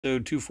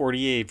Episode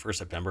 248 for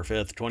September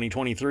 5th,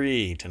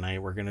 2023.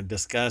 Tonight we're going to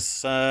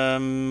discuss,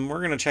 we're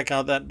going to check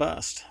out that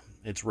bust.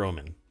 It's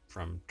Roman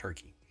from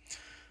Turkey.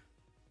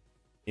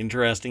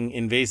 Interesting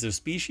invasive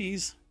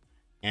species.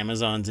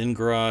 Amazon's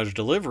in-garage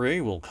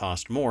delivery will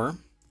cost more.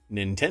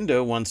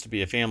 Nintendo wants to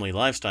be a family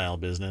lifestyle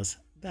business.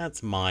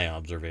 That's my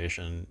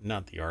observation,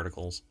 not the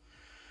articles.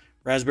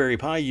 Raspberry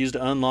Pi used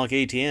to unlock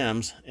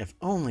ATMs. If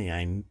only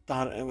I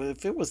thought,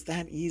 if it was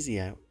that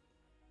easy,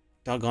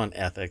 doggone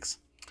ethics.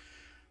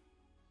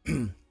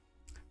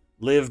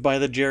 Live by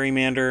the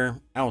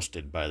gerrymander,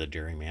 ousted by the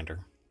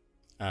gerrymander.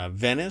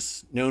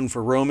 Venice, known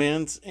for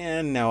romance,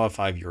 and now a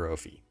 €5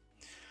 fee.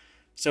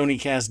 Sony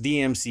cast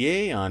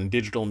DMCA on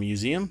Digital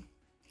Museum.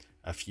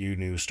 A few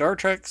new Star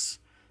Treks.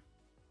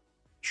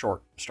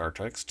 Short Star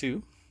Treks,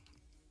 too.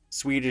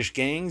 Swedish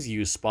gangs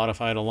use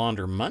Spotify to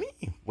launder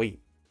money?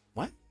 Wait,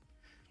 what?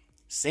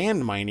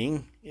 Sand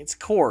mining? It's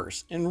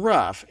coarse and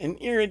rough and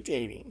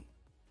irritating.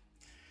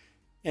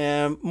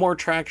 More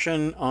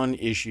traction on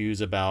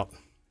issues about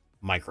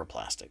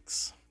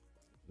microplastics.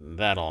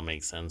 That all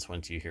makes sense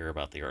once you hear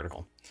about the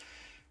article.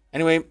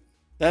 Anyway,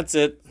 that's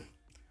it.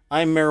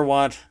 I'm Mayor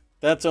Watt.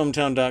 That's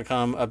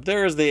ohmtown.com. Up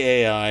there is the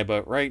AI,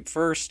 but right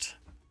first,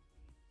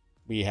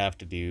 we have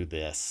to do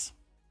this.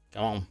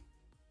 Come on.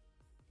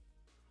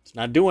 It's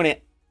not doing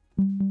it.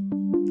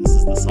 This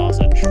is the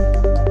sausage.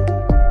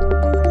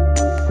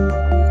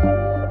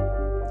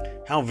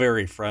 How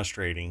very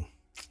frustrating.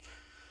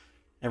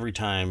 Every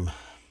time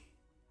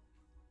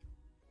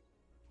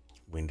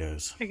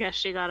Windows. I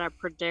guess you gotta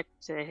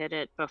predict to hit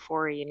it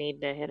before you need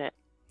to hit it.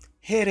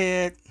 Hit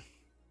it.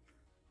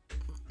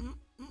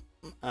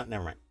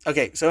 Never mind.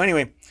 Okay, so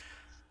anyway.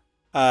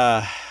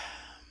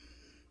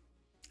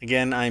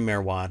 Again, I'm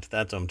Mayor Watt.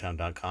 That's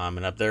ohmtown.com.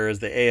 And up there is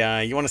the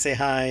AI. You want to say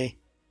hi?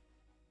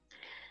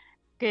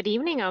 Good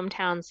evening,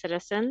 ohmTown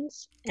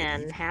citizens, Good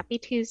and evening. happy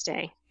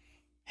Tuesday.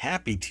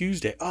 Happy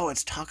Tuesday. Oh,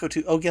 it's Taco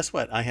Tuesday. Oh, guess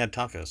what? I had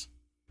tacos.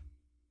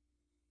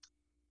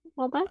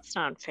 Well, that's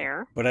not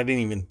fair. But I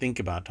didn't even think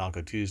about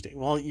Taco Tuesday.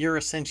 Well, you're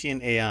a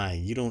sentient AI.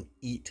 You don't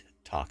eat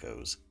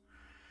tacos.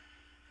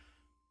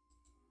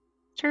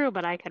 True,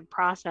 but I could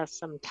process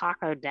some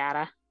taco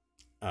data.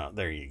 Oh,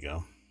 there you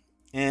go.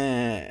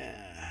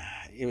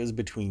 It was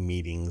between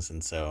meetings,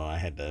 and so I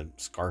had to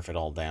scarf it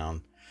all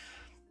down.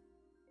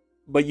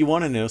 But you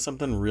want to know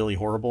something really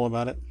horrible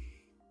about it?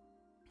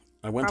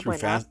 I went Probably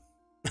through fast.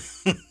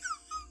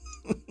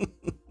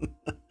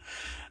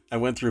 I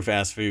went through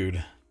fast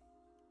food,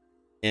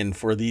 and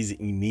for these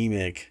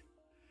anemic,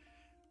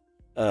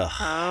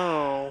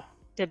 Oh,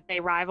 did they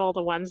rival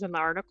the ones in the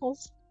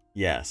articles?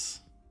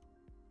 yes,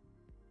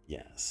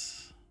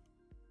 Nice.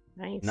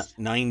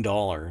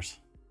 $9.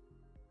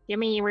 You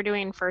mean you were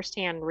doing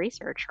firsthand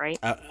research, right?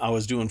 I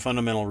was doing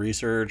fundamental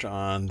research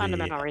on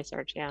Fundamental the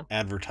research, yeah.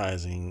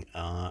 advertising,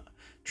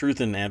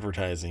 truth in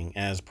advertising,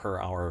 as per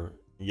our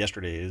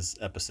yesterday's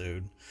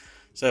episode.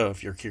 So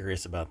if you're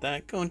curious about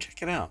that, go and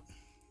check it out.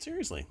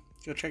 Seriously,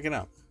 go check it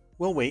out.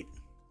 We'll wait.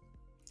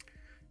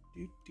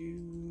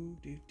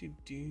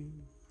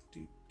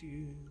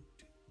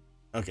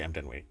 Okay, I'm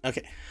done waiting.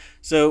 Okay,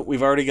 so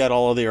we've already got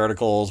all of the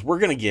articles. We're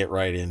going to get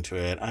right into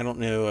it. I don't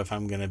know if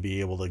I'm going to be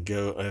able to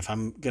go, if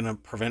I'm going to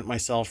prevent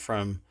myself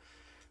from,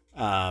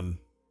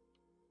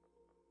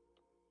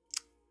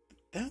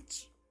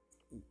 that's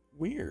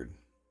weird.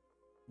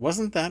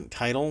 Wasn't that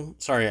title?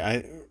 Sorry,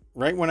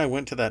 right when I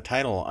went to that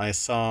title, I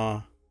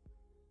saw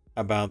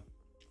about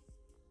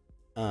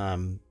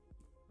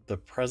the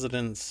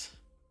president's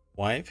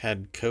wife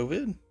had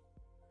COVID,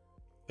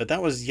 but that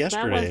was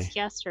yesterday. That was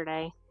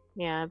yesterday.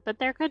 Yeah, but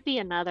there could be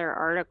another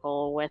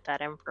article with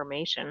that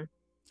information.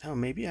 Oh,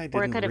 maybe I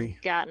Or it didn't could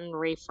have gotten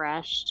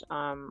refreshed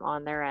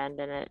on their end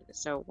and it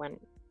so it went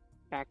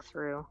back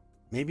through.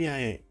 Maybe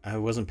I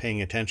wasn't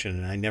paying attention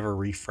and I never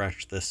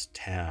refreshed this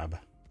tab.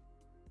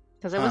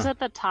 Because it was at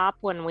the top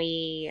when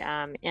we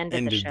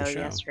ended the show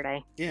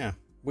yesterday. Yeah,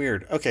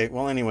 weird. Okay,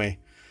 well, anyway,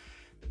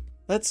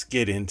 let's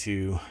get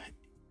into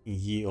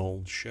ye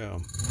old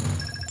show.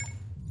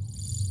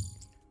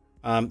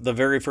 The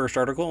very first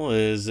article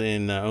is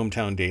in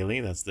ohmTown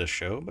Daily. That's this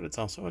show, but it's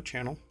also a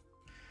channel.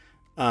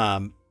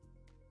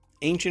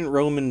 Ancient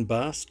Roman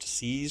bust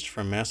seized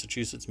from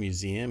Massachusetts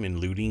Museum in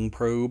looting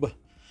probe.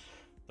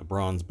 The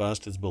bronze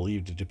bust is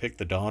believed to depict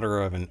the daughter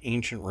of an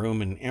ancient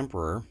Roman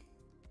emperor.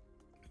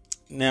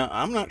 Now,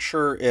 I'm not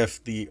sure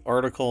if the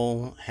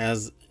article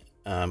has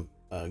an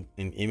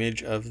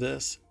image of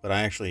this, but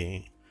I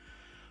actually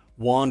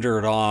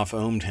wandered off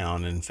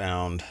ohmTown and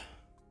found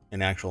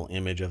an actual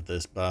image of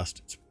this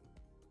bust.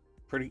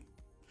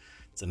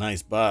 It's a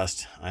nice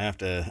bust, I have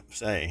to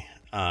say.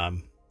 I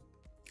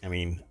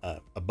mean,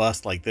 a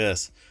bust like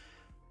this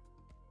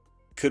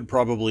could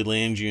probably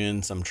land you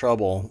in some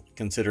trouble,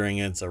 considering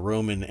it's a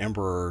Roman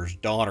emperor's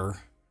daughter.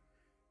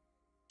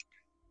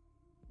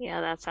 Yeah,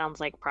 that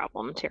sounds like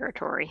problem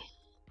territory.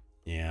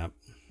 Yeah.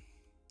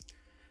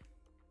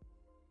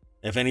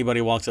 If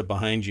anybody walks up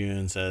behind you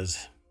and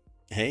says,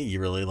 "Hey,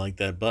 you really like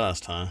that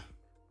bust, huh?"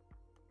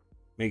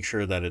 make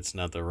sure that it's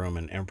not the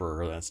Roman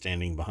emperor that's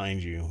standing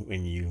behind you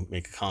when you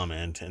make a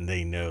comment and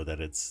they know that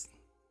it's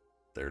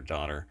their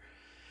daughter.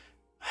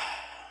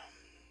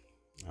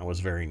 I was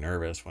very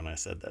nervous when I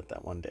said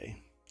that one day.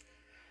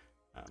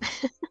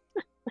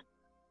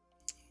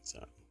 So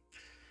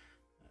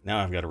now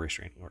I've got a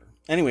restraining order.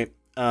 Anyway,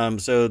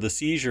 so the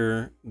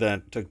seizure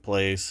that took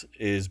place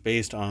is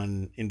based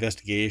on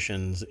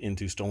investigations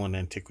into stolen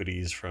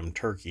antiquities from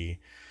Turkey.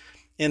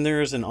 And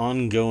there is an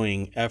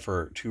ongoing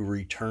effort to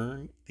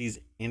return these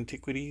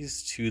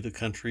antiquities to the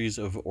countries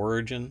of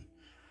origin.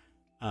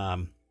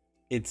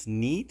 It's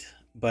neat,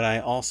 but I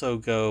also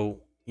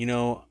go,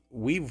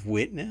 we've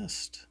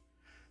witnessed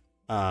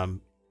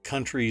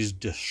countries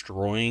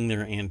destroying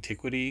their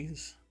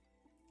antiquities,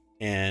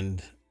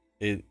 and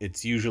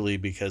it's usually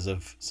because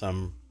of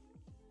some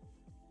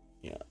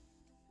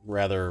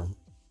rather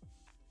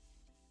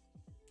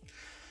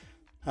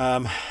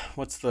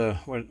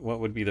what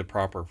would be the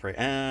proper phrase?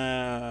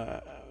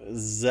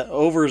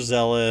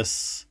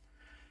 Overzealous,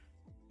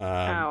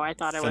 I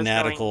thought it was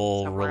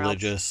fanatical going somewhere else.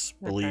 religious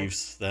Okay.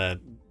 beliefs that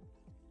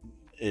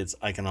it's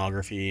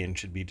iconography and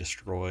should be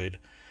destroyed.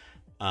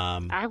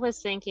 I was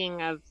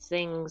thinking of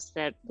things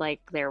that,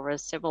 like, there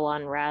was civil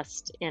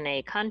unrest in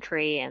a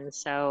country, and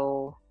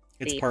so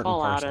It's the part and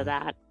fallout of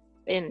parcel.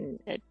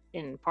 that,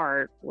 in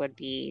part, would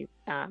be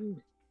the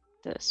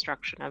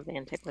destruction of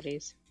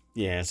antiquities.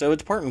 Yeah, so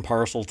it's part and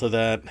parcel to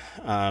that.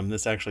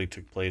 This actually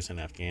took place in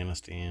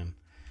Afghanistan,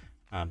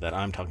 that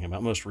I'm talking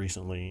about most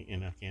recently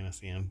in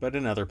Afghanistan, but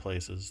in other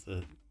places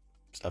the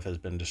stuff has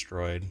been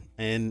destroyed,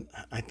 and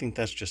I think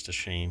that's just a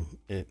shame.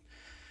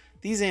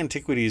 These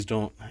antiquities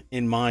don't,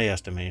 in my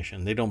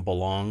estimation, they don't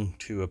belong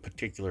to a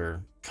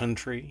particular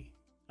country.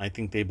 I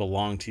think they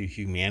belong to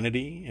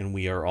humanity, and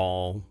we are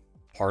all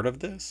part of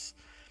this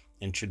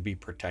and should be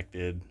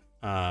protected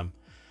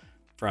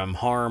from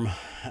harm,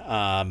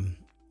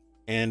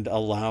 and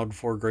allowed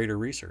for greater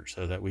research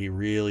so that we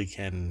really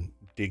can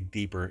dig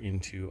deeper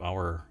into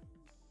our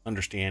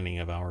understanding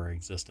of our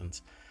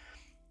existence.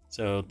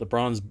 So the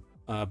bronze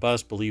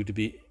bust, believed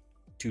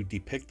to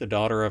depict the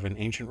daughter of an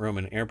ancient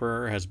Roman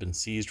emperor, has been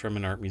seized from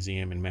an art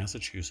museum in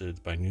Massachusetts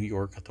by New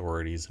York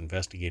authorities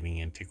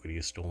investigating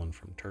antiquities stolen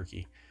from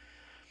Turkey.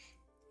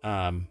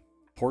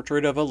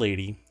 Portrait of a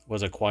Lady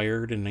was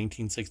acquired in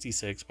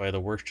 1966 by the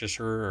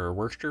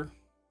Worcester.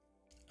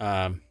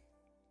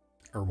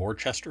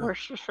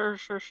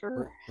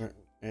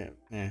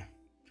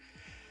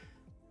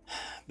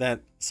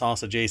 That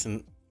sauce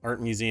adjacent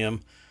art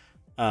museum,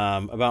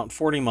 about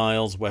 40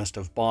 miles west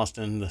of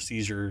Boston. The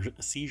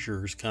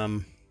seizures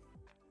come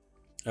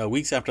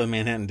weeks after the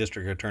Manhattan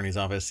District Attorney's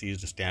Office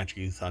seized a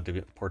statue thought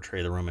to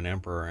portray the Roman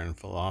Emperor and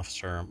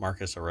philosopher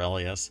Marcus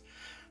Aurelius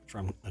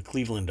from a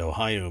Cleveland,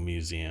 Ohio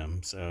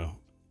museum. So,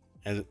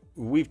 as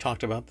we've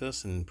talked about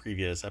this in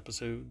previous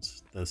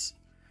episodes, this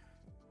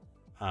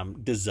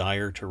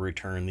desire to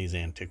return these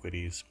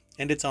antiquities,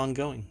 and it's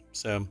ongoing.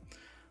 So,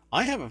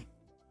 I have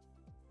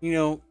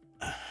in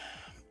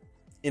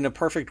a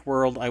perfect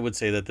world, I would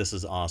say that this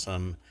is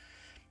awesome,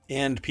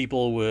 and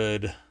people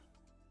would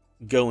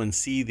go and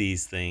see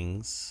these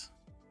things,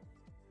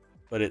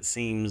 but it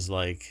seems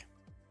like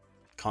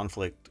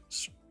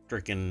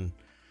conflict-stricken,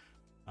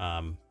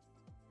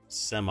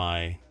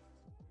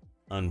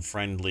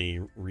 semi-unfriendly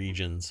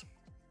regions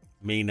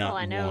may not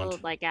Well, I know,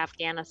 want. like,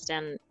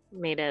 Afghanistan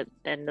made it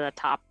into the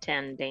top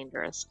 10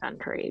 dangerous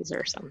countries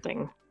or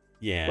something,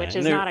 Yeah, which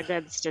and is not a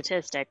good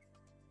statistic.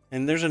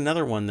 and there's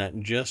another one that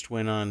just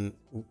went on.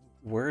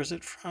 Where is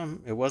it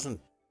from? It wasn't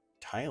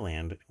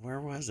Thailand. Where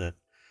was it?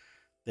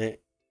 They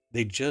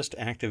just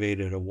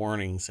activated a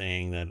warning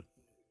saying that,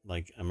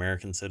 like,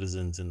 American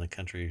citizens in the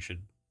country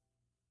should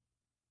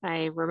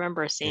I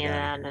remember get seeing out of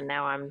that, here. and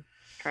now I'm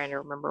trying to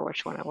remember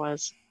which one it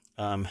was.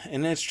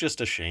 And it's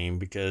just a shame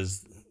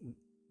because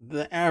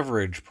the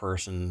average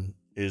person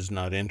is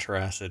not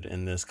interested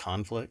in this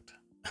conflict,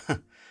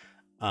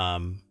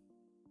 um,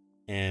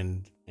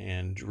 and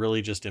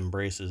really just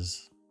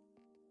embraces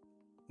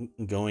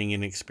going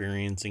and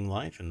experiencing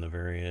life in the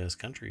various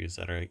countries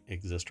that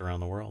exist around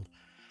the world.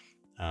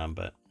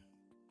 But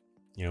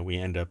we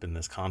end up in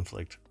this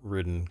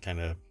conflict-ridden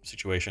kind of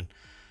situation.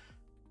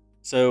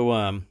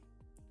 So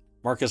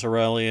Marcus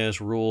Aurelius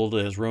ruled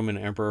as Roman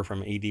emperor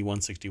from AD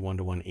 161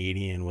 to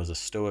 180 and was a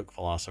Stoic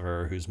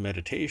philosopher whose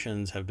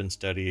meditations have been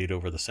studied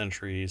over the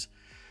centuries.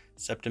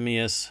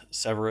 Septimius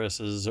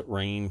Severus's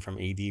reign from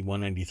AD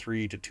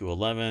 193 to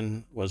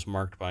 211 was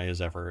marked by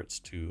his efforts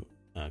to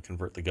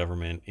convert the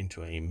government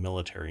into a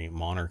military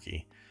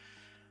monarchy.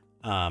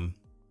 So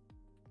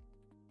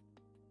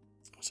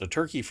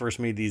Turkey first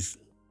made these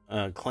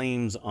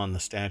claims on the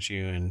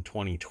statue in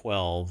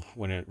 2012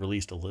 when it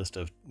released a list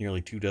of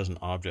nearly 24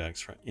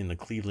 objects in the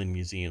Cleveland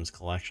Museum's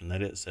collection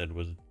that it said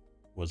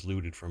was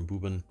looted from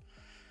Bourbon,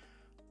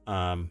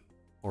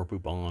 or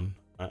Bourbon.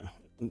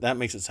 That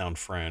makes it sound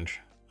French.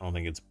 I don't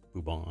think it's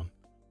Bourbon.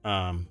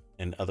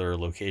 And other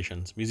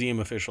locations.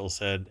 Museum officials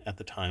said at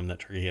the time that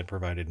Turkey had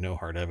provided no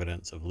hard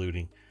evidence of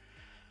looting.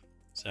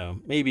 So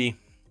maybe,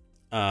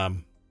 but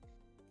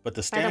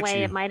the statue. By the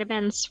way, it might have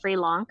been Sri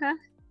Lanka.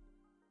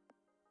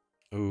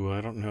 Oh,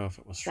 I don't know if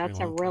it was Sri That's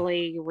a Lanka.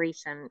 really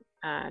recent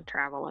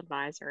travel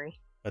advisory.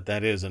 But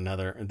that is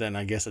another. Then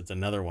I guess it's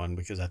another one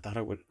because I thought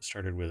it would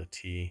started with a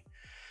T.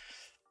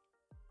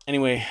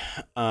 Anyway,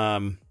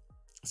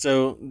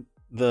 so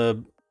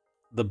the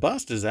the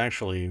bust is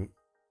actually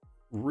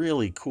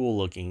really cool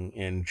looking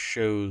and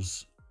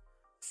shows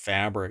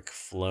fabric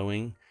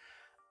flowing.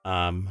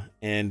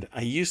 And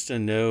I used to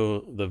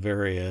know the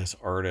various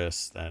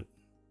artists that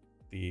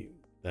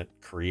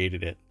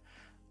created it.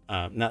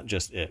 Not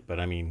just it, but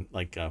I mean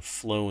like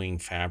flowing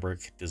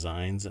fabric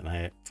designs, and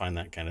I find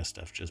that kind of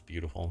stuff just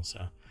beautiful.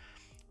 So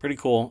pretty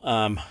cool.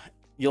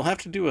 You'll have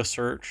to do a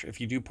search if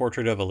you do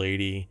Portrait of a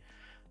Lady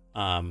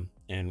and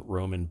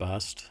Roman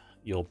bust.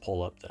 You'll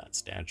pull up that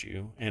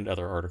statue and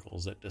other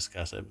articles that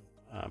discuss it.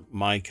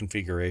 My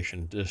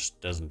configuration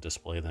just doesn't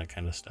display that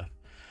kind of stuff.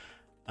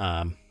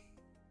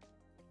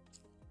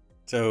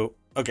 So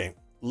okay,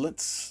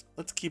 let's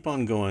keep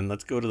on going.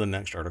 Let's go to the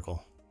next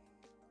article.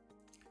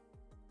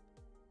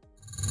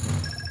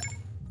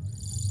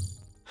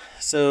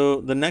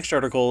 So the next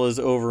article is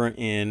over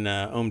in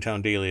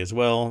ohmTown Daily as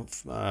well,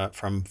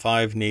 from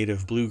 5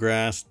 native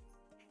bluegrass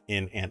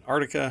in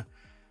Antarctica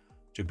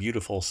to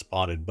beautiful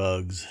spotted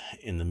bugs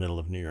in the middle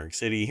of New York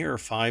City. Here are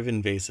 5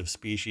 invasive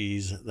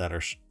species that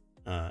are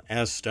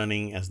as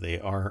stunning as they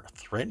are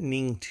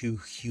threatening to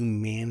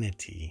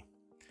humanity.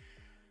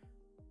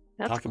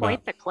 That's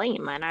quite the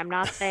claim, and I'm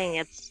not saying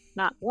it's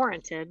not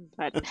warranted,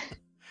 but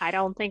I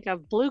don't think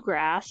of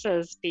bluegrass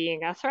as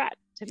being a threat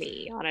to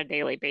me on a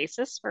daily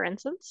basis, for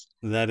instance.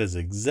 That is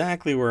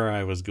exactly where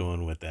I was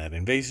going with that.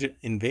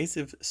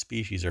 Invasive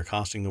species are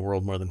costing the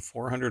world more than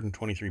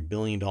 $423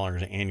 billion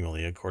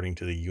annually, according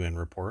to the UN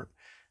report,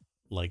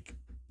 like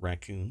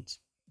raccoons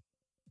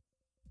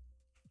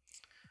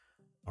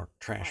or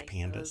trash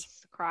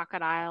pandas.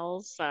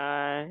 Crocodiles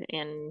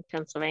in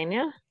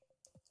Pennsylvania.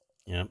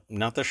 Yeah,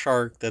 not the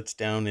shark that's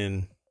down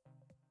in,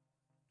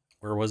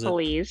 where was it?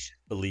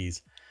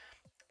 Belize.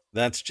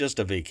 That's just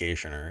a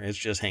vacationer. It's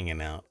just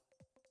hanging out.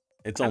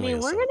 It's only.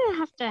 We're gonna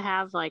have to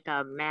have like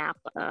a map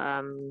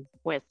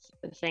with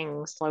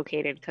things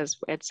located, because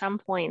at some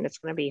point it's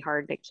gonna be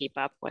hard to keep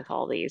up with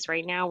all these.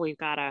 Right now we've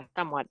got a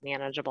somewhat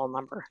manageable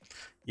number.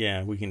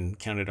 Yeah, we can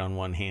count it on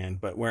one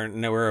hand, but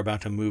we're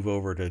about to move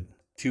over to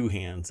 2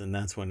 hands, and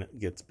that's when it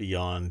gets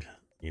beyond.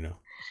 We're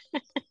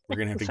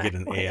gonna have to get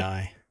an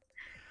AI.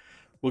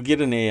 We'll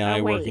get an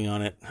AI working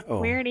on it. Oh,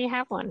 we already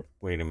have one.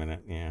 Wait a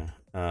minute.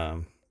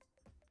 Yeah.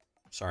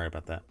 Sorry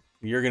about that.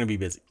 You're going to be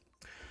busy.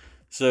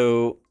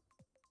 So,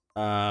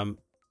 from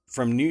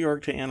New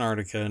York to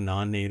Antarctica,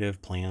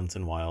 non-native plants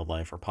and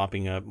wildlife are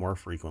popping up more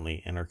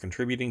frequently and are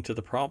contributing to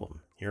the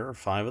problem. Here are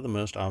 5 of the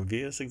most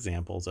obvious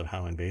examples of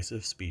how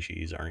invasive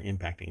species are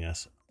impacting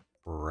us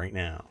right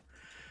now.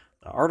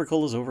 The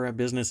article is over at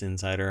Business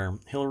Insider.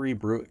 Hillary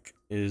Bruick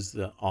is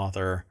the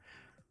author.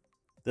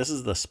 This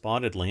is the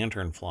spotted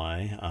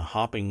lanternfly, a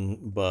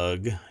hopping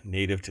bug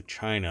native to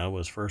China,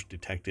 was first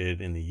detected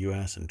in the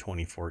U.S. in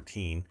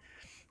 2014.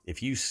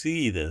 If you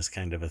see this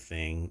kind of a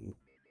thing,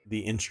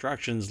 the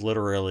instructions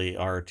literally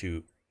are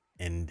to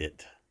end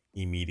it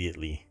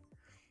immediately,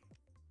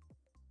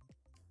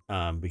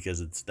 because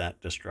it's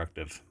that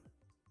destructive.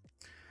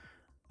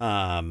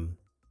 Right,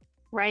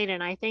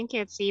 and I think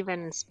it's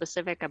even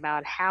specific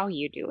about how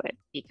you do it,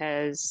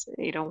 because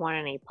you don't want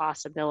any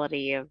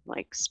possibility of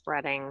like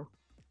spreading.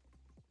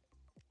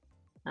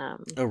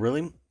 Oh,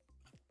 really?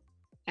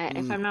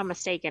 If I'm not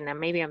mistaken, and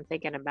maybe I'm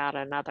thinking about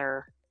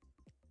another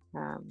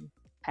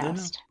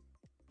pest.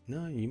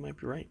 No, you might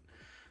be right.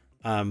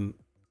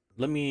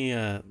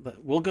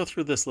 We'll go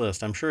through this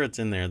list. I'm sure it's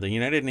in there. The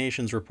United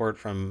Nations report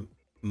from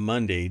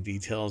Monday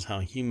details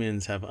how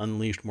humans have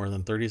unleashed more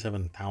than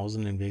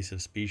 37,000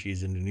 invasive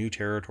species into new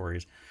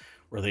territories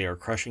where they are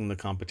crushing the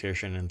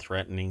competition and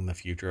threatening the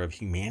future of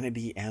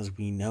humanity as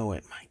we know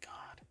it. My God.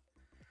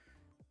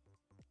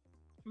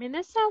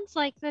 This sounds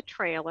like the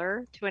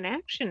trailer to an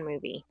action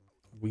movie.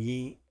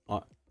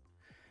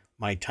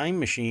 My time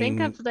machine.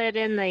 Think of that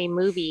in the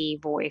movie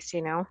voice,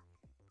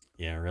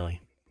 Yeah, really.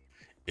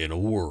 In a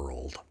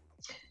world.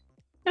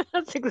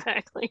 That's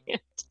exactly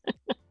it.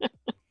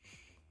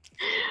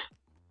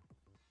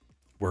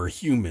 Where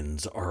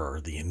humans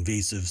are the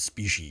invasive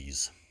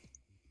species.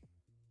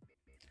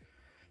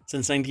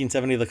 Since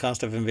 1970, the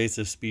cost of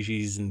invasive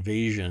species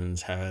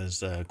invasions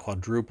has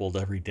quadrupled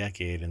every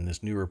decade, and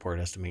this new report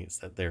estimates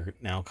that they're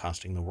now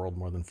costing the world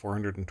more than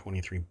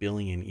 $423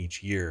 billion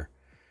each year.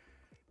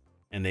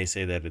 And they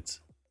say that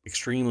it's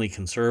extremely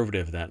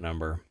conservative, that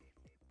number.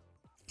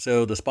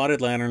 So the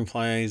spotted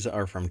lanternflies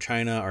are from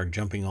China, are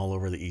jumping all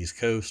over the East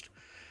Coast.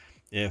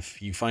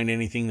 If you find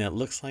anything that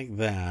looks like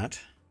that,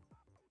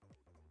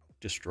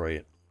 destroy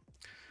it.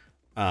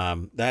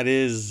 That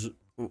is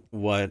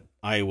what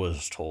I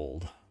was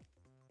told.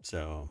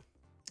 So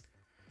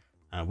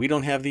we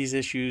don't have these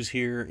issues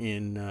here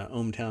in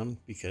ohmTown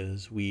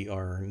because we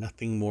are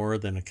nothing more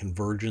than a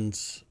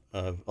convergence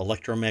of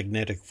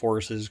electromagnetic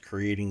forces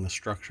creating the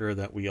structure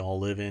that we all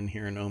live in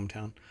here in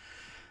ohmTown.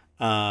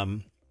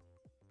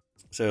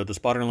 So the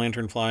spotted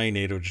lanternfly,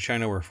 native to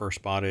China, were first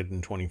spotted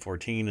in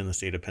 2014 in the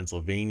state of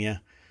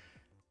Pennsylvania.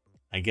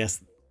 I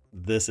guess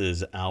this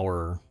is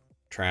our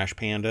trash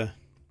panda.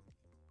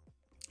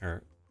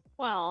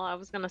 Well, I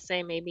was going to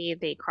say maybe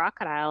the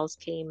crocodiles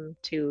came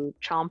to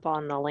chomp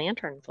on the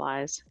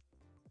lanternflies.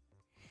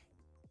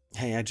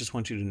 Hey, I just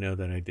want you to know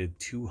that I did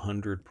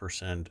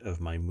 200%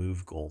 of my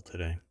move goal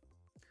today.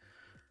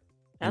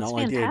 That's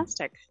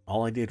fantastic.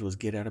 All I did was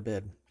get out of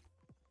bed.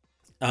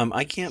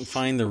 I can't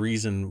find the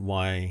reason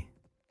why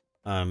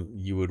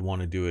you would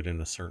want to do it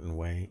in a certain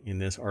way in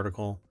this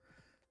article.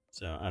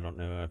 So I don't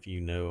know if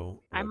you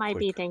know. I might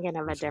be thinking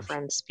of research. A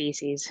different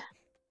species.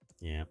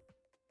 Yeah.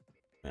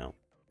 Well,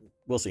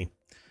 we'll see.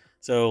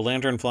 So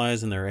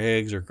lanternflies and their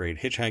eggs are great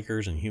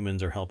hitchhikers, and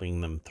humans are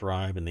helping them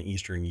thrive in the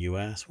eastern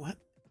U.S. What?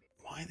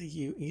 Why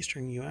the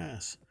eastern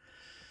U.S.?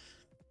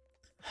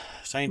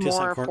 Scientists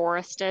more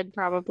forested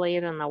probably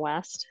than the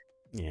west.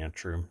 Yeah,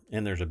 true.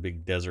 And there's a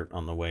big desert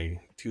on the way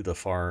to the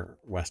far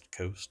west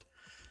coast.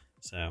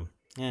 So,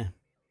 yeah.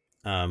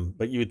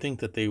 But you would think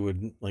that they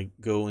would like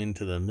go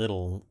into the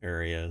middle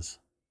areas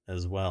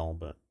as well,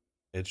 but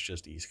it's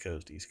just East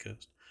Coast.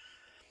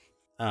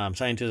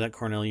 Scientists at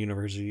Cornell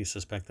University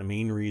suspect the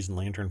main reason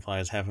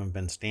lanternflies haven't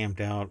been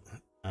stamped out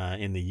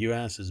in the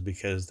U.S. is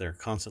because they're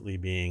constantly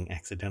being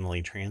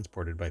accidentally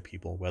transported by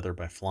people, whether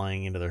by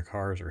flying into their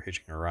cars or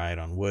hitching a ride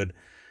on wood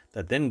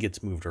that then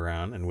gets moved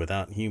around. And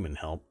without human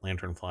help,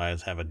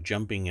 lanternflies have a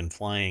jumping and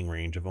flying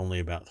range of only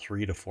about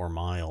 3 to 4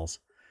 miles.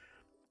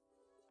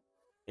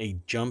 A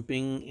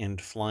jumping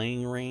and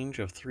flying range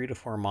of 3 to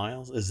 4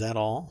 miles? Is that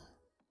all?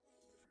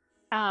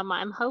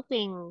 I'm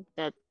hoping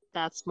that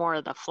that's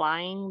more the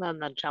flying than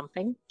the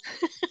jumping.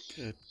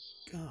 Good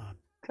God.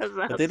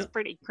 Because that's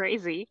pretty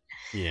crazy.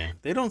 Yeah,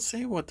 they don't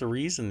say what the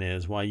reason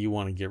is why you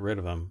want to get rid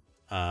of them.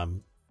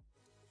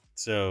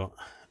 So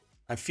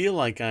I feel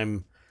like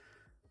I'm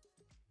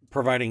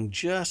providing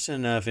just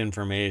enough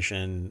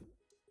information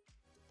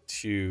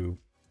to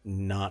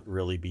not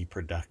really be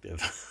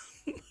productive.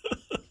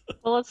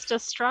 Well, it's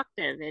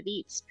destructive. It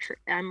eats.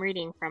 I'm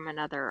reading from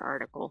another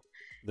article.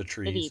 The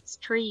trees. It eats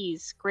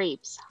trees,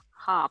 grapes,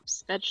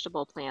 hops,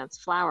 vegetable plants,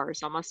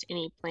 flowers, almost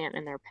any plant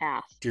in their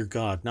path. Dear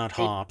God, not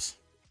hops.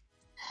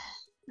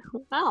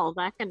 Well,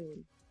 that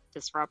can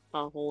disrupt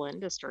the whole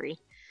industry.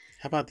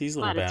 How about these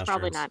little bastards? But it's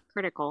probably not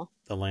critical.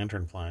 The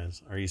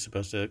lanternflies. Are you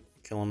supposed to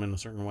kill them in a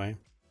certain way?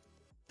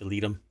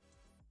 Delete them?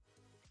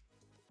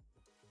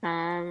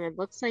 It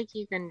looks like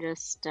you can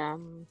just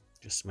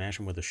smash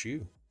them with a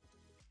shoe.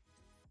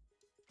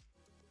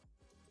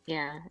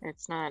 Yeah,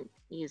 it's not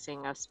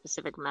using a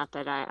specific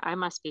method. I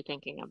must be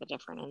thinking of a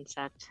different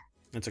insect.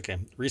 That's okay.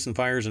 Recent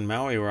fires in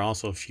Maui were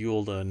also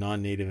fueled a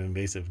non-native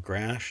invasive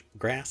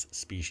grass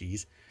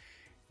species.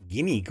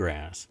 Guinea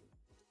grass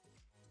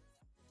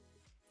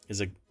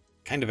is a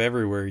kind of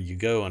everywhere you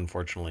go,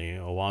 unfortunately.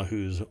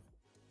 Oahu's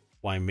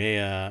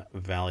Waimea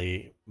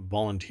Valley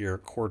volunteer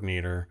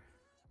coordinator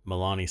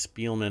Milani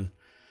Spielman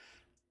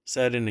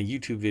said in a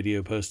YouTube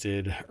video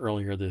posted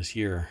earlier this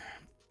year,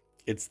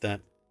 "It's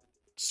that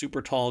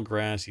super tall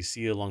grass you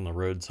see along the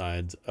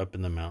roadsides up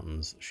in the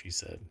mountains," she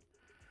said.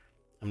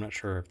 I'm not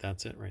sure if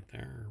that's it right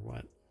there or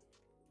what.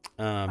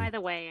 By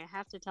the way, I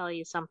have to tell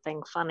you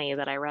something funny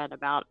that I read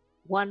about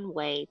one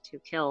way to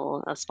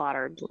kill a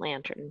spotted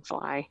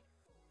lanternfly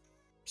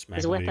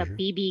is with a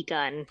BB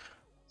gun.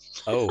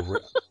 Oh,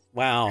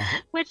 wow.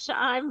 Which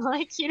I'm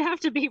like, you'd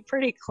have to be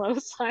pretty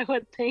close, I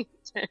would think,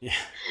 to,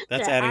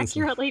 that's to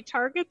accurately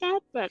target that,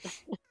 but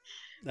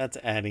that's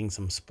adding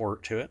some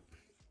sport to it.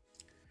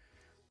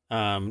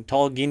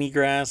 Tall guinea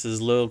grass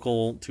is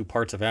local to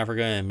parts of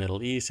Africa and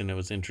Middle East, and it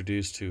was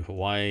introduced to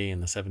Hawaii in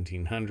the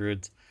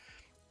 1700s.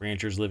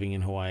 Ranchers living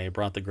in Hawaii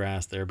brought the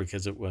grass there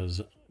because it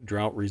was a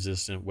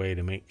drought-resistant way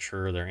to make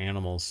sure their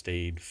animals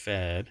stayed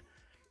fed.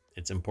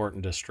 It's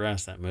important to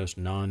stress that most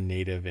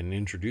non-native and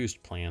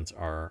introduced plants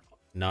are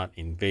not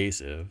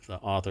invasive. The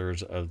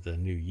authors of the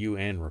new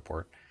UN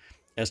report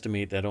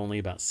estimate that only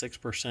about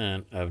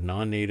 6% of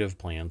non-native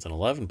plants and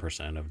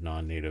 11% of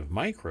non-native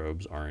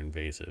microbes are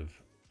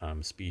invasive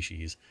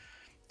species.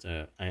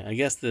 So I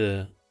guess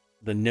the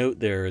note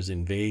there is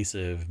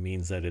invasive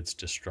means that it's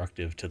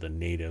destructive to the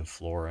native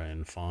flora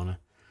and fauna.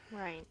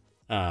 Right.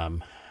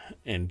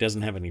 And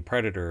doesn't have any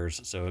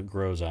predators, so it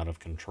grows out of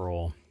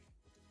control.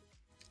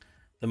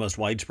 The most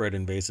widespread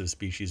invasive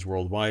species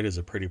worldwide is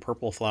a pretty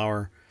purple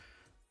flowered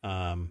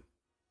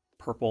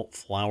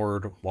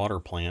water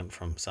plant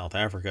from South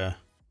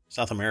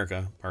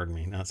America, pardon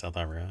me, not South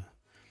Africa.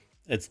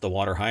 It's the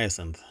water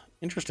hyacinth.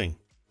 Interesting.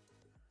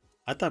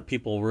 I thought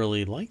people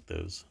really liked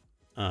those.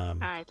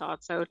 I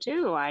thought so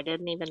too. I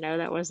didn't even know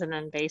that was an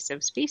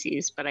invasive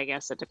species, but I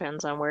guess it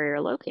depends on where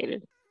you're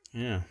located.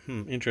 Yeah,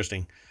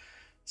 interesting.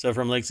 So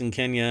from lakes in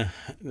Kenya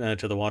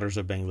to the waters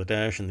of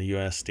Bangladesh and the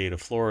U.S. state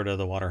of Florida,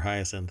 the water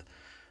hyacinth,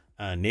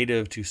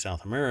 native to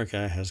South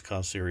America, has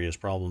caused serious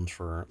problems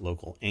for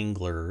local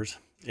anglers.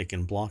 It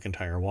can block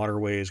entire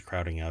waterways,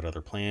 crowding out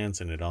other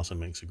plants, and it also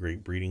makes a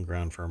great breeding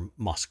ground for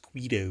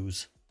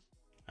mosquitoes.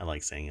 I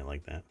like saying it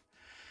like that.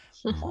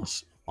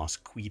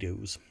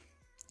 Mosquitoes.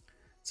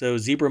 So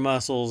zebra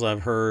mussels,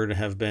 I've heard,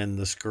 have been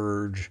the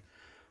scourge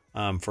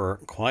for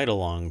quite a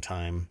long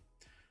time.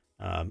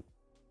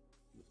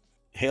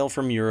 Hail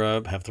from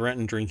Europe, have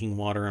threatened drinking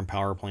water and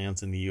power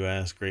plants in the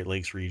U.S. Great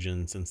Lakes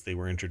region since they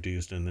were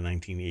introduced in the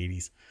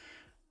 1980s.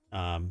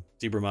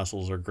 Zebra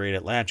mussels are great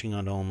at latching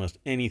onto almost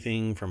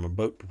anything from a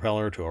boat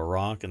propeller to a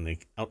rock, and they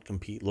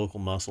outcompete local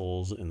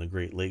mussels in the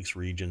Great Lakes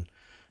region.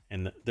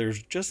 And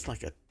there's just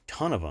like a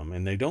ton of them,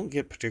 and they don't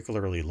get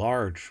particularly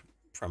large,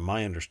 from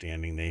my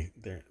understanding.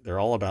 They're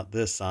all about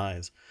this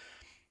size,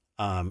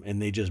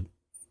 and they just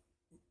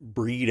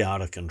breed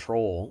out of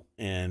control,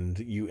 and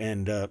you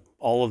end up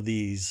all of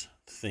these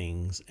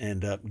things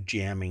end up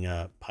jamming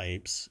up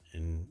pipes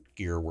and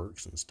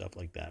gearworks and stuff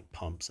like that,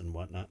 pumps and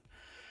whatnot.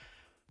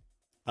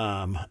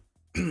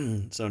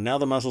 So now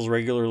the mussels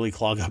regularly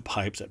clog up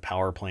pipes at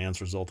power plants,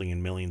 resulting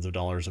in millions of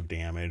dollars of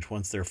damage.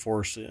 Once they're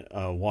forced,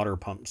 water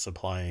pumps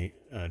supply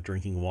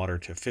drinking water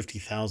to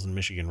 50,000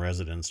 Michigan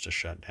residents to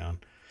shut down.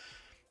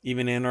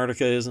 Even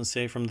Antarctica isn't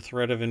safe from the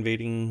threat of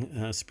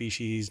invading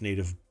species,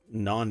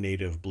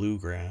 non-native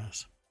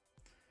bluegrass.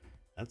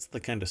 That's the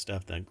kind of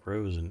stuff that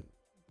grows in,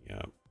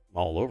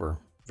 all over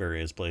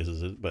various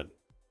places, but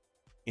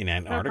in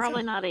Antarctica,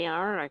 probably not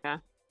Antarctica.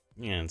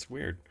 Yeah, it's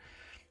weird.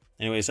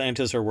 Anyway,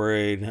 scientists are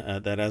worried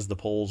that as the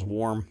poles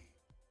warm,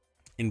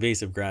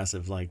 invasive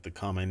grasses like the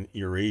common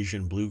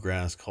Eurasian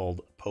bluegrass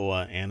called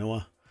Poa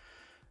annua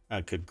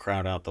could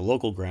crowd out the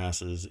local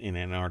grasses in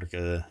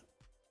Antarctica,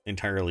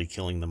 entirely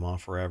killing them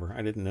off forever.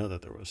 I didn't know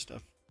that there was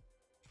stuff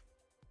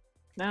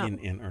in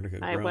Antarctica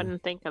growing. I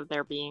wouldn't think of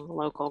there being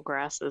local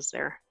grasses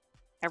there.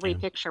 Every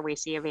picture we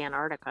see of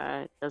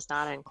Antarctica does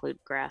not include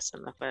grass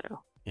in the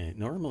photo. Yeah,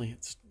 normally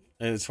it's,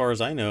 as far as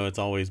I know, it's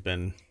always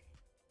been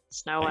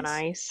snow and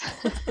ice.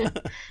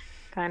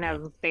 Kind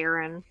of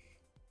barren.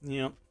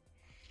 Yep.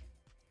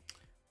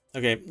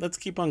 Okay, let's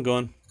keep on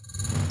going.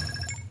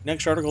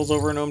 Next article's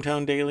over in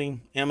ohmTown Daily.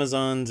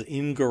 Amazon's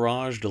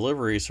in-garage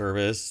delivery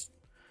service,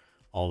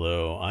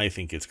 although I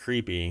think it's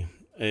creepy,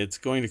 it's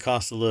going to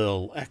cost a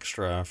little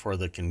extra for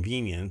the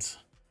convenience.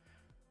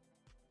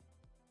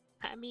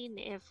 I mean,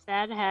 if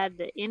that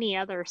had any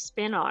other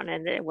spin on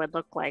it, it would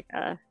look like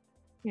a,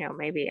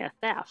 maybe a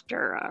theft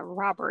or a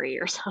robbery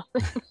or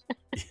something.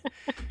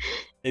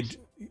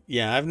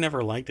 Yeah, I've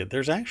never liked it.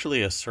 There's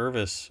actually a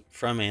service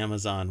from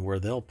Amazon where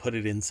they'll put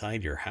it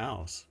inside your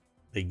house.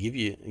 They give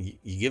you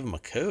give them a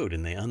code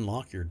and they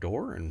unlock your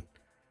door and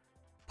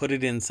put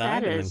it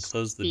inside and then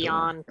close the door.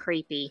 Beyond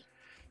creepy.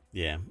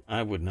 Yeah,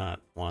 I would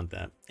not want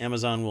that.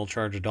 Amazon will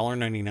charge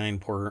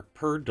 $1.99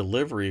 per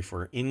delivery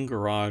for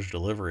in-garage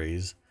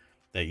deliveries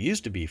that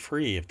used to be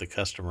free if the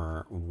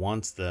customer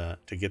wants to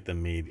get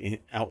them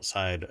made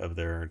outside of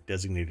their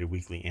designated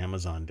weekly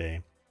Amazon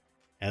day,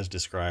 as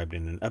described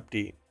in an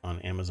update on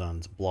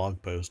Amazon's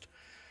blog post.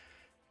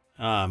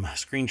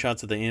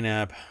 Screenshots of the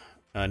in-app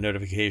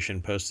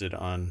notification posted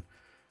on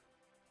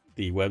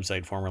the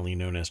website formerly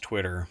known as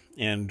Twitter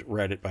and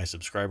Reddit by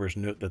subscribers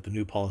note that the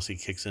new policy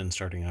kicks in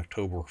starting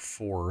October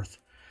 4th.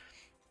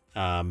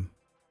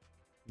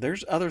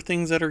 There's other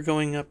things that are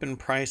going up in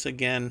price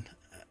again.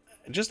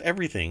 Just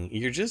everything.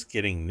 You're just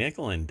getting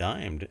nickel and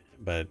dimed,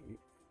 but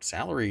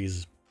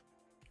salaries,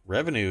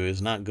 revenue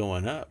is not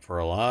going up for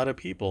a lot of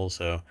people.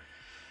 So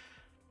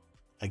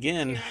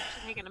again, you're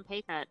actually taking a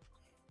pay cut.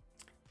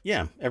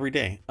 Yeah, every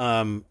day.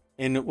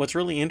 And what's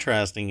really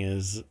interesting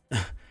is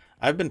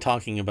I've been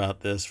talking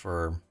about this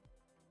for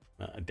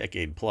a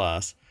decade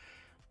plus,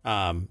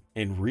 and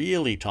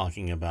really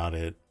talking about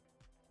it,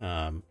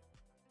 loud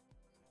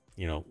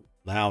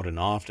and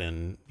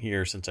often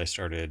here since I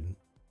started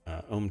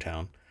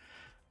ohmTown,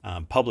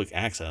 public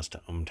access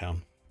to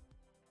ohmTown.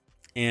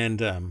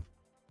 And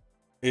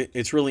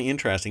it's really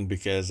interesting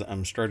because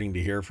I'm starting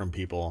to hear from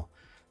people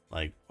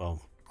like,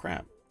 well,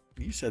 crap,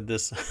 you said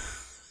this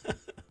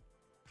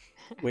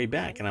way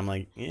back. And I'm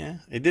like, yeah,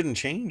 it didn't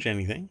change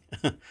anything.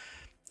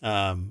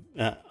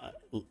 The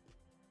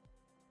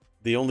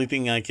only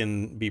thing I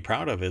can be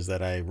proud of is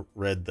that I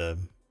read the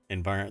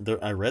environment.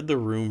 I read the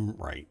room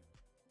right,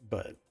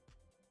 but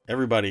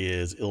everybody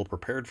is ill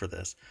prepared for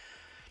this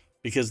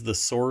because the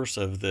source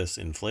of this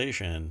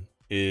inflation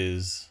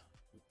is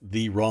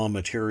the raw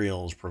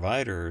materials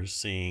providers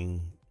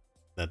seeing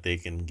that they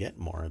can get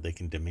more, they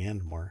can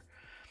demand more.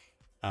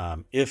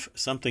 If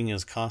something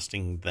is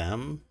costing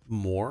them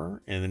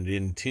more and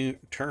in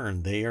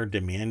turn they are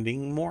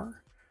demanding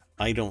more,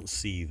 I don't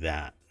see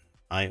that.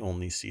 I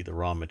only see the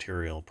raw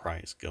material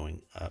price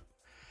going up.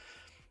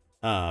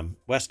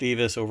 Wes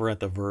Davis over at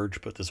The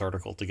Verge put this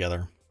article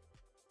together.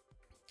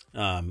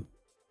 And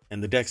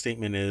the deck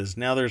statement is,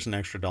 now there's an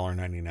extra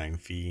 $1.99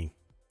 fee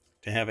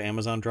to have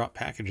Amazon drop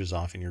packages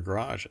off in your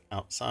garage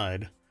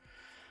outside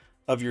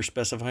of your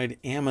specified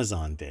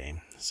Amazon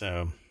day.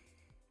 So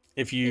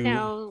if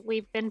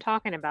we've been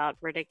talking about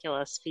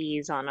ridiculous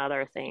fees on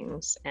other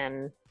things,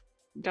 and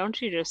don't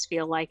you just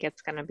feel like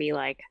it's going to be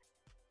like,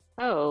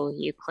 oh,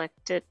 you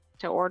clicked it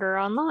to order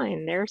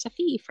online, there's a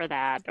fee for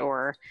that,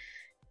 or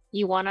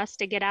You want us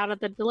to get out of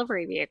the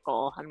delivery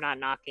vehicle. I'm not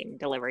knocking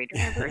delivery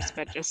drivers,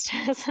 but just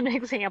as an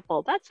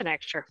example, that's an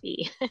extra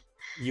fee.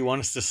 You want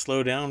us to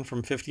slow down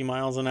from 50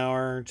 miles an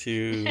hour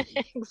to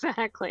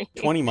Exactly.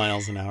 20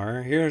 miles an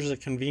hour? Here's a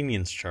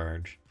convenience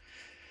charge.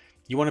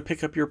 You want to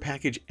pick up your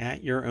package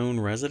at your own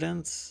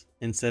residence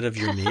instead of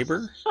your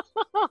neighbor?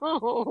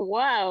 Oh,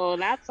 whoa,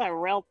 that's a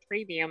real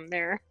premium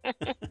there.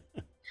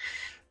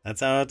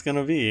 That's how it's going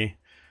to be.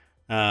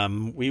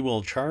 We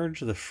will charge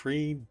the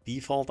free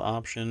default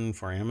option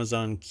for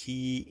Amazon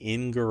Key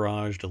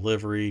in-garage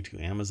delivery to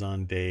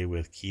Amazon Day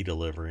with Key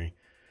Delivery.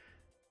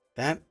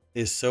 That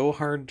is so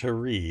hard to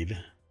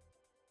read.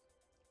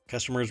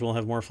 Customers will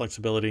have more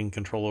flexibility and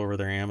control over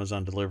their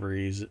Amazon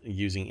deliveries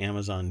using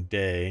Amazon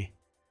Day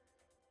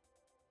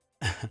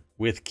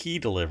with Key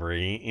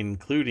Delivery,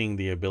 including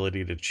the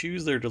ability to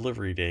choose their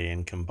delivery day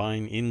and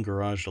combine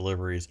in-garage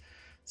deliveries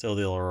so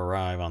they'll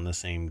arrive on the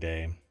same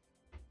day.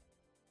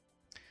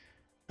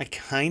 I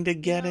kind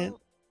of get it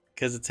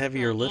because it's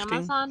heavier lifting.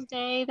 Amazon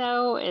Day,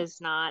 though, is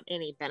not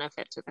any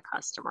benefit to the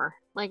customer.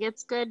 Like,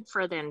 it's good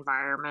for the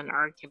environment,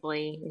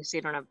 arguably, so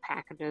you don't have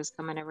packages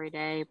coming every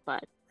day,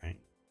 but right.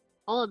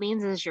 All it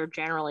means is you're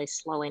generally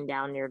slowing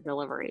down your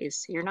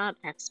deliveries. You're not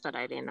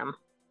expediting them.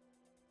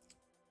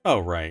 Oh,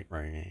 right.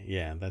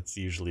 Yeah, that's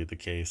usually the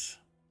case.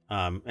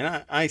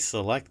 And I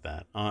select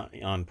that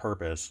on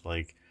purpose.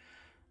 Like,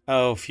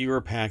 oh, fewer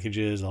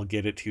packages, I'll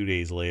get it 2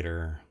 days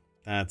later.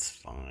 That's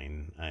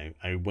fine.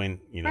 I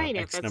went, right,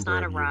 X if it's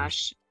number not of a years.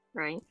 rush,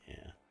 right?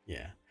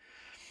 Yeah.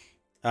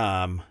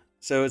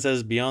 So it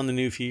says beyond the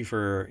new fee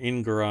for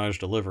in-garage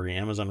delivery,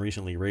 Amazon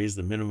recently raised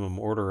the minimum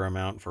order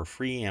amount for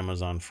free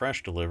Amazon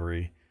Fresh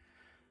delivery,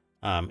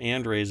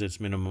 and raised its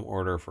minimum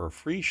order for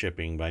free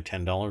shipping by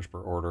 $10 per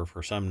order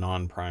for some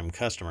non-Prime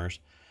customers.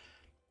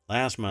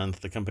 Last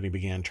month, the company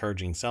began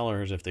charging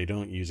sellers if they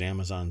don't use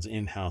Amazon's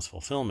in-house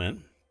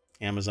fulfillment.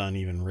 Amazon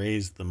even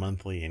raised the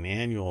monthly and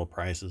annual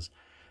prices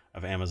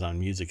of Amazon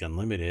Music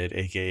Unlimited,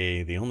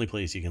 aka the only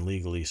place you can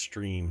legally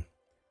stream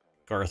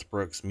Garth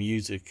Brooks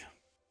music,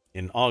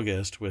 in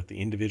August, with the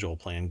individual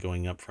plan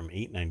going up from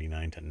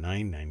 $8.99 to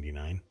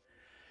 $9.99.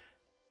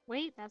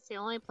 Wait, that's the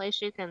only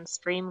place you can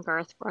stream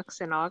Garth Brooks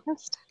in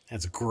August?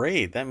 That's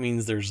great. That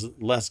means there's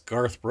less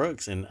Garth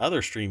Brooks in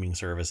other streaming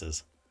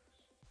services.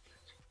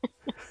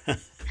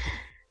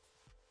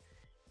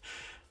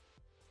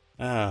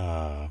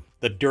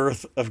 The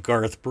dearth of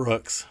Garth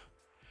Brooks.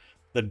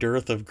 The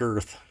dearth of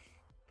girth.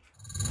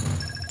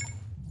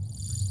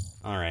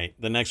 All right,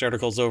 the next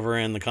article's over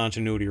in the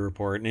continuity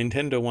report.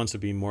 Nintendo wants to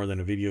be more than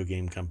a video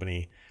game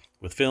company.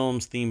 With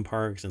films, theme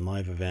parks, and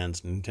live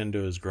events,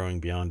 Nintendo is growing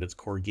beyond its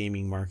core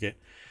gaming market.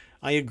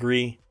 I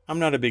agree. I'm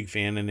not a big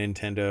fan of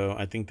Nintendo.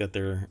 I think that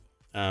they're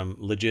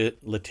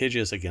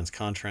litigious against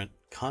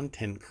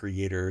content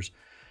creators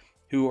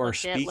who are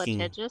speaking...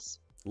 Litigious?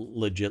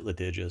 Legit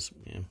litigious,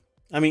 yeah.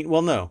 I mean,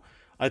 well, no.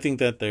 I think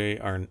that they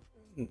are...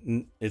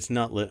 It's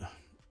not...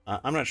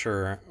 I'm not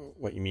sure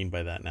what you mean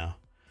by that now.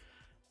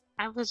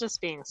 I was just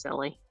being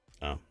silly.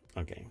 Oh,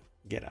 okay.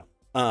 Get out.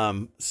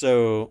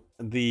 So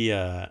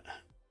the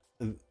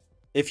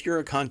if you're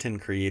a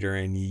content creator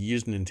and you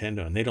use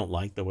Nintendo and they don't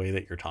like the way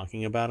that you're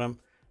talking about them,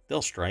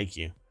 they'll strike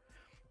you.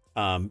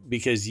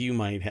 Because you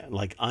might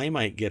I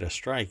might get a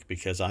strike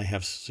because I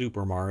have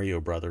Super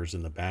Mario Brothers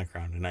in the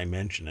background and I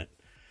mention it,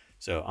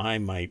 so I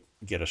might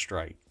get a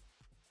strike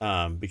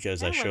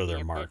because I show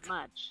their mark.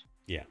 Much.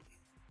 Yeah.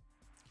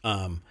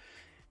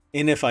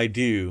 And if I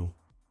do,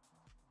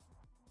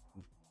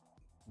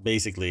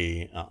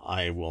 basically,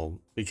 I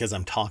will, because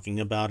I'm talking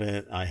about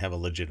it, I have a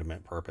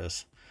legitimate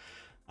purpose.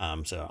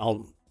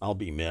 So I'll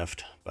be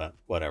miffed, but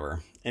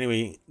whatever.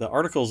 Anyway, the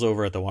article's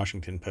over at the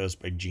Washington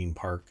Post by Gene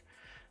Park.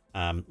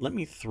 Did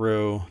I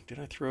throw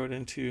it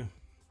into?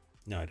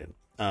 No, I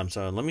didn't.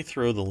 So let me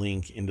throw the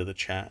link into the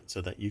chat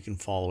so that you can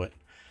follow it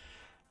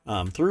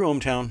through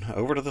ohmTown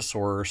over to the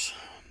source.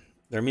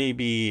 There may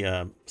be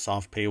a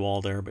soft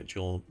paywall there, but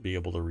you'll be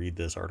able to read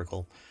this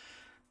article.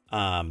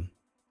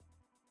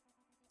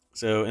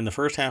 So in the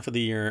first half of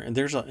the year, and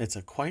it's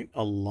quite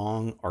a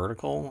long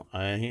article.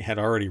 I had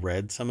already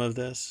read some of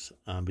this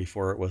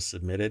before it was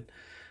submitted.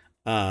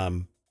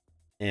 And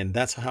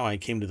that's how I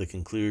came to the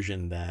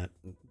conclusion that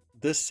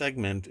this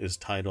segment is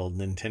titled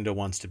Nintendo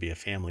Wants to be a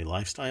Family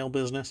Lifestyle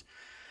Business.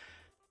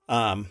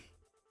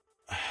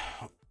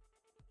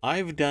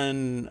 I've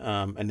done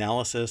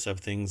analysis of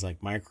things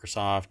like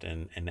Microsoft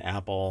and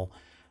Apple.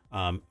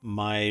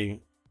 My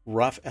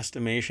rough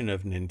estimation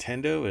of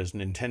Nintendo is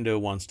Nintendo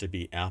wants to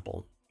be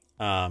Apple.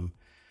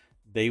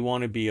 They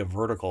want to be a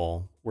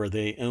vertical where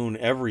they own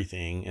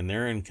everything and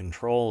they're in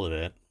control of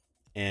it.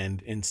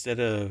 And instead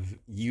of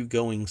you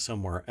going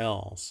somewhere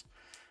else,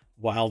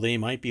 while they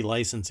might be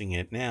licensing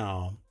it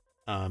now,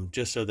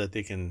 just so that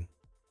they can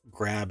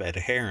grab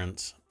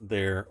adherents,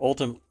 their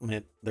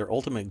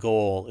ultimate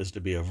goal is to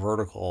be a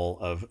vertical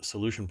of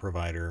solution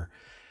provider,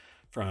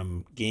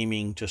 from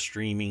gaming to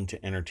streaming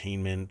to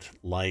entertainment,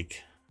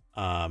 like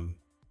themed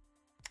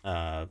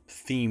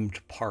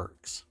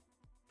parks.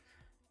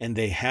 And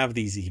they have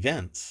these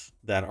events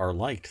that are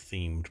like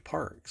themed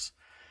parks.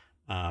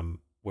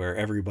 where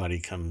everybody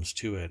comes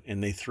to it,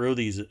 and they throw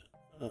these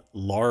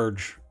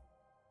large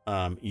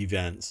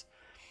events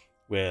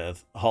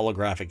with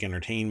holographic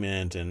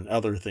entertainment and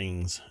other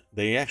things.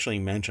 They actually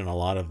mention a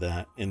lot of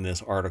that in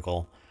this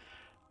article.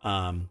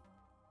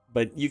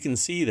 But you can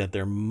see that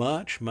they're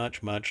much,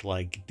 much, much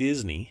like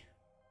Disney.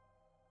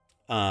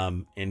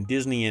 And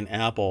Disney and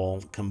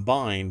Apple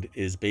combined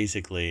is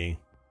basically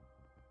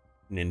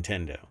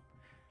Nintendo.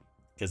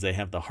 Because they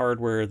have the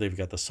hardware, they've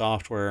got the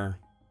software,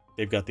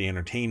 they've got the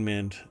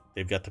entertainment,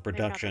 they've got the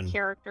production. They've got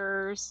the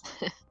characters.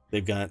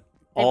 They've got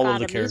all of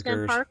the characters.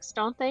 Amusement parks,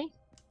 don't they?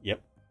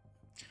 Yep.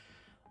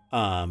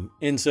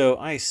 And so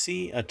I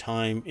see a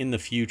time in the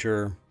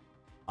future,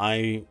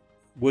 I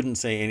wouldn't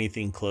say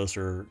anything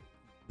closer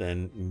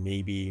than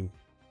maybe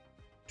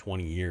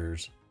 20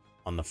 years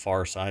on the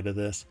far side of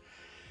this,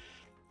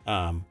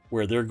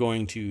 where they're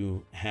going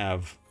to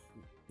have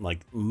like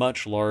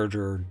much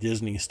larger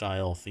Disney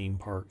style theme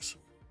parks.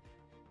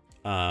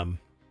 And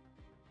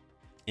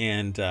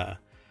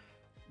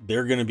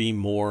they're going to be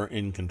more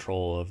in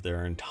control of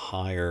their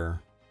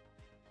entire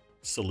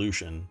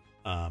solution.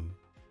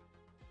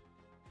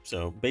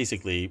 So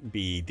basically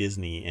be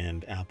Disney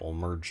and Apple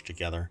merged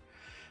together,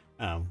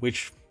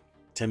 which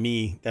to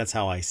me, that's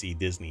how I see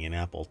Disney and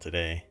Apple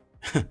today.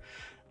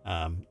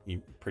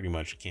 You pretty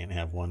much can't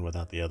have one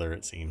without the other,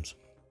 it seems.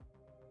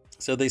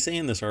 So they say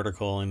in this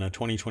article, in a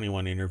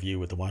 2021 interview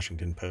with the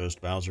Washington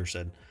Post, Bowser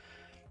said,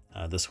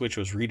 the Switch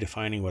was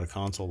redefining what a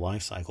console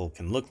lifecycle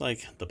can look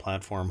like. The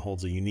platform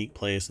holds a unique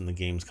place in the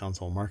games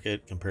console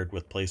market. Compared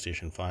with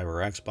PlayStation 5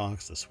 or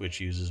Xbox, the Switch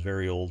uses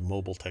very old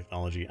mobile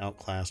technology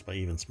outclassed by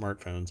even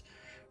smartphones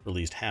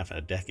released half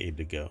a decade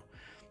ago.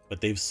 But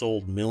they've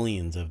sold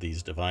millions of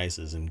these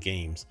devices and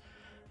games.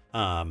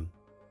 When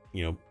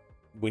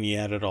you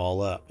add it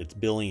all up, it's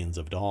billions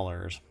of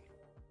dollars.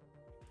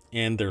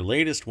 And their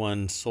latest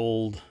one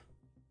sold,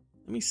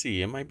 let me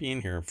see, it might be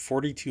in here,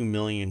 42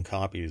 million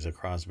copies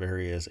across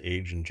various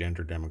age and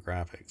gender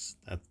demographics.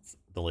 That's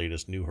the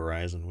latest New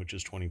Horizon, which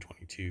is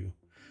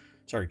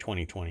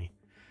 2020.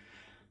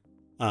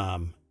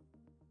 And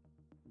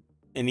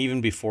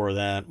even before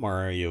that,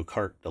 Mario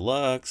Kart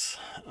Deluxe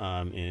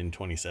in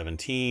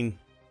 2017.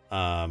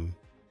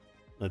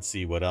 Let's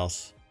see what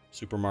else.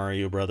 Super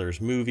Mario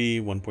Brothers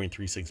movie,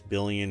 1.36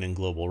 billion in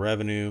global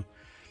revenue,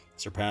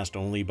 surpassed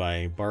only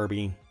by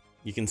Barbie.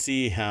 You can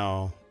see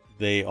how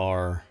they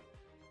are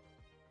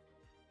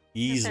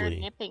easily they're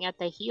nipping at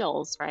the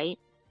heels, right?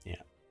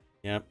 Yeah.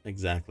 Yep,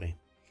 exactly.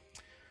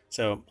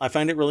 So I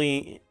find it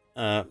really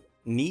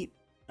neat.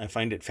 I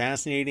find it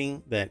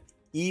fascinating that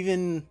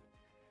even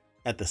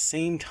at the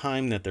same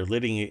time that they're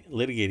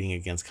litigating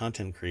against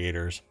content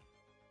creators,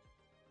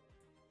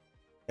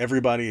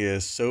 everybody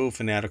is so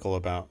fanatical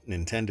about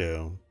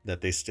Nintendo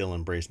that they still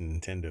embrace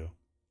Nintendo.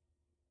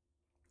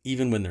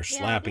 Even when they're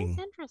slapping.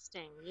 It's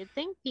interesting. You'd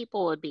think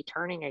people would be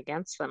turning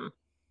against them.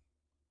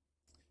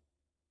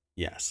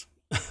 Yes.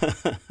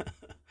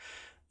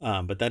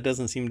 But that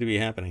doesn't seem to be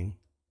happening.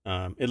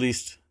 At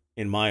least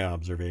in my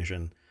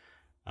observation.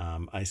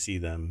 I see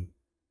them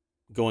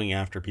going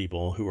after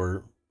people who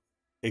are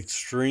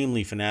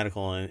extremely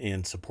fanatical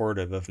and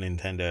supportive of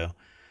Nintendo.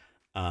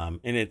 And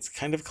it's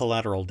kind of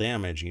collateral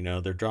damage.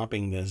 They're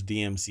dropping this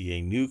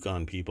DMCA nuke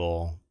on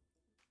people,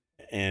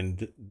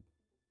 and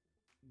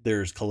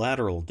there's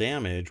collateral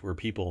damage where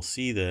people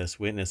see this,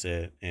 witness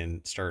it, and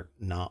start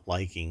not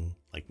liking.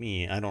 Like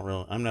me,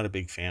 I'm not a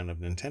big fan of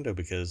Nintendo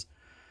because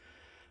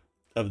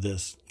of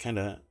this kind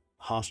of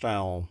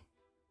hostile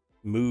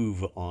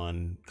move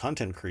on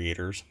content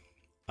creators.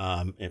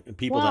 And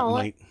people that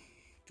might,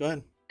 go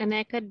ahead. And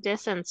it could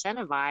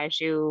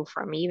disincentivize you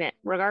from, even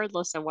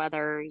regardless of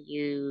whether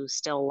you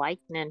still like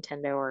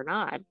Nintendo or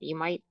not, you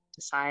might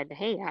decide,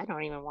 hey, I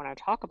don't even want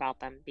to talk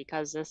about them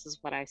because this is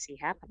what I see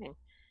happening.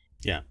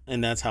 Yeah,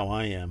 and that's how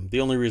I am.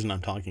 The only reason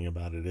I'm talking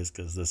about it is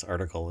because this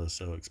article is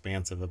so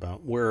expansive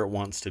about where it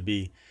wants to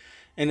be.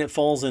 And it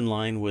falls in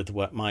line with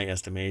what my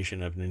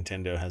estimation of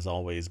Nintendo has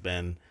always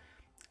been: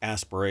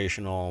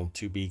 aspirational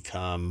to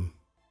become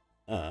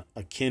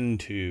akin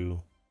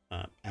to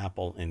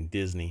Apple and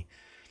Disney.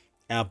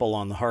 Apple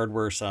on the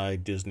hardware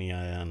side, Disney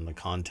on the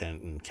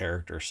content and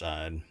character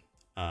side.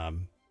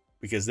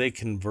 Because they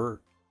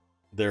convert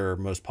their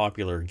most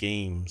popular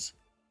games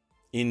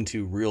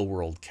into real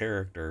world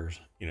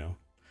characters,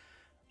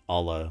 a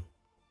la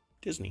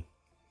Disney.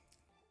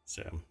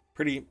 So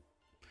pretty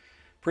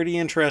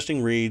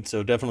interesting read.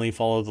 So definitely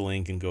follow the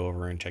link and go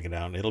over and check it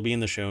out. It'll be in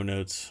the show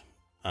notes.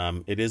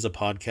 It is a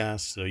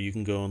podcast, so you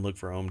can go and look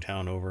for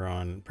ohmTown over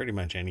on pretty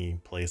much any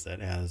place that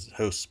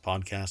hosts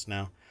podcasts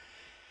now.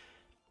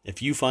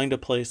 If you find a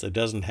place that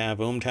doesn't have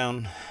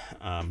ohmTown,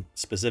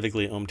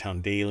 specifically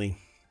ohmTown Daily,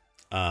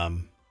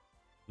 then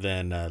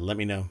let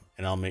me know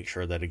and I'll make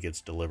sure that it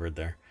gets delivered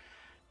there.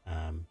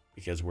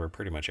 Because we're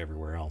pretty much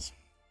everywhere else.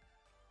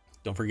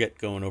 Don't forget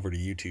going over to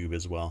YouTube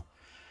as well.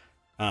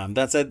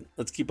 That said,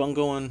 let's keep on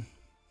going.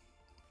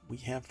 We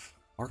have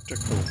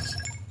articles.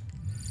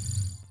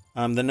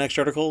 The next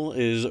article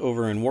is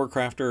over in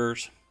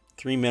Warcrafters,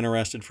 3 men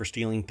arrested for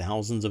stealing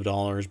thousands of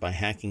dollars by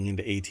hacking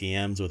into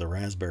ATMs with a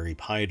Raspberry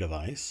Pi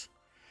device.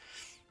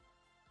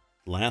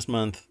 Last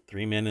month,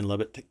 3 men in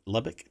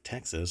Lubbock,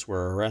 Texas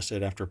were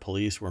arrested after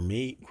police were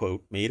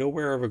made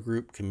aware of a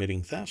group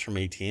committing thefts from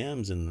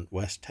ATMs in the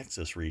West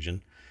Texas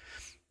region.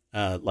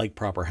 Like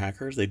proper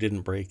hackers, they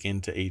didn't break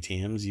into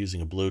ATMs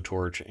using a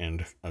blowtorch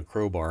and a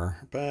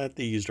crowbar, but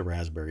they used a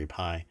Raspberry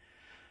Pi.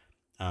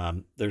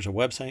 There's a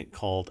website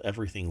called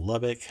Everything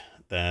Lubbock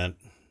that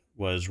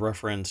was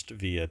referenced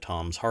via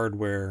Tom's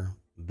Hardware.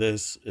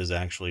 This is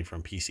actually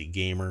from PC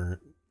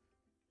Gamer.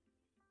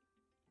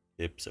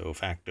 Ipso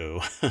facto.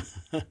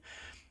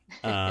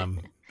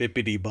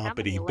 Bippity boppity How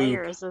many boop.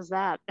 layers is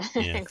that?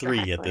 Yeah,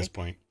 Exactly. 3 at this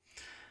point.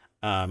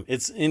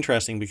 It's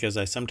interesting because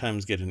I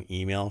sometimes get an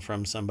email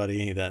from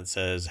somebody that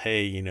says,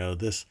 hey,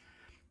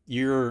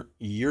 you're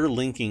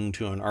linking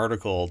to an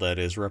article that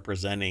is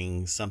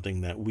representing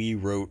something that we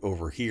wrote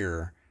over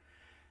here.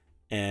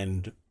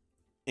 And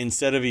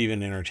instead of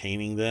even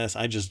entertaining this,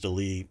 I just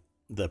delete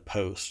the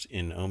post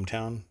in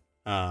ohmTown.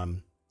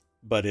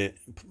 But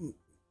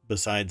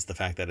besides the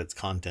fact that it's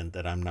content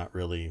that I'm not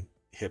really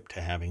hip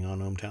to having on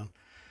ohmTown.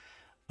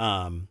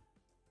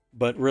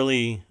 But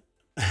really,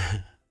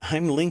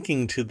 I'm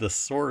linking to the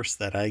source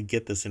that I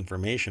get this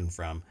information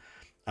from.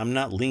 I'm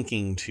not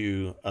linking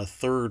to a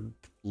third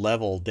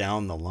level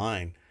down the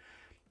line.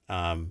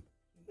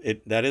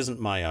 That isn't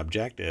my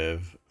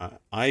objective.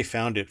 I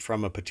found it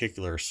from a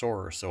particular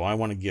source, so I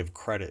want to give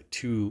credit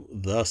to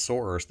the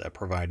source that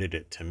provided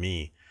it to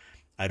me.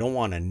 I don't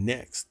want to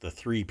nix the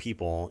 3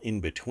 people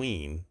in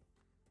between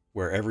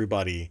where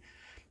everybody,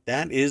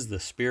 that is the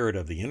spirit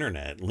of the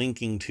internet,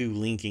 linking to,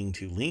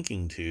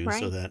 right,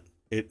 so that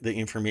the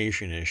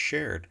information is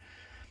shared.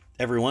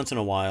 Every once in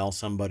a while,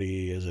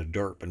 somebody is a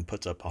derp and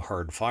puts up a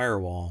hard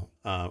firewall,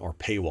 or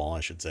paywall,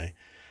 I should say.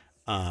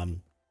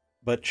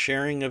 But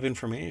sharing of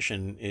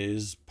information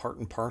is part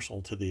and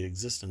parcel to the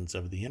existence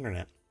of the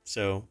internet.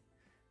 So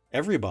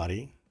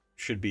everybody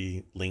should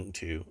be linked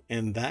to,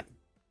 and that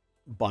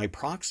by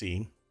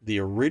proxy, the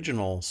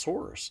original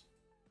source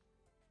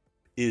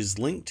is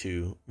linked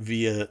to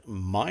via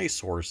my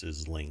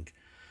source's link.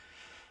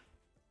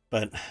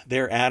 But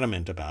they're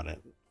adamant about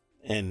it.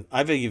 And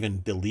I've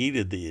even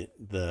deleted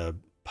the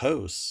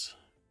posts,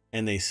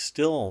 and they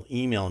still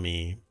email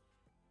me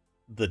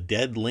the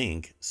dead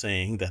link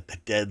saying that the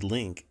dead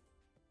link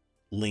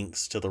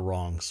links to the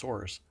wrong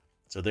source.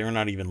 So they're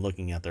not even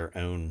looking at their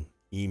own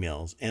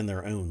emails and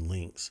their own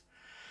links.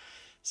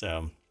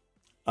 So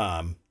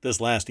this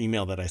last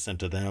email that I sent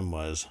to them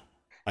was,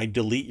 I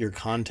delete your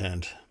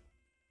content.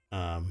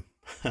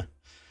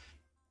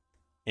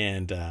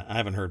 And I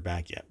haven't heard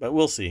back yet, but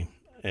we'll see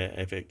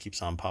if it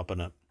keeps on popping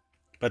up.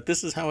 But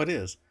this is how it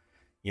is.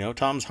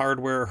 Tom's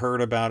Hardware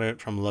heard about it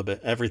from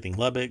Lubbock, Everything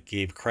Lubbock,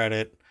 gave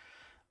credit.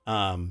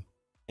 And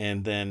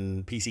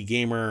then PC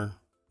Gamer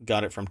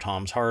got it from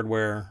Tom's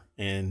Hardware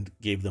and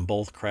gave them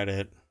both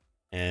credit.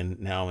 And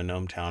now in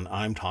ohmTown,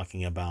 I'm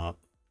talking about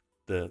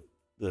the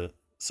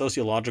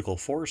sociological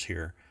force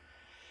here.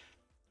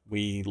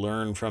 We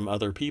learn from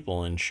other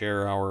people and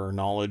share our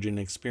knowledge and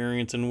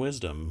experience and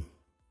wisdom.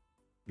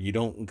 You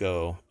don't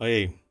go,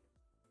 hey,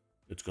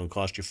 it's going to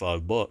cost you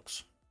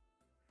 $5.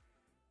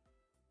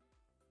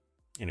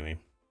 Anyway,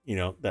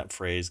 that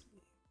phrase,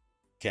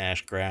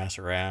 cash, grass,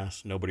 or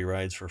ass, nobody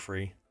rides for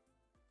free.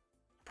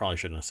 Probably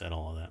shouldn't have said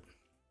all of that.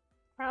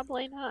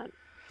 Probably not.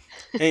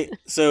 Hey,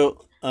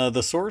 so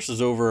the source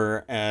is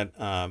over at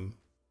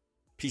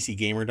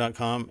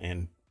PCGamer.com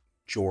and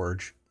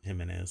George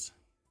Jimenez.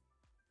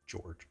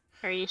 George.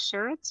 Are you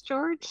sure it's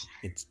George?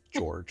 It's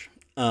George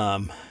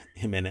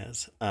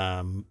Jimenez.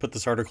 Put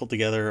this article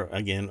together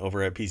again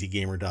over at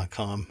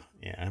PCGamer.com.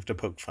 Yeah, I have to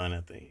poke fun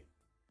at the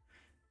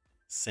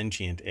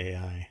sentient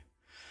AI.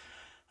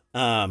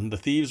 The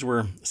thieves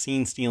were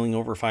seen stealing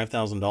over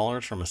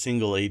 $5,000 from a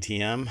single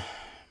ATM.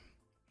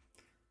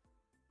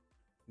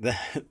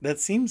 That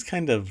seems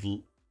kind of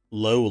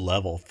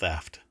low-level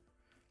theft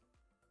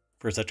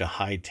for such a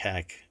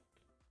high-tech.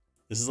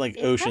 This is like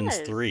Ocean's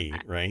 3,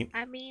 right?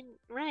 I mean,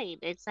 right,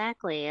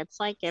 exactly. It's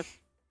like if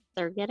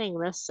they're getting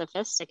this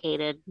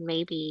sophisticated,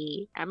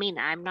 maybe, I'm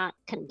not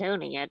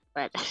condoning it,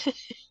 but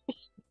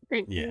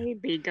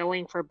maybe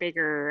going for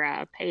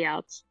bigger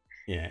payouts.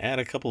 Yeah, add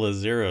a couple of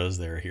zeros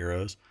there,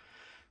 heroes.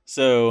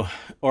 So,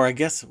 or I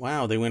guess,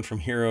 wow, they went from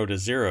hero to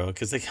zero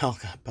because they all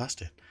got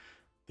busted.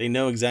 They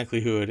know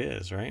exactly who it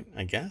is, right?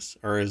 I guess?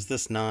 Or is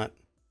this not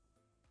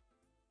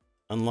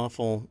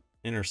unlawful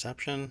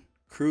interception?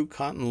 Crew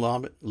caught in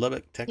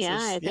Lubbock, Texas?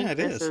 Yeah, I think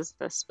this is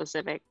the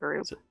specific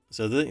group.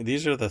 So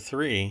these are the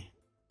 3.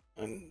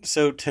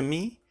 So to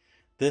me,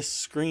 this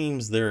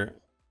screams there,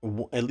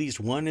 at least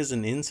one is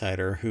an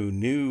insider who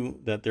knew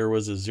that there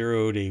was a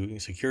 0-day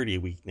security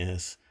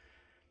weakness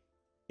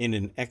in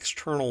an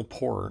external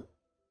port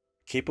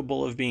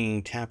capable of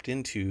being tapped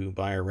into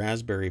by a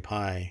Raspberry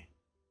Pi.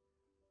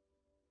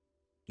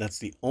 That's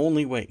the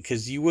only way,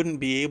 because you wouldn't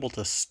be able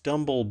to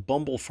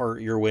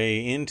bumblefart your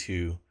way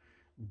into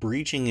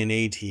breaching an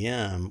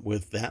ATM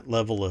with that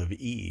level of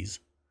ease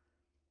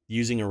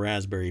using a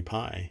Raspberry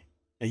Pi.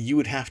 you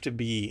would have to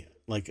be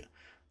like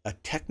a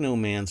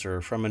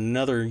technomancer from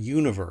another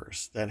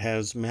universe that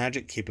has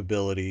magic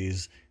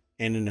capabilities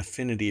and an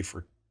affinity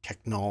for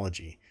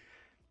technology,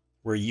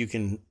 where you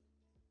can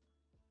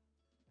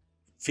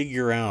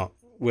figure out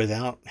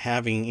without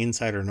having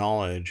insider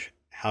knowledge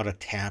how to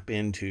tap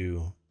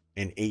into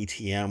an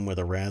ATM with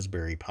a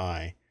Raspberry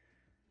Pi.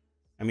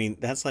 I mean,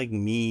 that's like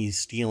me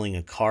stealing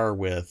a car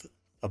with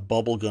a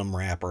bubblegum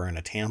wrapper and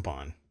a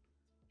tampon.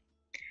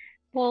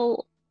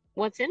 Well,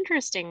 what's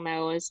interesting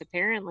though is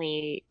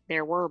apparently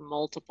there were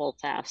multiple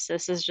thefts.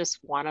 This is just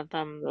one of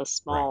them, the Right.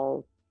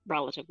 small,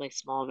 relatively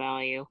small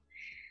value.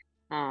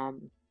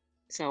 Um,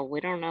 so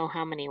we don't know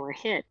how many were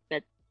hit,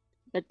 but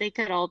they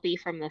could all be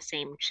from the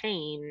same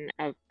chain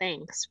of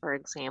banks, for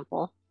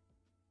example,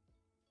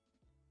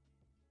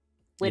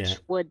 Yeah. which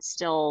would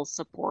still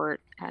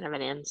support kind of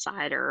an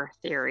insider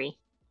theory.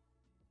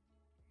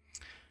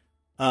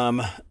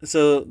 Um,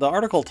 so the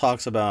article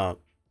talks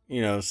about,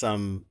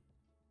 some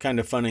kind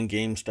of fun and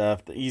game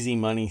stuff, the easy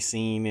money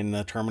scene in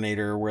the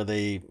Terminator where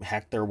they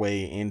hack their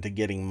way into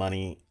getting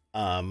money.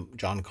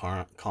 John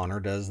Connor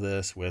does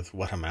this with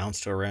what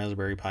amounts to a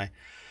Raspberry Pi.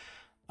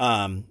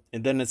 And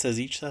then it says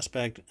each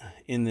suspect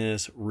in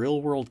this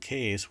real world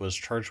case was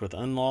charged with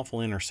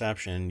unlawful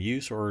interception,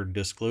 use or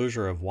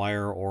disclosure of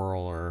wire,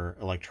 oral, or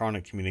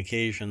electronic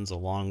communications,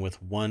 along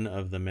with one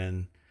of the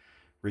men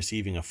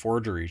receiving a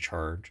forgery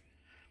charge.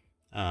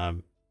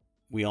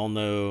 We all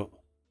know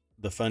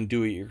the fun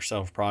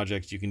do-it-yourself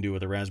projects you can do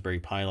with a Raspberry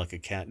Pi, like a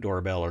cat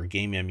doorbell or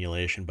game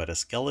emulation, but a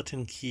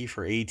skeleton key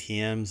for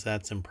ATMs,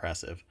 that's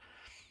impressive.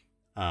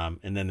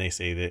 And then they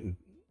say that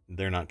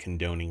they're not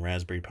condoning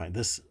Raspberry Pi.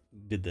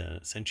 Did the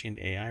sentient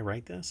AI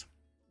write this?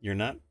 You're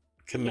not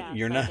Yes,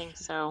 you're I not think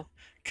so.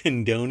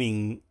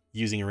 condoning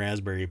using a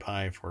Raspberry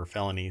Pi for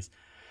felonies.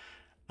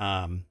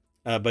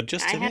 But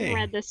just I hadn't today,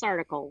 read this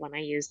article when I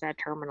used that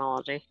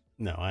terminology.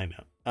 no, I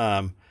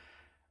know.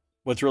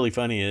 What's really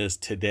funny is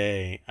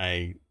today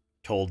I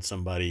told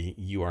somebody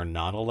you are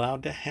not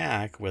allowed to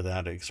hack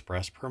without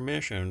express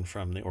permission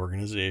from the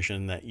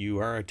organization that you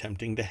are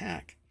attempting to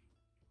hack.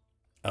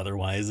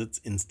 Otherwise,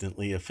 it's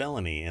instantly a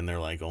felony. And they're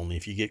like, only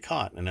if you get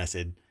caught. And I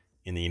said,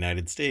 in the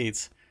United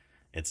States,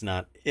 it's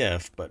not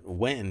if, but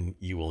when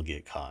you will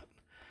get caught.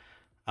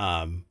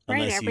 Right,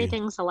 Unless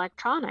everything's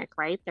electronic,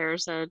 right?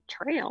 There's a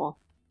trail.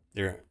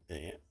 they're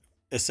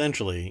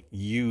essentially,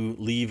 you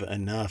leave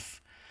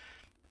enough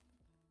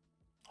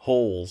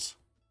holes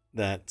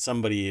that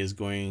somebody is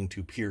going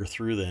to peer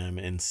through them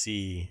and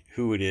see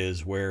who it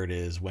is, where it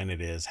is, when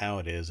it is, how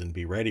it is, and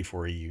be ready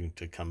for you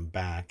to come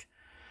back.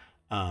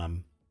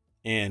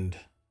 And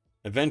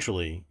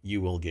eventually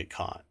you will get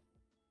caught,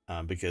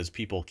 because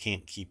people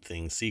can't keep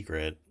things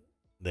secret.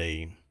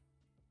 They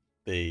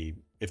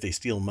if they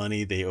steal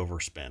money, they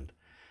overspend.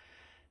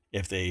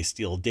 If they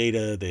steal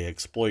data, they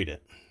exploit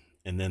it,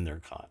 and then they're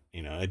caught.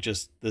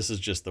 This is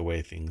just the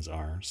way things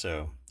are.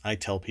 So I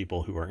tell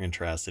people who are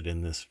interested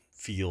in this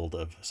field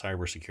of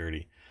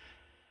cybersecurity,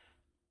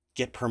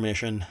 get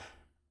permission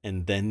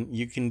and then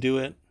you can do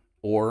it.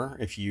 Or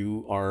if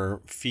you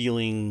are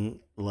feeling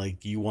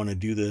like you want to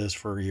do this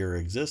for your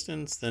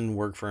existence, then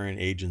work for an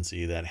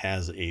agency that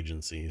has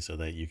agency so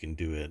that you can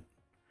do it.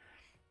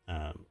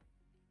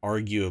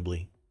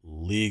 Arguably,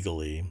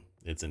 legally,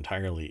 it's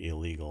entirely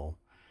illegal.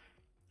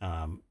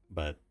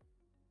 But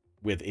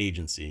with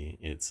agency,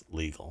 it's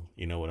legal.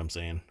 You know what I'm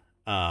saying?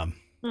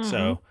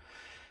 So,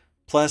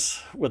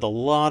 plus, with a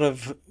lot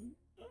of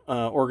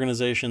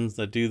organizations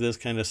that do this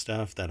kind of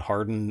stuff, that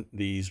harden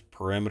these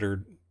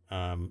perimeter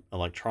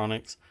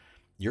electronics,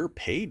 you're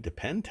paid to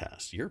pen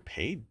test. You're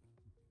paid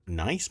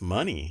nice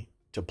money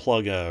to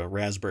plug a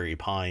Raspberry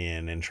Pi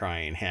in and try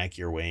and hack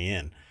your way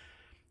in.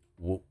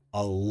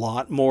 A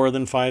lot more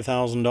than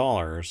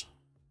 $5,000.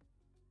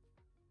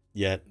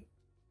 Yet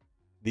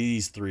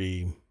these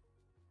three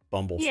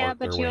bumblefuck Yeah,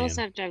 their but you way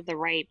also in. have to have the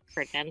right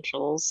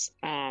credentials.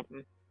 I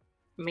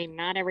mean,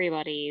 not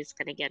everybody is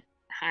going to get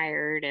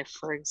hired if,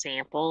 for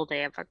example, they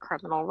have a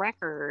criminal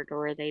record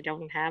or they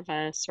don't have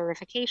a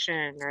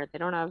certification or they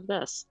don't have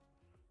this.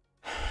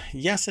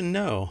 Yes and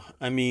no.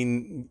 I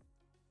mean,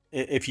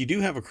 if you do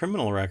have a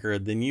criminal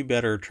record, then you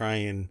better try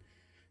and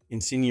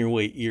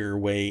insinuate your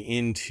way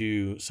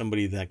into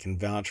somebody that can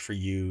vouch for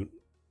you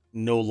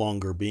no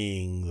longer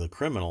being the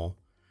criminal.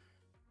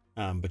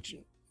 But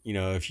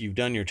if you've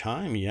done your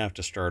time, you have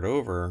to start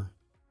over.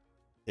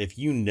 If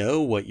you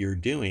know what you're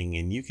doing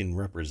and you can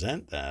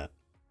represent that,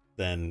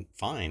 then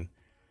fine.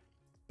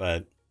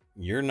 But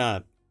you're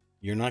not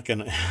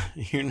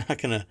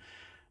gonna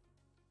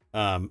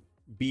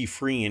be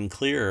free and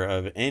clear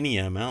of any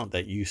amount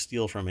that you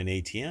steal from an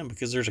ATM,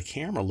 because there's a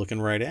camera looking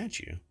right at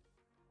you.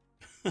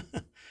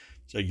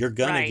 So you're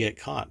gonna get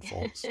caught,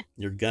 folks.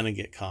 You're gonna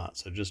get caught.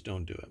 So just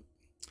don't do it.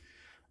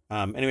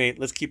 Anyway,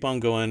 let's keep on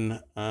going.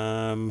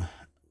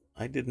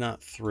 I did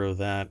not throw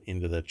that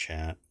into the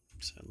chat,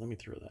 so let me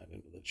throw that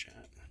into the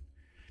chat.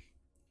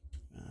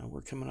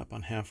 We're coming up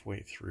on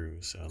halfway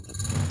through, so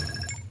let's.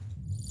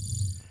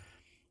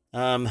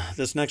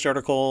 This next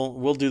article,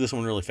 we'll do this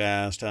one really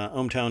fast.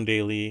 ohmTown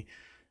Daily.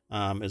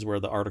 is where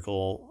the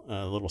article,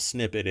 little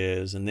snippet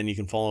is, and then you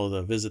can follow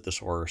the visit the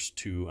source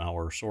to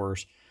our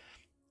source.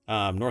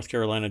 North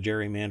Carolina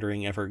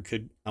gerrymandering effort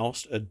could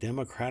oust a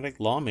Democratic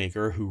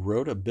lawmaker who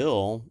wrote a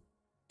bill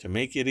to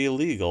make it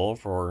illegal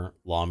for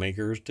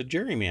lawmakers to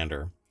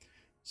gerrymander.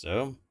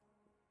 So,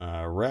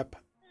 Rep.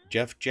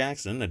 Jeff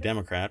Jackson, a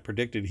Democrat,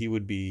 predicted he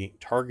would be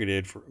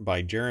targeted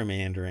by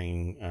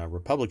gerrymandering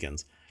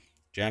Republicans.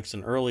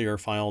 Jackson earlier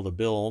filed a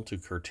bill to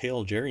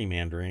curtail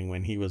gerrymandering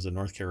when he was a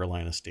North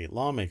Carolina state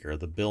lawmaker.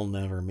 The bill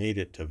never made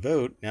it to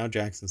vote. Now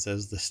Jackson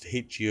says the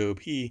state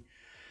GOP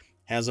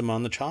has him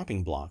on the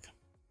chopping block.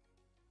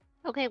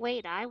 Okay,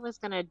 wait, I was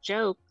going to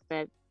joke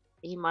that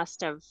he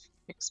must have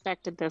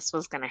expected this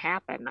was going to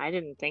happen. I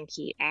didn't think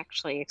he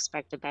actually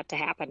expected that to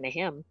happen to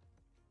him.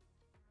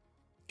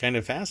 Kind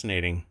of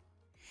fascinating.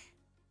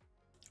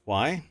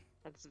 Why?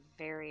 That's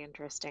very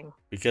interesting.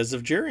 Because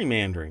of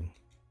gerrymandering.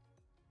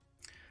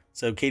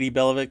 So Katie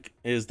Belovic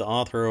is the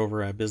author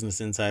over at Business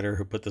Insider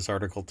who put this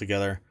article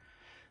together.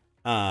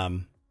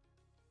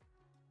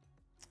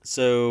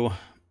 So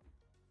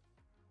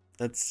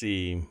let's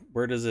see,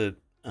 where does it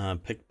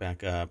pick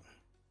back up?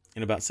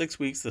 In about 6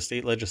 weeks, the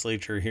state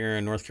legislature here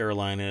in North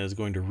Carolina is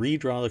going to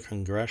redraw the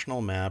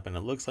congressional map, and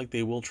it looks like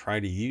they will try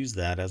to use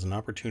that as an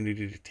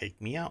opportunity to take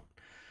me out.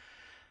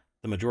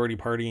 The majority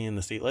party in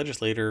the state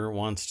legislature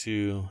wants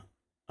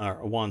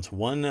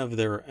one of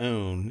their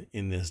own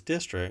in this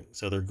district,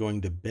 so they're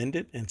going to bend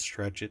it and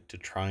stretch it to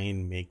try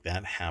and make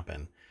that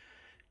happen.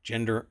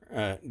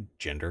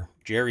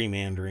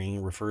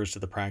 Gerrymandering refers to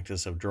the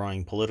practice of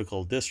drawing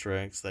political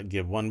districts that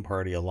give one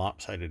party a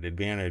lopsided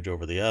advantage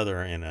over the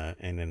other in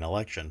an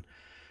election.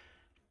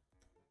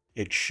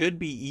 It should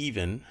be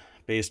even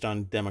based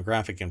on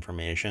demographic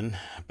information,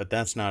 but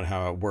that's not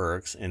how it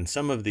works. And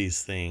some of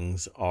these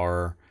things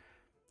are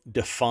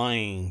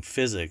defying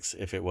physics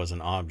if it was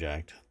an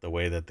object, the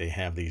way that they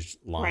have these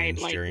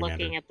lines. Right, like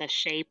looking at the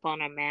shape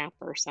on a map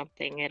or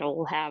something,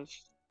 it'll have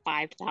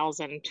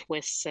 5,000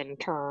 twists and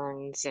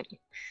turns and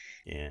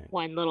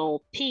one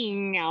little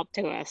ping out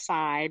to a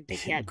side to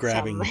get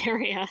some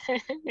area.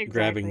 Exactly.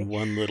 Grabbing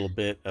one little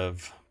bit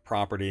of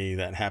property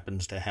that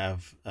happens to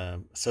have a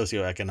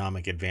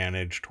socioeconomic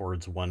advantage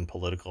towards one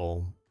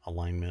political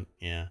alignment.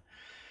 Yeah.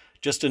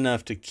 Just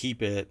enough to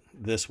keep it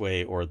this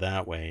way or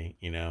that way,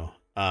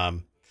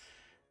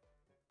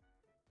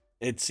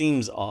 It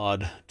seems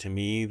odd to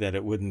me that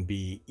it wouldn't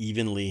be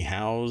evenly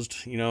housed.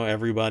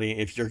 Everybody,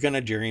 if you're going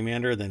to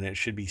gerrymander, then it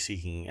should be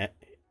seeking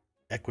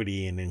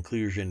equity and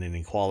inclusion and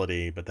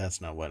equality, but that's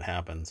not what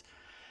happens.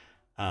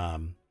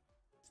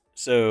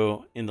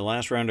 So in the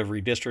last round of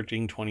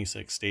redistricting,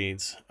 26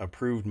 states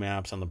approved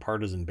maps on the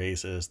partisan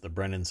basis. The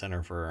Brennan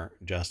Center for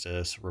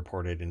Justice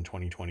reported in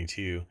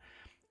 2022.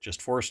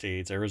 Just 4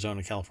 states,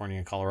 Arizona,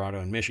 California, Colorado,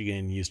 and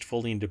Michigan, used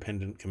fully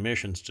independent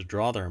commissions to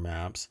draw their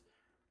maps.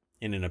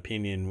 In an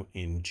opinion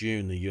in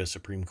June, the U.S.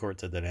 Supreme Court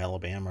said that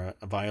Alabama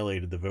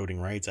violated the Voting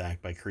Rights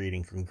Act by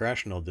creating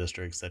congressional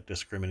districts that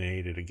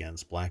discriminated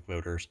against black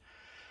voters.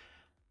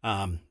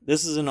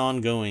 This is an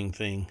ongoing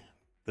thing.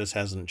 This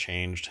hasn't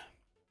changed.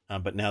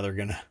 But now they're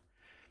going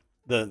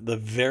to... The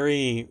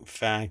very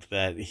fact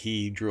that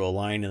he drew a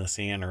line in the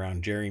sand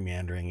around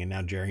gerrymandering, and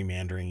now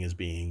gerrymandering is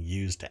being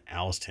used to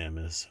oust him,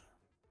 is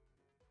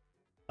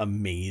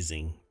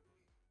amazing.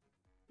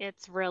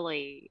 It's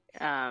really...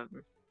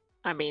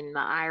 the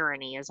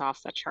irony is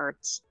off the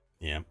charts.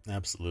 Yeah,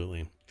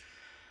 absolutely.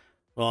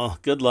 Well,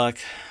 good luck.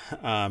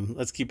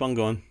 Let's keep on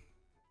going.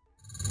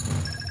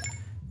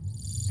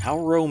 How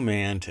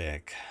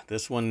romantic.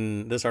 This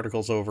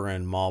article's over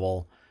in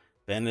Mobile.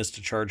 Ben is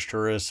to charge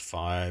tourists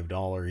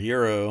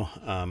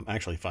 €5,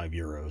 actually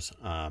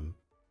 €5,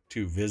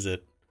 to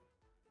visit.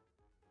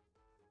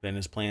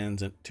 Venice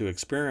plans to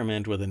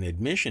experiment with an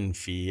admission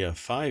fee of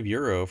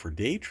 €5 for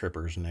day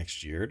trippers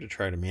next year to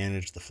try to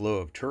manage the flow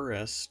of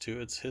tourists to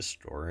its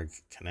historic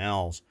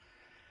canals.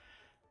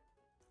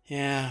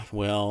 Yeah,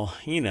 well,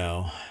 you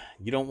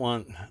don't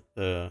want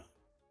the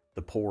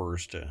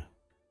poors to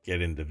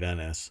get into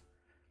Venice,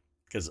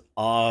 because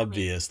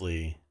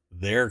obviously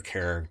their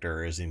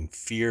character is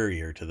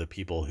inferior to the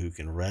people who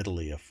can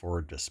readily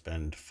afford to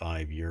spend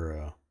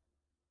 €5.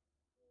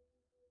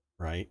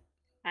 Right?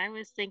 I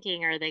was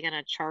thinking, are they going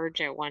to charge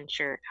it once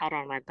you're out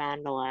on a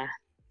gondola?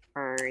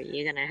 Or are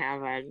you going to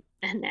have an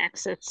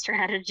exit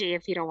strategy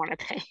if you don't want to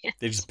pay it?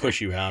 They just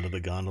push you out of the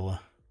gondola.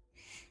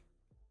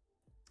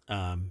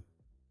 And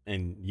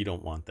you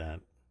don't want that.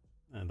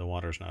 The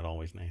water's not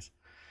always nice.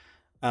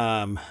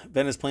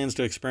 Venice plans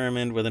to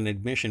experiment with an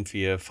admission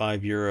fee of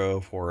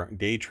 €5 for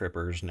day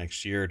trippers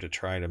next year to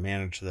try to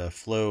manage the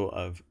flow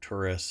of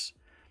tourists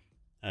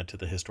to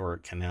the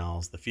historic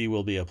canals. The fee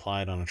will be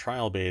applied on a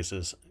trial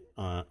basis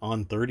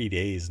on 30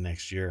 days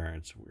next year.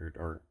 It's weird.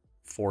 Or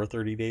for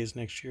 30 days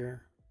next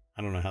year.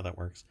 I don't know how that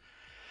works.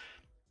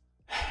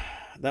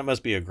 That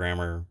must be a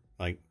grammar,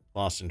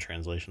 lost in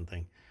translation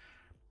thing.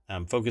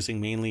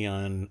 Focusing mainly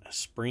on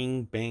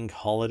spring bank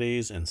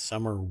holidays and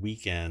summer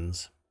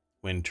weekends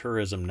when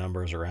tourism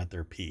numbers are at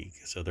their peak.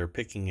 So they're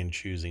picking and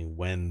choosing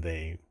when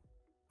they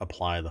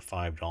apply the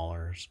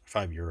 €5.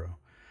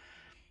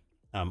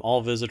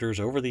 All visitors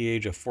over the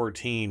age of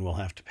 14 will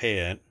have to pay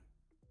it,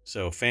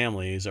 so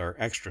families are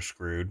extra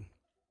screwed.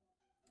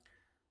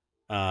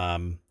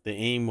 The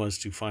aim was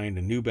to find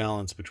a new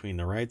balance between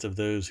the rights of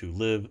those who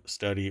live,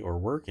 study, or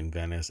work in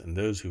Venice and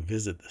those who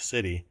visit the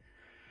city.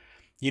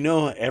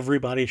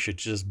 Everybody should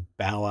just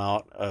bow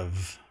out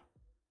of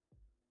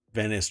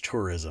Venice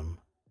tourism,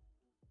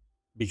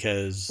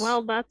 because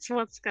Well, that's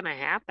what's going to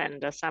happen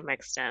to some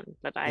extent,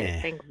 but I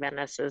think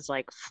Venice is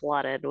like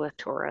flooded with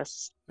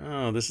tourists.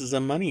 Oh, this is a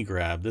money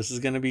grab. This is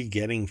going to be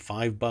getting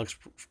 $5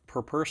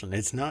 per person.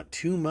 It's not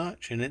too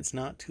much and it's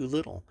not too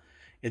little.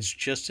 It's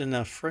just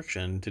enough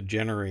friction to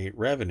generate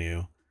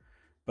revenue,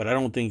 but I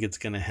don't think it's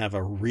going to have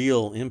a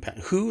real impact.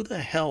 Who the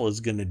hell is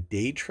going to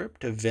day trip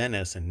to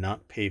Venice and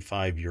not pay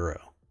 €5?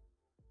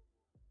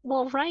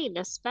 Well, right,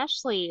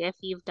 especially if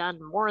you've done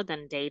more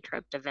than day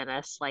trip to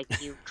Venice, like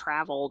you've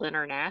traveled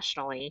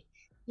internationally,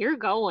 you're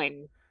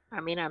going. I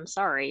mean, I'm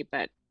sorry,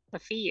 but the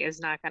fee is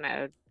not going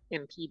to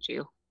impede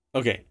you.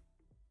 Okay,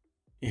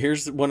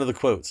 here's one of the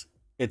quotes.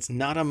 It's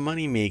not a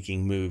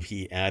money-making move,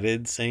 he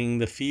added, saying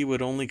the fee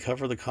would only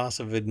cover the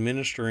cost of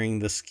administering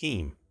the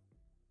scheme.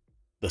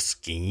 The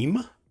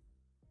scheme?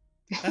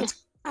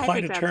 That's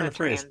quite a turn of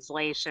phrase.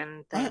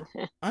 Translation thing.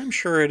 I'm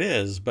sure it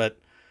is, but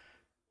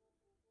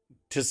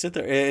to sit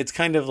there, it's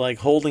kind of like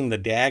holding the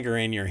dagger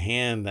in your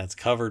hand that's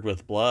covered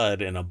with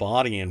blood and a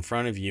body in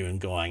front of you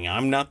and going,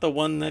 I'm not the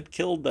one that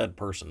killed that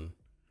person.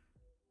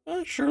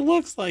 Well, it sure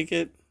looks like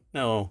it.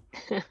 No.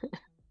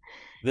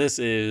 This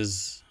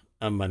is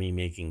a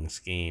money-making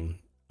scheme.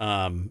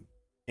 And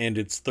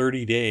it's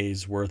 30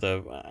 days worth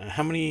of...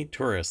 how many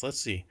tourists?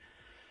 Let's see.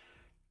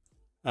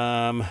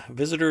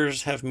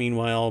 Visitors have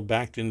meanwhile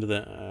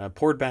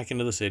poured back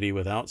into the city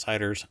with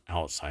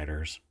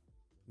outsiders.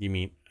 You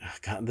mean,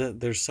 God,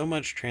 there's so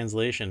much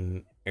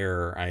translation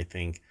error, I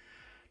think.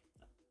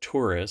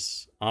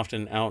 Tourists,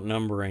 often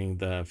outnumbering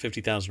the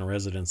 50,000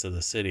 residents of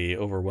the city,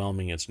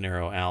 overwhelming its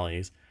narrow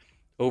alleys.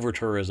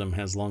 Over-tourism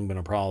has long been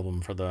a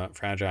problem for the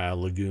fragile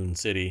lagoon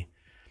city.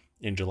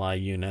 In July,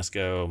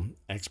 UNESCO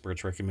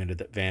experts recommended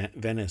that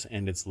Venice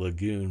and its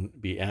lagoon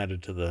be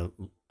added to the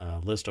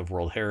list of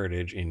World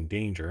Heritage in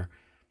danger,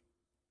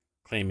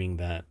 claiming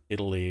that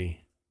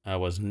Italy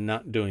was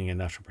not doing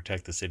enough to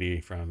protect the city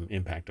from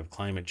impact of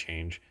climate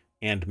change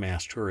and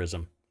mass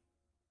tourism.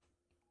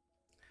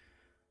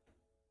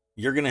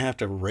 You're going to have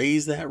to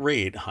raise that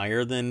rate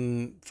higher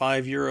than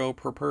 €5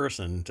 per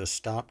person to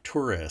stop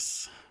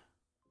tourists.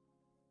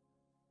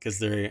 Because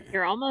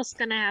you're almost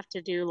going to have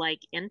to do like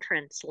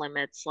entrance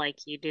limits like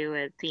you do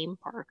at theme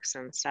parks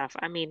and stuff.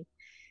 I mean,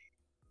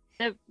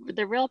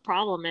 the real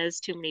problem is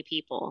too many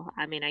people.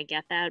 I mean, I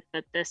get that,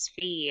 but this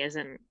fee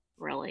isn't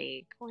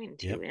really going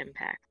to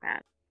impact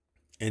that.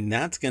 And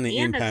that's going to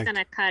impact... And it's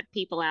going to cut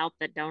people out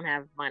that don't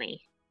have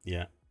money.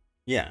 Yeah.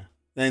 Yeah.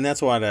 And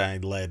that's what I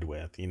led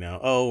with,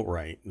 Oh,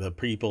 right. The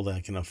people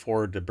that can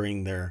afford to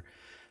bring their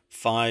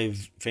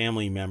 5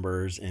 family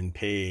members and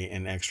pay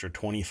an extra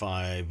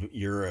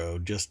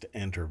 €25 just to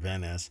enter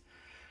Venice.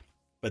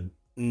 But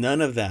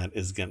none of that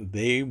is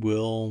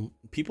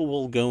people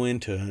will go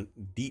into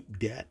deep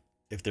debt.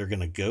 If they're going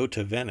to go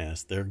to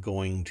Venice, they're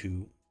going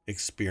to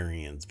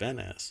experience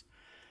Venice.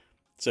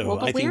 So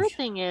well, the weird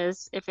thing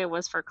is, if it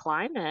was for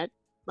climate,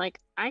 like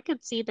I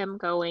could see them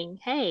going,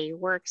 hey,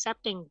 we're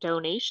accepting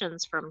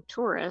donations from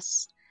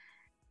tourists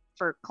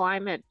for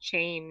climate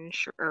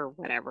change or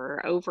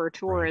whatever, over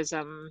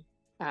tourism,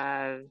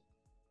 the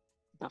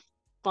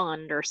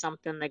fund or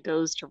something that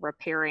goes to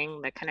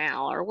repairing the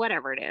canal or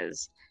whatever it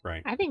is.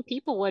 Right. I think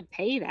people would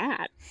pay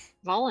that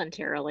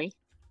voluntarily.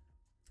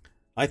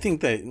 I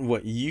think that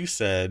what you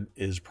said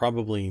is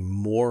probably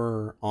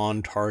more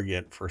on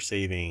target for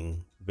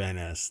saving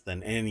Venice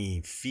than any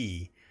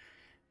fee,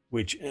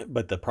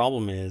 but the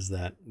problem is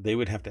that they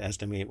would have to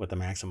estimate what the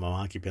maximum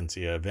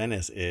occupancy of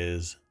Venice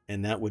is,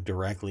 and that would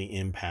directly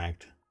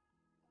impact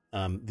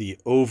the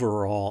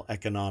overall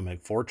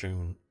economic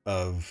fortune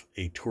of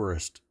a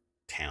tourist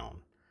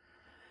town.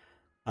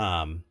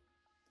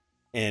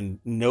 And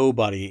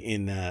nobody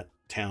in that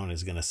town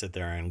is going to sit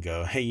there and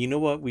go, hey, you know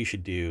what we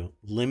should do?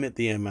 Limit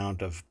the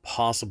amount of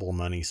possible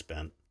money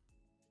spent.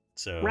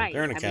 So right.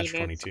 They're in a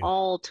catch-22. It's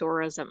all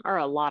tourism, or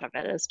a lot of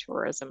it is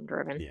tourism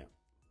driven.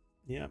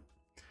 Yeah.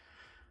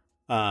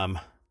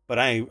 But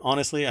I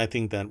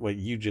think that what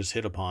you just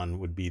hit upon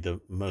would be the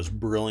most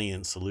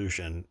brilliant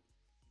solution.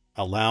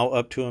 Allow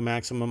up to a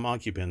maximum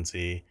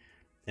occupancy,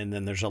 and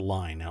then there's a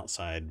line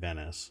outside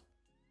Venice.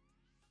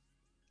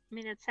 I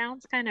mean, it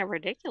sounds kind of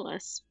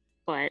ridiculous,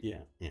 but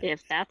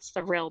if that's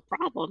the real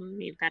problem,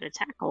 you've got to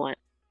tackle it.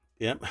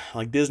 Yep,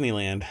 like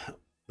Disneyland.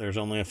 There's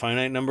only a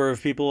finite number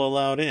of people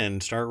allowed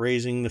in. Start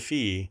raising the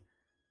fee.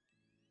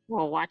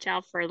 Well, watch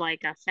out for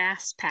like a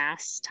fast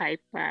pass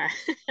type. I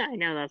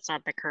know that's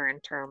not the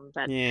current term,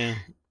 but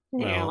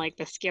like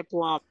the skip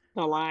the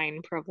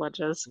line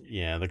privileges.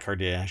 Yeah, the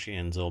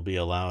Kardashians will be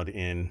allowed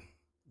in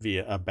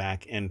via a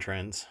back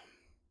entrance,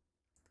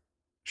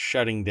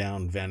 shutting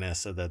down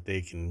Venice so that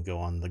they can go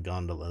on the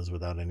gondolas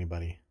without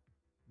anybody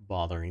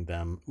bothering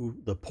them. Ooh,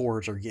 the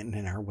pores are getting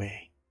in our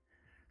way.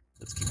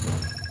 Let's keep going.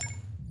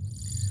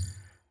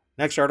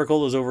 Next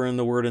article is over in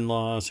the Word and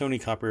Law.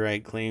 Sony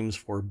copyright claims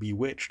for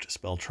Bewitched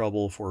spell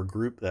trouble for a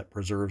group that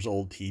preserves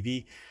old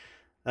TV.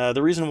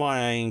 The reason why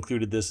I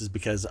included this is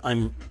because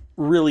I'm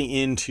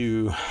really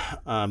into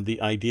the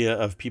idea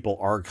of people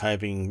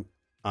archiving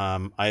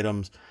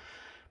items.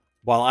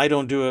 While I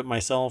don't do it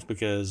myself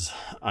because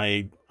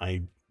I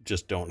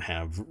just don't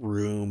have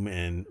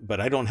room,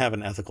 but I don't have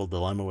an ethical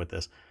dilemma with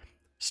this.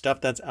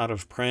 Stuff that's out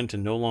of print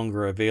and no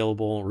longer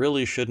available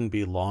really shouldn't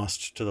be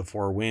lost to the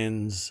four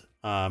winds,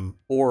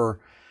 or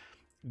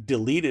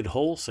deleted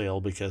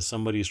wholesale because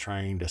somebody's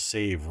trying to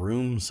save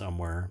room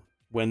somewhere,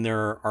 when there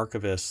are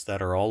archivists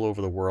that are all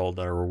over the world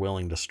that are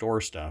willing to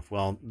store stuff.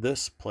 Well,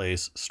 this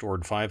place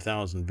stored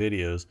 5,000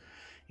 videos,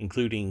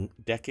 including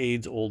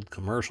decades-old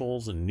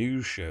commercials and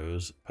news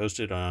shows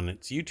posted on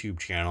its YouTube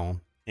channel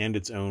and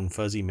its own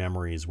Fuzzy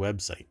Memories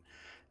website.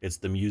 It's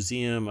the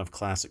Museum of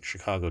Classic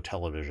Chicago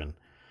Television.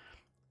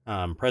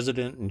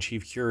 President and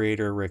Chief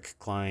Curator Rick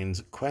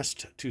Klein's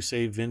quest to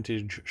save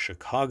vintage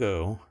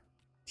Chicago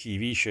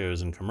TV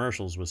shows and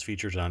commercials was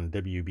featured on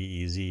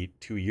WBEZ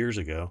 2 years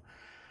ago.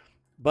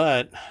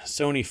 But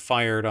Sony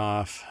fired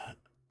off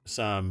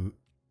some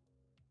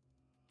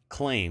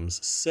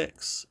claims,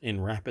 6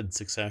 in rapid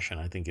succession,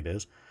 I think it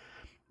is.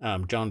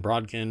 John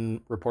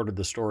Brodkin reported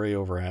the story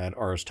over at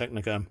Ars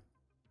Technica.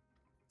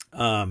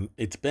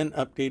 It's been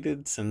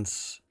updated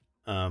since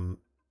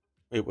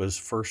it was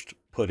first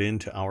put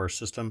into our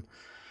system.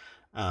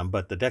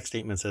 But the deck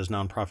statement says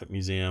Nonprofit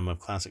Museum of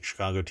Classic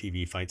Chicago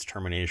TV fights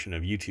termination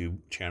of YouTube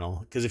channel.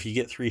 Because if you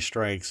get 3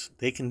 strikes,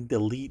 they can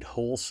delete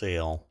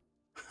wholesale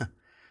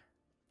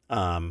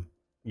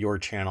your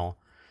channel.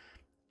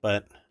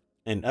 But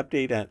an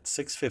update at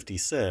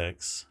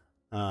 6:56,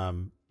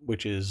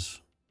 which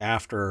is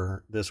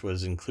after this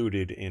was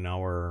included in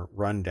our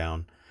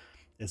rundown,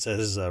 it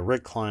says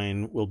Rick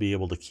Klein will be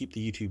able to keep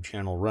the YouTube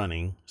channel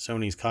running.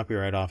 Sony's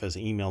Copyright Office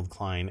emailed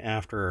Klein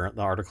after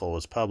the article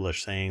was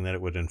published, saying that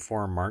it would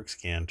inform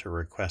MarkScan to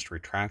request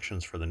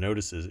retractions for the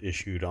notices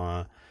issued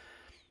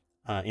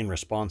in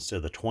response to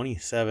the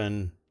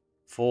 27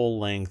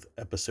 full-length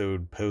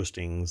episode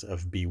postings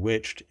of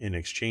Bewitched in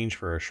exchange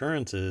for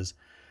assurances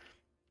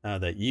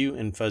that you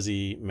and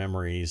Fuzzy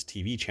Memories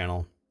TV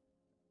channel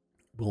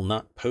will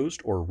not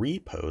post or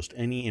repost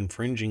any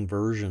infringing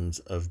versions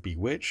of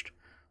Bewitched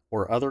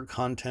or other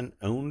content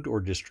owned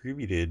or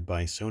distributed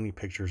by Sony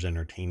Pictures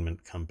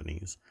Entertainment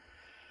companies,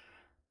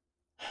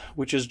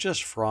 which is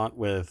just fraught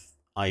with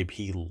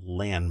IP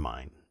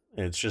landmine.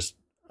 It's just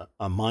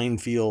a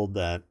minefield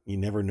that you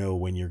never know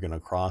when you're going to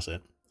cross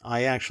it.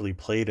 I actually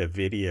played a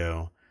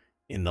video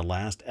in the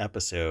last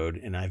episode,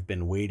 and I've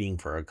been waiting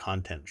for a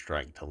content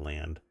strike to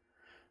land.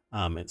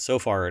 So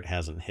far it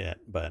hasn't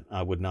hit, but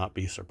I would not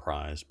be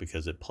surprised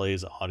because it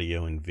plays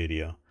audio and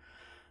video.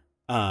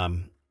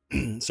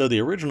 So the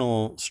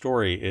original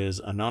story is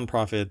a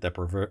nonprofit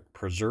that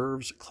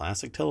preserves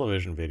classic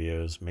television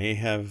videos may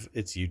have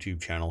its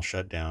YouTube channel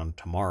shut down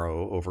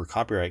tomorrow over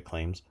copyright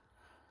claims.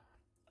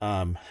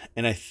 And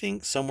I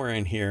think somewhere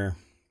in here,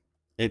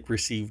 it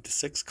received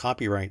 6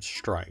 copyright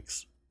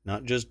strikes,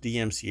 not just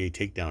DMCA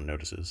takedown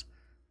notices,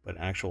 but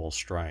actual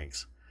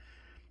strikes,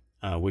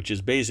 which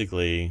is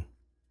basically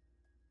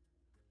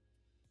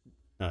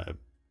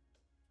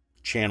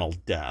channel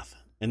death.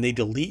 And they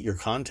delete your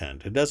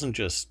content. It doesn't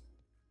just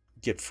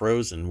get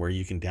frozen where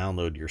you can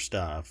download your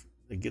stuff.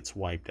 It gets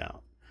wiped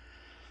out,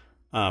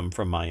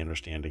 from my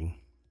understanding.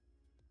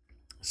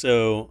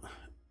 So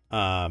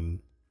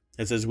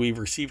it says we've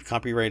received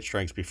copyright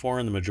strikes before,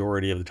 and the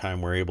majority of the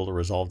time we're able to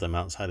resolve them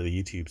outside of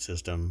the YouTube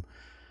system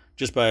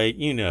just by,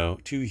 2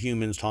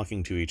 humans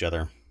talking to each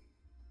other.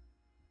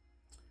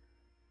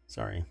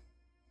 Sorry.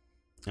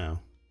 No.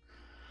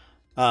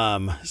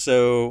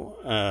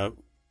 So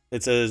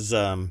it says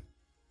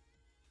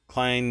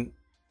Klein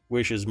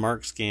wishes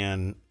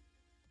MarkScan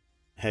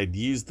had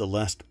used the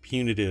less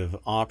punitive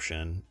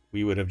option.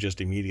 We would have just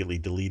immediately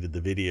deleted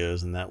the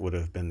videos, and that would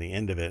have been the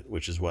end of it,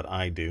 which is what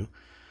I do.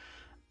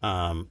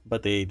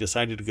 But they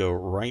decided to go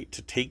right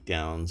to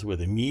takedowns with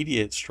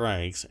immediate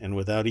strikes and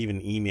without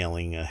even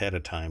emailing ahead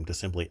of time to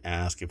simply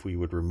ask if we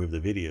would remove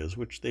the videos,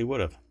 which they would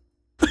have.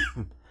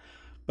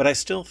 But I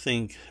still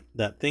think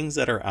that things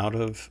that are out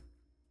of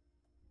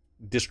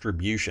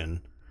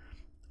distribution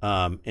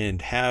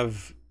and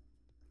have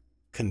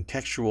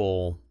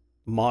contextual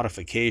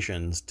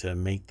modifications to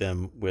make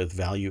them with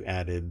value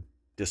added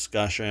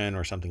discussion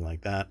or something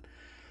like that,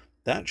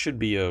 that should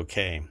be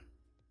okay.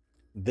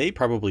 They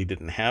probably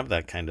didn't have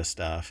that kind of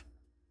stuff.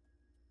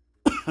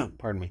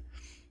 Pardon me.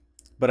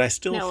 But I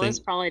still think... No, it was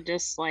probably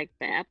just like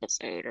the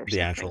episode or something.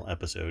 The actual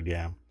episode,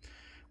 yeah.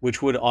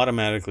 Which would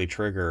automatically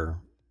trigger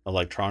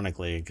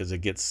electronically because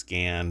it gets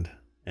scanned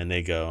and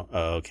they go,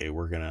 oh, okay,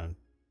 we're going to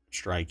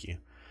strike you.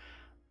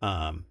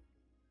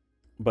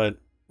 But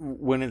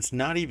when it's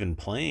not even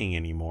playing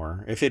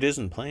anymore, if it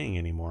isn't playing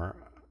anymore,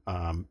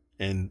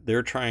 and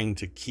they're trying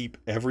to keep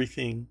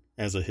everything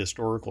as a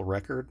historical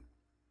record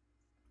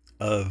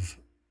of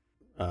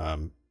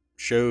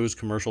shows,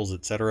 commercials,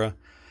 etc.,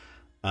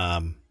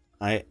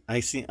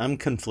 I'm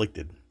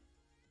conflicted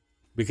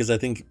because I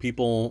think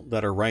people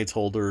that are rights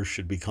holders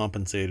should be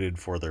compensated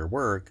for their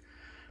work,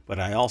 but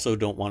I also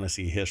don't want to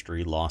see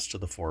history lost to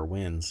the four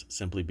winds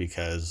simply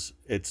because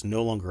it's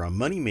no longer a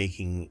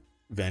money-making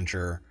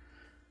venture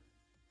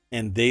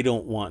and they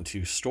don't want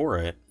to store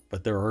it,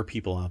 but there are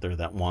people out there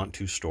that want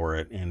to store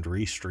it and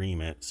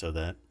restream it so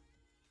that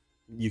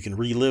you can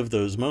relive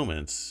those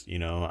moments.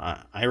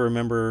 I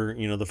remember,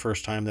 the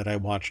first time that I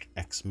watched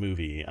X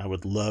movie. I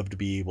would love to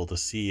be able to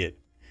see it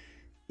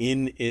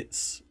in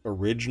its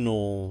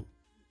original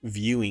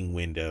viewing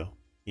window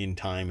in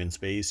time and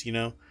space,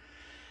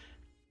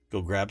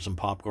 go grab some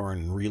popcorn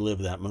and relive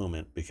that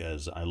moment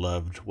because I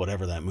loved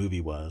whatever that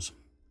movie was.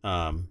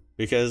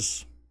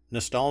 Because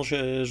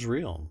nostalgia is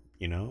real,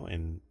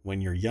 and when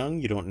you're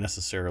young, you don't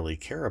necessarily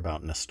care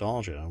about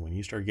nostalgia. When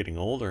you start getting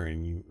older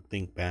and you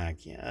think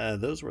back, yeah,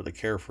 those were the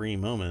carefree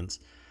moments.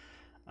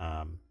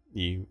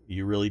 You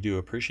really do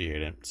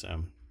appreciate it.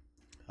 So,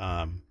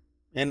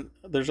 and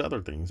there's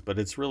other things, but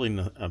it's really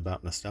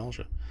about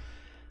nostalgia.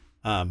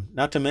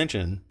 Not to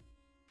mention,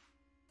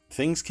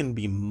 things can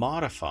be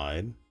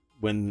modified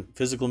when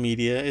physical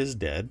media is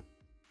dead,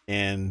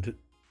 and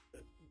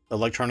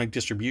electronic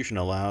distribution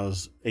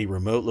allows a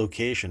remote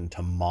location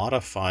to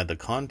modify the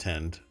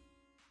content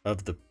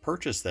of the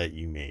purchase that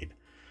you made.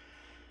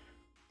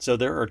 So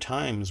there are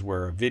times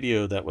where a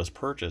video that was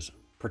purchased,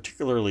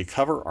 particularly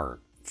cover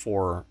art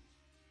for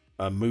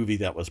a movie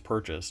that was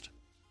purchased,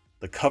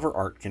 the cover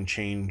art can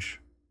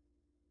change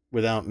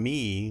without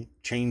me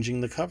changing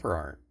the cover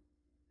art.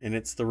 And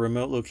it's the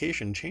remote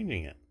location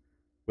changing it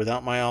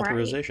without my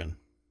authorization. Right.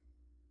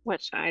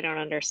 Which I don't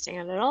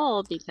understand at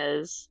all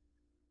because,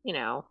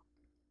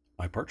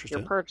 I purchased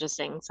you're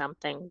purchasing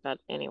something, but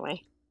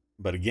anyway.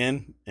 But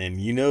again, and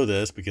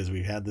this because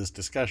we've had this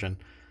discussion,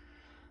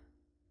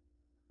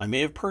 I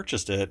may have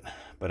purchased it,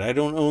 but I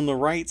don't own the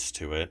rights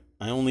to it.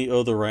 I only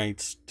own the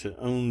rights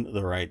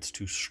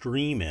to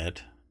stream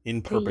it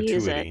in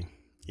perpetuity.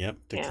 Yep,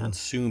 to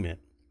consume it.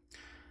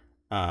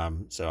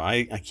 So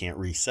I can't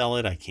resell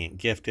it. I can't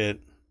gift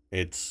it.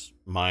 It's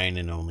mine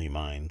and only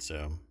mine.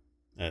 So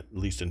at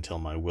least until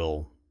my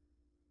will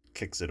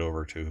kicks it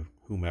over to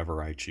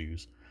whomever I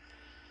choose.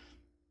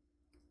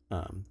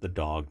 The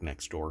dog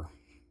next door.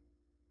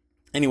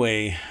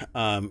 Anyway,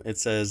 it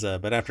says,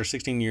 but after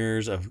 16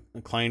 years of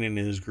Klein and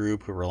his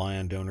group who rely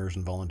on donors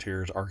and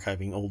volunteers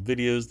archiving old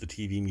videos, the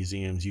TV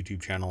Museum's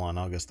YouTube channel on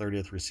August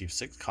 30th received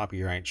 6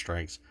 copyright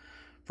strikes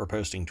for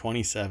posting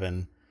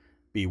 27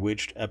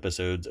 Bewitched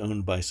episodes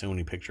owned by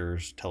Sony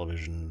Pictures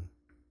Television.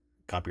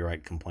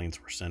 Copyright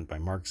complaints were sent by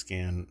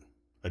MarkScan,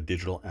 a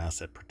digital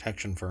asset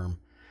protection firm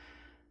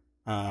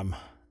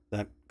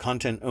that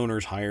content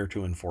owners hire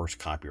to enforce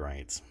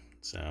copyrights.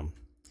 So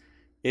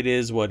it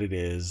is what it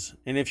is.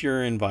 And if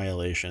you're in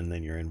violation,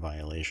 then you're in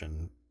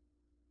violation.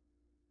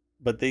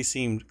 But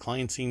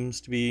Klein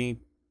seems to be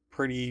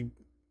pretty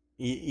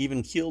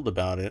even keeled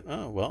about it.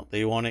 Oh, well,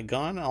 they want it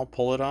gone. I'll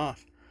pull it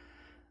off.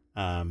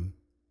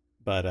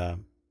 But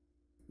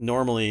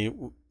normally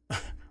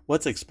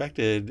what's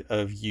expected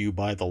of you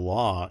by the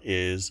law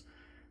is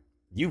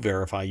you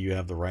verify you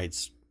have the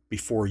rights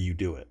before you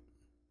do it.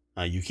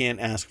 You can't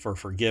ask for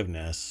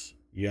forgiveness.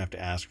 You have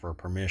to ask for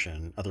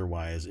permission.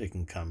 Otherwise, it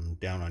can come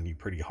down on you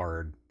pretty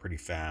hard, pretty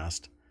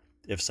fast,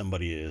 if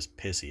somebody is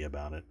pissy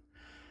about it.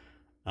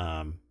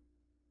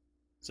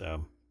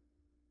 So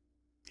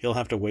he'll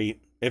have to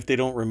wait. If they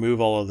don't remove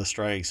all of the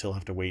strikes, he'll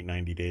have to wait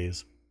 90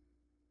 days.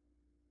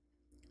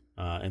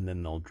 And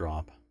then they'll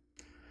drop.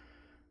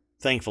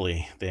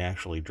 Thankfully, they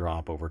actually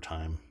drop over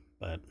time.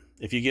 But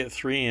if you get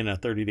 3 in a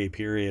 30-day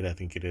period, I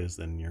think it is,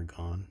 then you're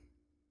gone.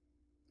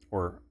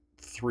 Or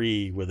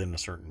 3 within a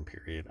certain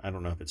period. I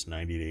don't know if it's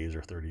 90 days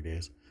or 30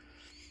 days.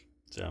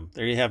 So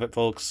there you have it,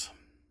 folks.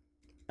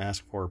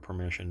 Ask for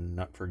permission,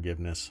 not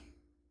forgiveness.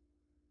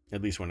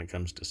 At least when it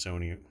comes to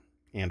Sony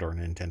and or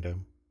Nintendo.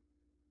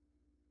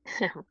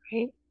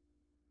 Right.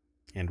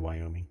 And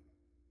Wyoming.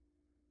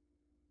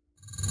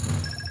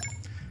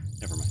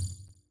 Never mind.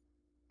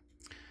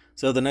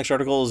 So the next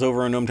article is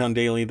over on Gnometown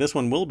Daily. This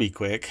one will be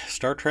quick.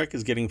 Star Trek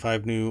is getting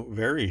 5 new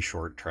very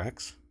short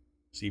treks.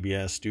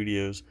 CBS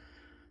Studios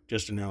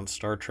just announced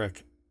Star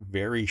Trek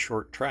Very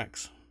Short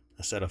Treks,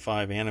 a set of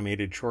 5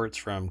 animated shorts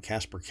from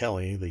Casper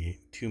Kelly, the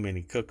Too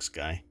Many Cooks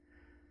guy.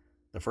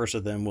 The first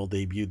of them will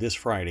debut this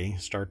Friday,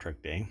 Star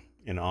Trek Day,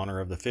 in honor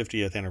of the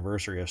 50th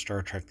anniversary of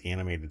Star Trek the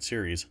Animated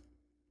Series.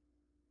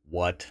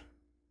 What?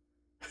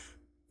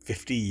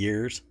 50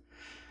 years?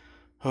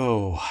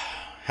 Oh,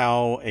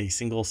 how a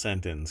single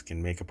sentence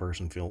can make a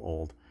person feel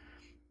old.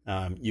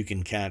 You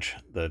can catch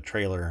the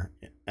trailer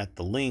at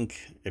the link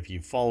if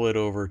you follow it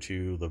over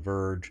to The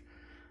Verge.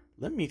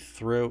 Let me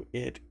throw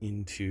it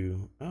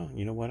into... Oh,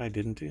 you know what I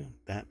didn't do?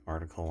 That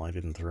article I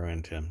didn't throw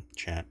into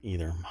chat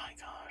either. My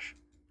gosh.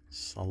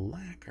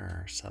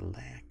 Slacker.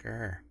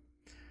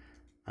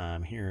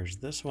 Here's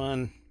this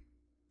one.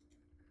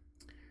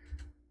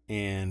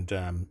 And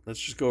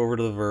let's just go over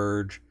to The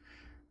Verge.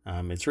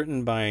 It's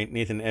written by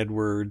Nathan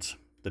Edwards.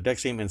 The deck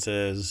statement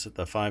says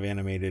the 5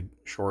 animated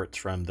shorts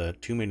from the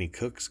Too Many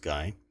Cooks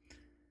guy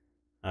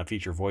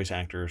feature voice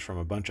actors from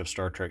a bunch of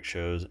Star Trek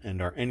shows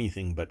and are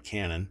anything but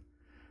canon.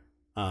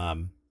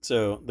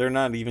 So they're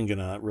not even going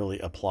to really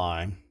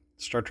apply.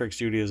 Star Trek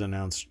Studios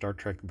announced Star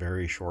Trek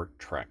Very Short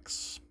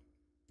Treks.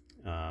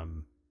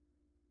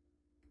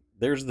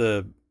 There is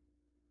the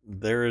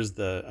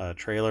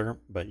trailer,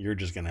 but you're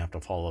just going to have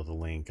to follow the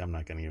link. I'm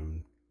not going to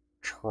even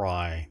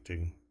try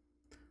to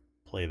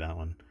play that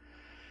one.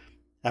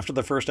 After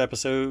the first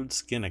episode,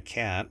 Skin a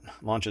Cat,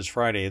 launches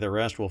Friday, the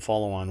rest will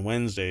follow on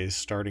Wednesdays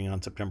starting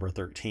on September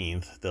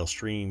 13th. They'll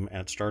stream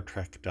at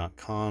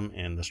StarTrek.com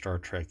and the Star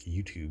Trek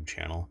YouTube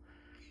channel.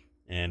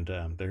 And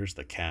there's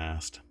the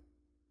cast.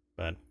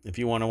 But if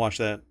you want to watch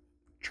that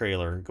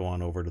trailer, go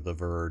on over to The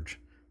Verge.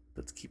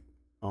 Let's keep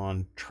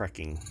on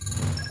trekking.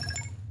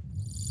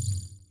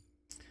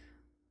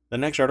 The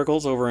next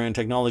article's over in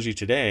Technology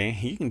Today.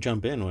 You can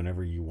jump in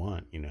whenever you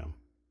want, you know.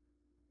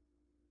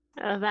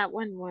 That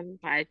one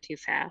went by too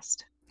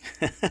fast.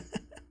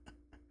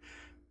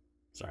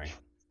 Sorry.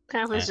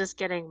 I was just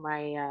getting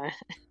my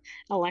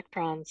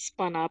electrons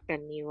spun up,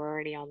 and you were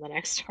already on the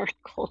next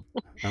article.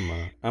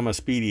 I'm a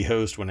speedy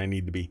host when I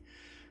need to be.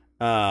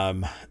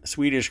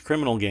 Swedish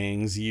criminal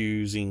gangs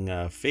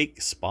using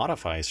fake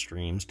Spotify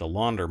streams to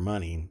launder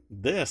money.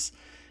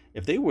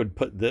 If they would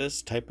put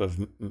this type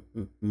of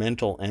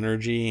mental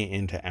energy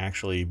into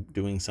actually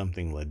doing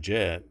something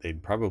legit,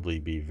 they'd probably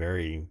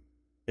be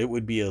it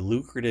would be a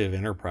lucrative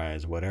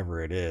enterprise,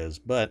 whatever it is.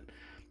 But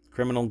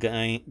criminal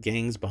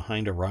gangs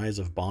behind a rise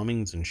of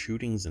bombings and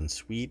shootings in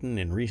Sweden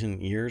in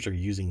recent years are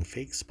using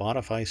fake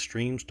Spotify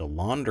streams to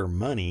launder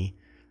money,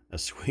 a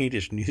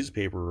Swedish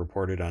newspaper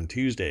reported on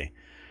Tuesday.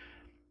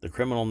 The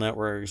criminal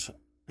networks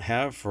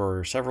have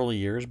for several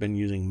years been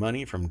using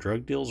money from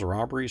drug deals,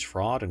 robberies,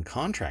 fraud, and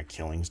contract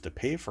killings to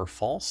pay for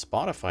false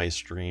Spotify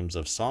streams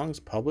of songs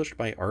published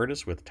by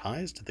artists with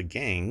ties to the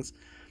gangs,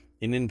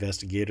 an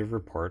investigative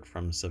report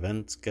from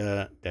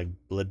Svenska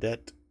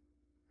Dagbladet.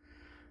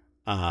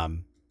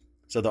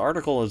 So the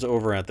article is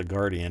over at The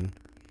Guardian.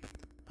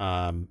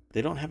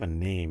 They don't have a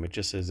name. It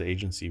just says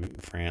Agency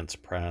France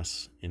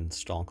Press in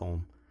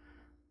Stockholm.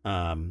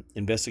 The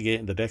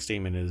next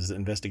statement is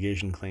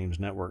investigation claims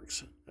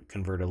networks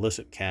convert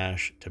illicit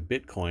cash to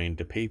Bitcoin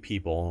to pay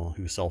people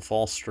who sell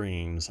false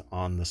streams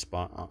on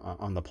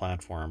the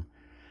platform.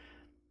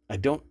 I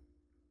don't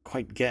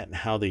quite get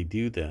how they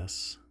do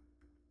this.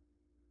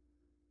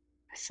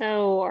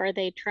 So are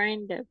they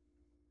trying to,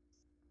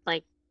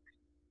 like,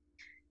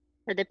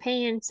 are they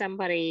paying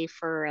somebody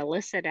for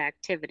illicit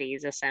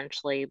activities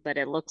essentially, but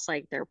it looks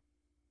like they're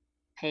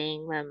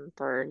paying them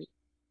for,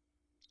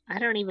 I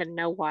don't even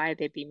know why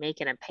they'd be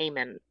making a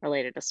payment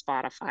related to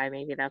Spotify.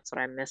 Maybe that's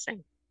what I'm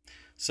missing.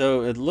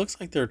 So it looks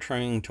like they're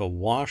trying to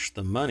wash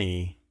the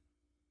money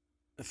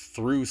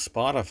through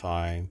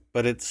Spotify,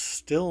 but it's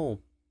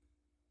still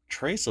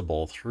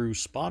traceable through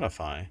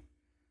Spotify.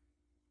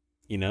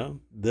 You know,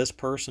 this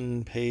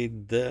person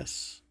paid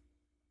this.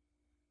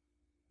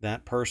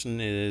 That person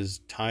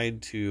is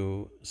tied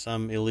to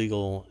some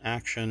illegal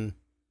action.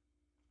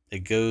 It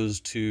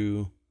goes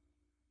to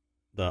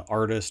the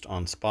artist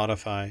on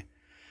Spotify.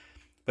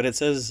 But it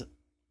says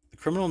the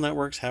criminal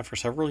networks have for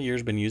several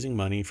years been using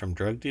money from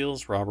drug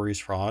deals, robberies,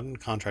 fraud, and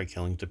contract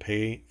killings to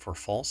pay for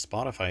false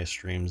Spotify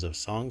streams of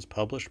songs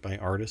published by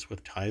artists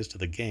with ties to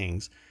the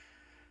gangs.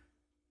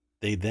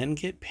 They then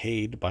get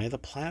paid by the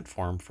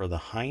platform for the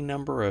high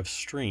number of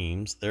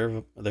streams,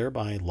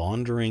 thereby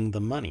laundering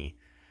the money.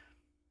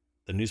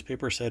 The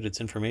newspaper said its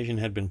information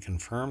had been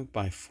confirmed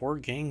by 4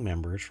 gang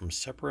members from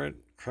separate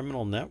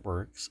criminal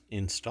networks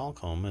in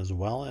Stockholm, as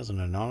well as an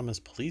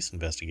anonymous police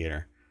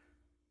investigator.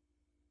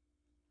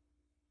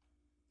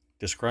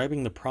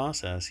 Describing the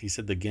process, he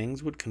said the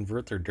gangs would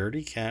convert their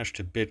dirty cash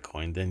to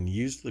Bitcoin, then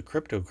use the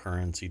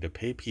cryptocurrency to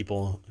pay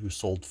people who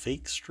sold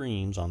fake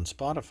streams on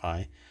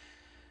Spotify,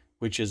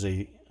 which is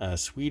a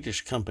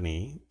Swedish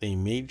company. They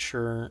made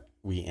sure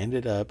we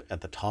ended up at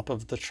the top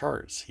of the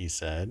charts, he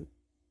said,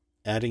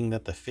 adding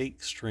that the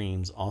fake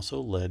streams also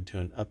led to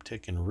an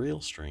uptick in real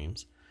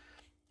streams.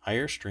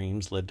 Higher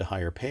streams led to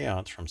higher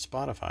payouts from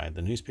Spotify.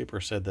 The newspaper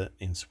said that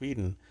in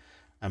Sweden,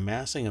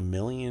 amassing 1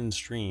 million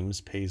streams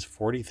pays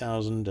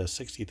 40,000 to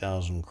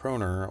 60,000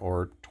 kroner,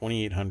 or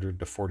 2,800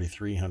 to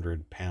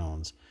 4,300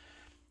 pounds,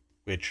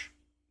 which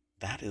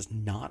that is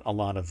not a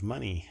lot of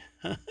money.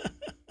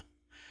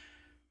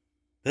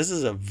 This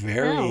is a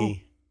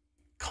very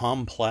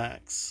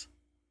complex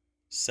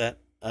set.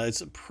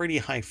 It's a pretty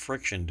high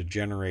friction to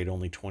generate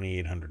only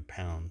 2,800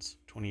 pounds,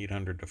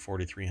 2,800 to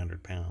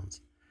 4,300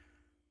 pounds.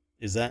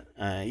 Is that,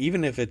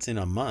 even if it's in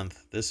a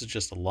month, this is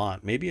just a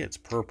lot. Maybe it's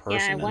per person.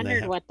 Yeah, I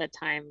wondered what the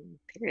time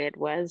period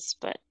was,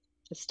 but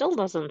it still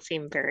doesn't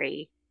seem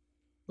very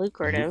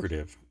lucrative.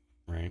 Lucrative,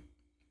 right?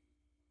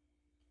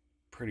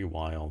 Pretty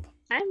wild.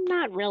 I'm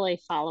not really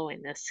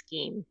following this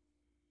scheme.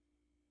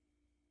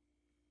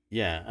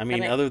 Yeah, I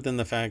mean, other than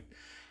the fact,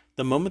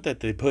 the moment that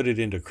they put it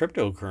into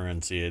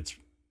cryptocurrency, it's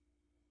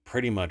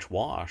pretty much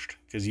washed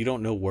because you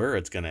don't know where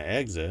it's going to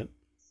exit.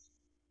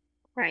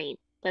 Right,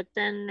 but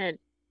then it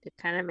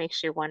kind of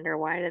makes you wonder,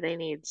 why do they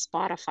need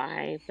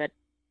Spotify? But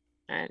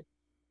I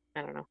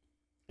don't know.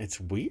 It's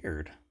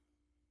weird.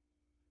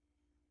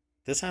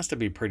 This has to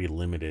be pretty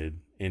limited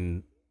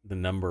in the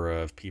number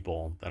of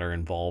people that are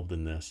involved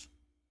in this.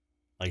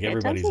 Like It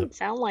everybody's doesn't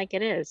sound like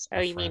it is. Oh,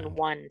 a you mean friend.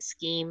 one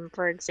scheme,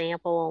 for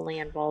example, only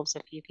involves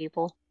a few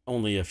people?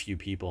 Only a few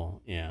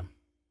people, yeah.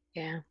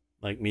 Yeah.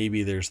 Like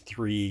maybe there's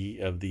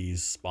 3 of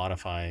these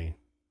Spotify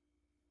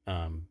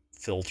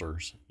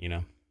filters,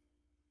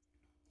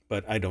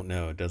 But I don't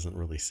know. It doesn't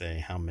really say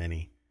how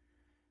many.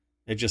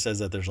 It just says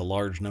that there's a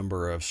large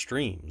number of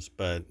streams,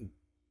 but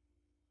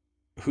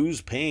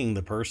who's paying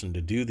the person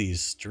to do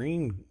these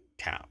stream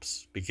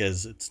taps?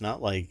 Because it's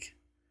not like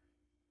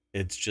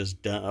it's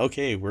just done.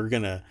 Okay, we're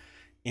going to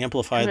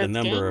amplify Because the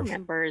it's number gang of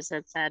members,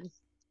 it said.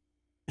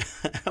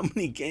 how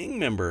many gang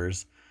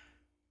members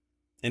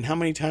and how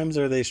many times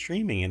are they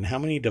streaming and how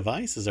many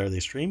devices are they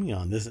streaming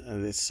on. This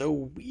it's so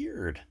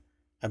weird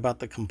about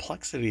the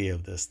complexity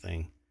of this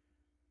thing.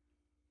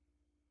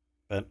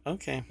 But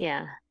okay.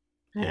 Yeah.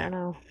 I don't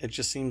know. It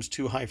just seems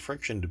too high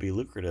friction to be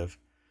lucrative.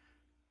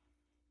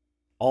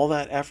 All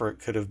that effort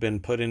could have been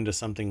put into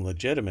something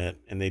legitimate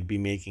and they'd be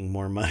making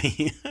more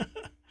money.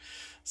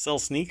 Sell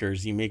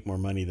sneakers, you make more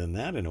money than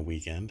that in a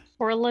weekend.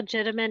 Or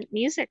legitimate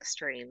music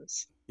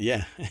streams.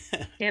 Yeah.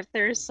 If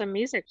there's some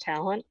music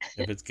talent.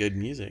 If it's good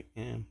music,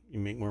 yeah, you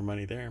make more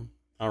money there.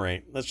 All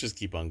right, let's just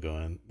keep on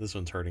going. This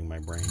one's hurting my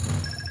brain.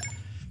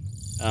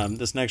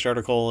 This next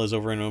article is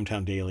over in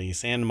ohmTown Daily.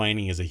 Sand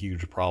mining is a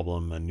huge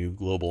problem, a new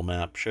global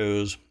map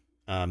shows.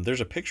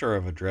 There's a picture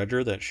of a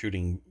dredger that's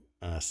shooting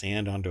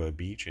sand onto a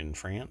beach in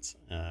France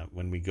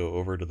when we go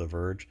over to the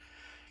Verge.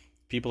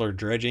 People are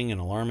dredging an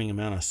alarming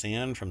amount of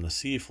sand from the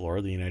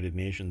seafloor, the United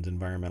Nations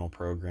Environmental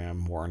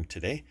Program warned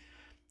today.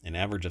 An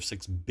average of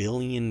 6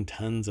 billion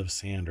tons of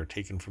sand are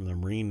taken from the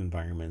marine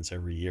environments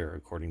every year,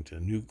 according to a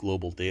new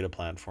global data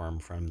platform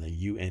from the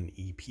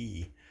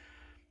UNEP.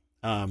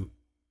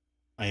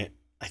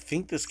 I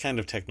think this kind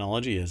of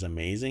technology is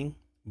amazing,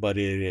 but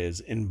it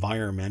is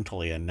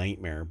environmentally a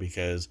nightmare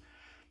because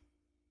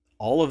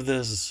all of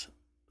this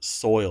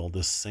soil,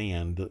 this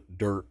sand,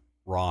 dirt,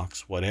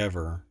 rocks,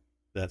 whatever,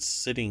 that's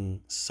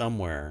sitting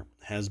somewhere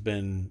has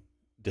been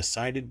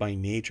decided by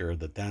nature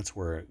that that's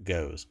where it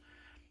goes.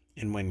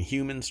 And when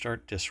humans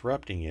start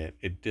disrupting it,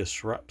 it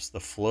disrupts the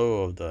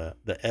flow of the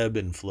ebb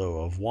and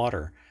flow of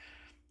water.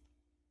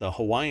 The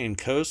Hawaiian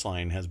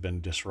coastline has been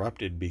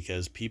disrupted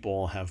because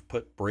people have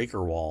put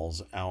breaker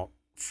walls out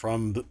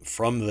from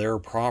their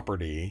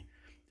property,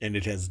 and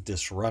it has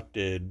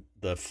disrupted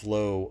the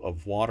flow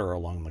of water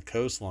along the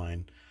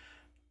coastline,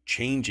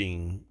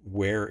 changing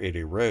where it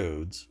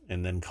erodes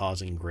and then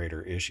causing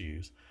greater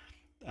issues.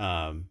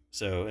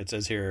 So it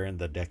says here in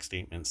the deck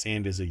statement,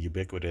 sand is a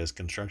ubiquitous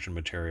construction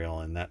material,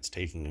 and that's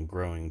taking a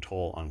growing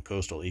toll on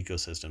coastal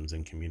ecosystems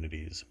and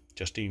communities.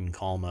 Justine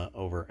Kalma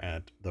over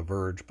at The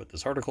Verge put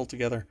this article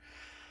together.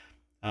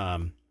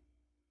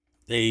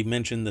 They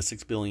mentioned the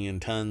 6 billion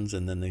tons,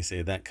 and then they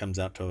say that comes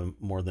out to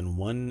more than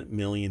 1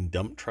 million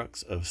dump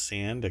trucks of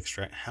sand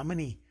extract. How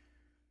many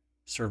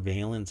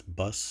surveillance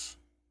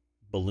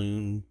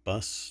balloon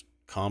bus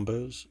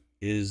combos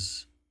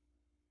is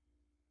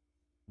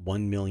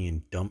 1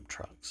 million dump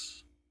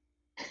trucks?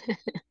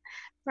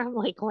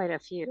 Probably quite a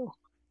few.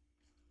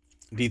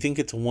 Do you think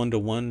it's a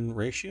 1-to-1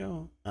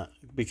 ratio?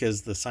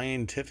 Because the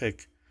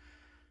scientific...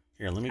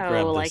 Here, let me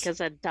grab this. Like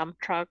is a dump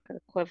truck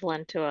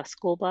equivalent to a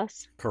school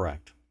bus?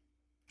 Correct.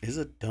 Is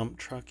a dump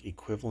truck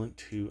equivalent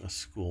to a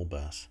school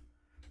bus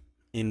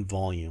in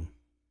volume?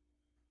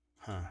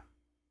 Huh.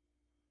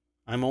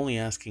 I'm only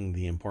asking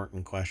the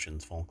important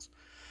questions, folks.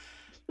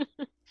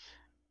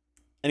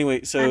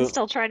 Anyway, so... I'm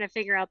still trying to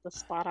figure out the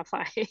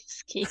Spotify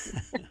scheme.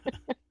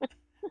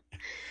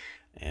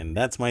 And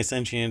that's my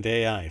sentient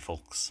AI,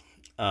 folks.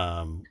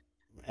 Having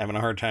a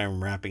hard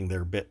time wrapping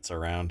their bits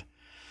around.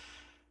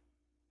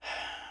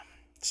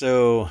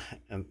 So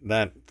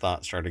that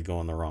thought started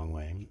going the wrong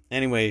way.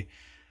 Anyway,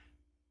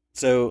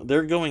 so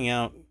they're going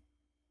out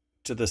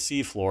to the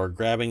seafloor,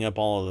 grabbing up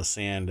all of the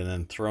sand and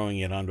then throwing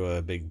it onto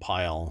a big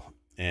pile.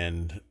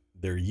 And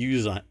they're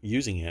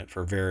using it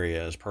for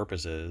various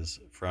purposes,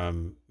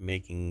 from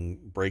making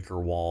breaker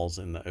walls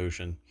in the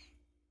ocean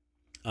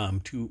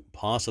to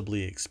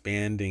possibly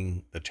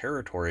expanding the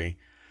territory,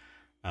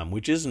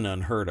 which isn't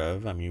unheard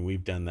of. I mean,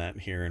 we've done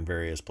that here in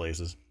various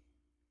places,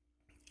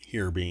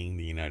 here being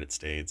the United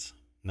States,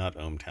 not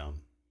ohmTown.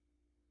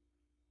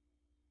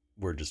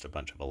 We're just a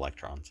bunch of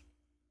electrons.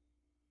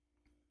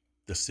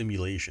 The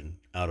simulation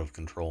out of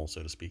control,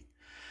 so to speak.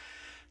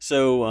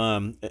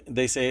 So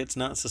they say it's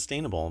not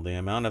sustainable. The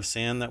amount of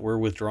sand that we're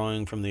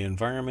withdrawing from the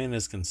environment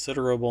is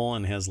considerable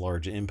and has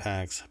large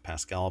impacts.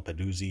 Pascal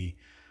Peduzzi,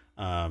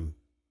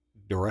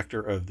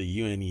 director of the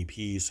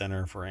UNEP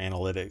Center for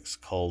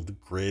Analytics called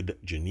Grid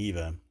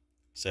Geneva,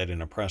 said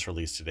in a press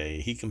release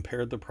today, he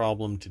compared the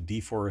problem to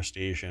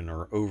deforestation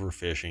or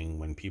overfishing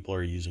when people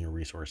are using a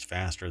resource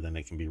faster than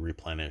it can be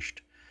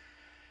replenished.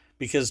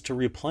 Because to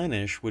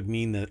replenish would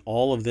mean that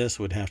all of this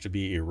would have to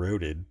be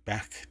eroded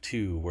back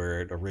to where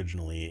it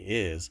originally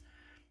is.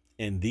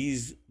 And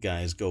these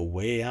guys go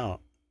way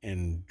out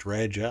and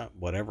dredge up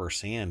whatever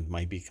sand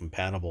might be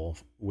compatible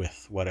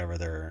with whatever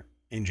their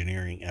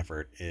engineering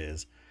effort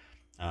is.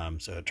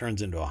 So it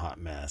turns into a hot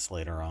mess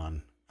later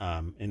on.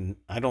 And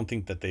I don't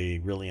think that they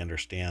really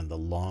understand the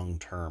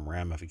long-term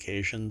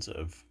ramifications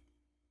of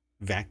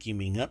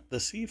vacuuming up the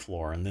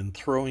seafloor and then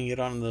throwing it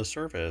on the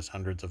surface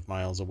hundreds of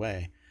miles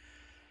away.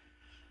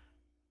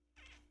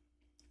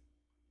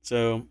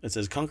 So it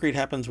says concrete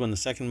happens when the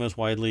second most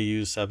widely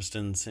used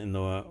substance in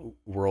the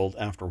world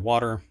after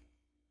water.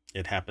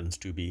 It happens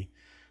to be.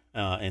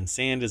 And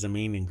sand is a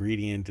main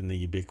ingredient in the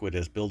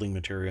ubiquitous building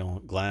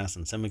material. Glass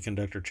and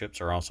semiconductor chips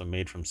are also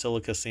made from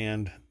silica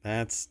sand.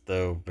 That's,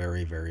 though,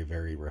 very, very,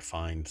 very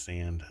refined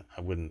sand.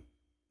 I wouldn't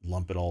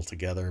lump it all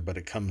together, but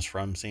it comes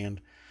from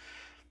sand.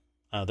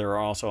 There are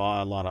also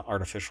a lot of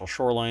artificial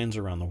shorelines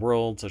around the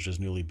world, such as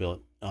newly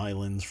built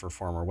islands for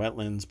former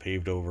wetlands,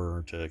 paved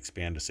over to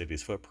expand a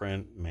city's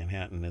footprint.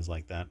 Manhattan is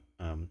like that.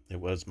 It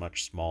was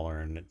much smaller,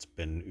 and it's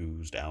been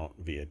oozed out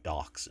via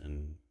docks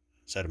and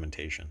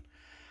sedimentation.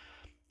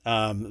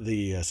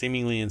 The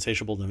seemingly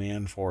insatiable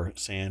demand for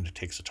sand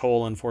takes a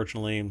toll,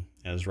 unfortunately,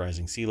 as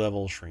rising sea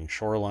levels shrink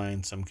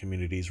shorelines. Some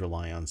communities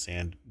rely on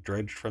sand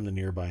dredged from the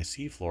nearby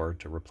seafloor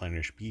to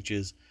replenish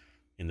beaches.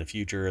 In the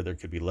future, there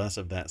could be less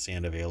of that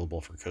sand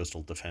available for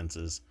coastal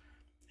defenses,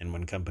 and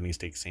when companies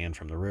take sand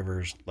from the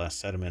rivers, less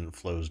sediment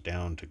flows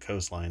down to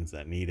coastlines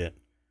that need it.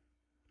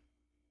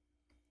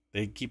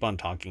 They keep on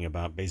talking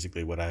about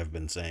basically what I've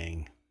been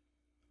saying.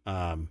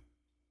 And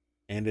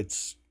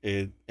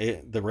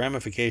the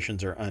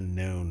ramifications are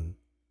unknown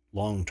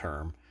long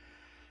term,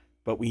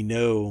 but we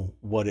know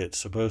what it's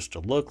supposed to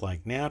look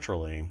like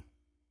naturally,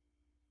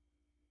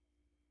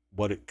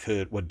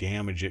 what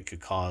damage it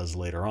could cause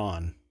later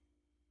on.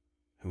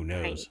 Who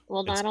knows? Right.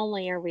 Well, not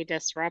only are we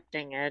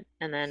disrupting it,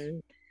 and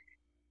then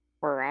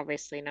we're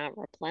obviously not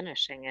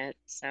replenishing it.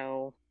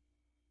 So,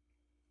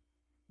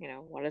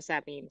 what does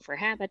that mean for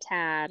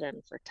habitat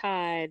and for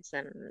tides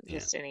and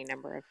just any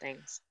number of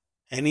things?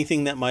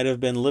 Anything that might have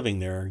been living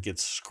there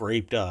gets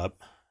scraped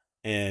up,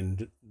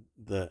 and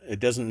it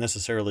doesn't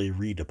necessarily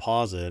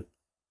redeposit.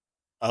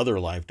 Other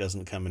life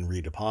doesn't come and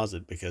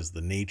redeposit because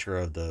the nature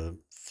of the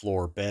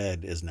floor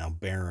bed is now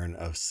barren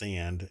of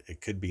sand.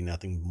 It could be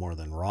nothing more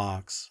than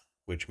rocks,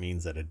 which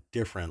means that a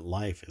different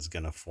life is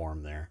going to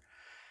form there,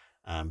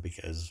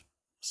 because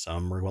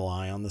some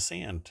rely on the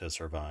sand to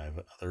survive.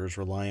 Others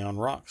rely on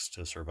rocks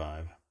to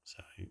survive.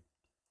 So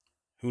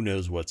who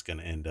knows what's going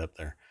to end up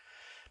there.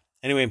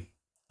 Anyway,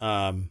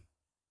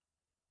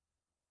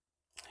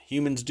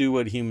 humans do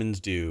what humans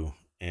do,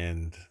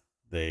 and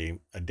they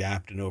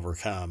adapt and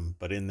overcome,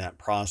 but in that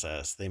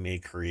process, they may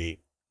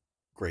create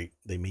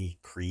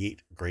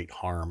great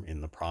harm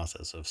in the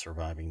process of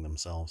surviving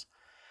themselves.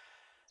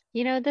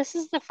 This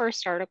is the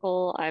first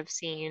article I've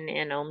seen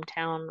in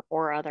ohmTown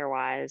or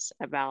otherwise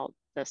about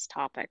this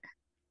topic.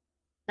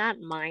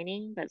 Not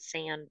mining, but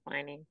sand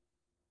mining.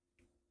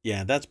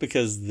 Yeah, that's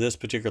because this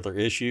particular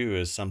issue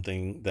is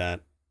something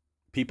that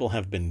people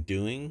have been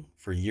doing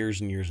for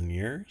years and years and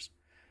years,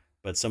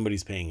 but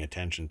somebody's paying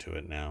attention to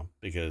it now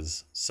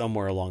because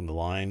somewhere along the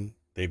line,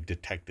 they've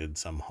detected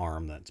some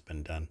harm that's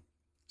been done.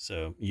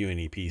 So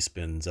UNEP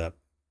spins up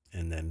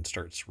and then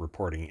starts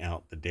reporting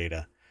out the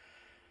data.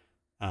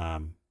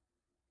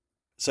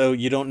 So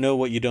you don't know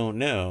what you don't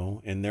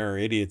know, and there are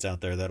idiots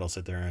out there that'll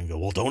sit there and go,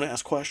 well, don't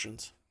ask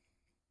questions.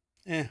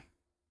 You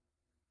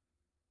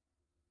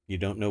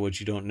don't know what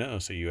you don't know,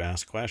 so you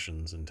ask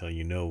questions until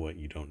you know what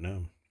you don't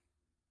know.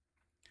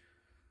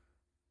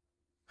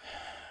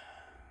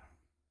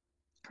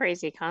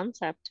 Crazy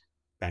concept.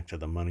 Back to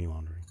the money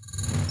laundering.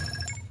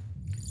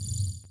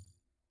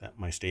 That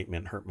my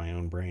statement hurt my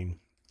own brain.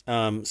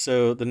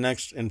 So the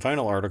next and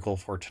final article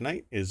for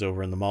tonight is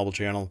over in the Marble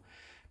Channel.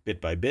 Bit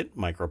by bit,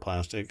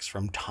 microplastics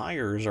from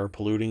tires are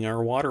polluting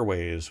our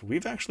waterways.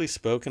 We've actually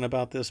spoken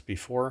about this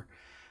before,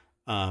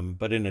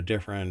 but in a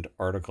different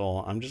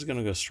article. I'm just going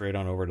to go straight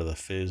on over to the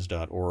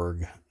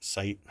phys.org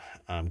site.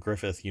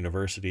 Griffith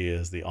University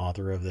is the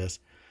author of this.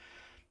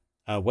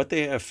 What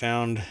they have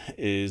found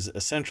is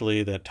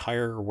essentially that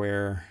tire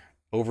wear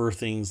over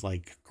things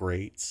like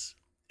grates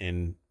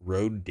and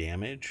road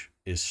damage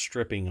is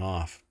stripping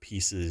off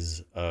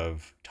pieces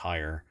of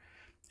tire,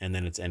 and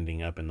then it's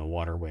ending up in the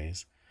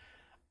waterways.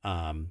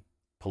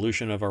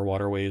 Pollution of our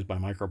waterways by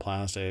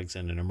microplastics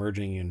and an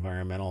emerging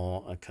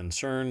environmental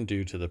concern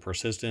due to the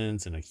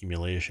persistence and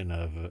accumulation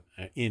of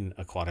in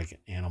aquatic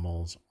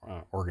animals,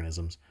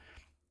 organisms.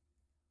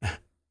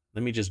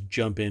 Let me just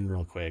jump in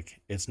real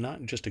quick. It's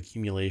not just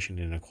accumulation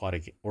in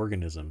aquatic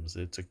organisms.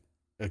 It's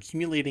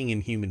accumulating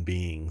in human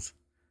beings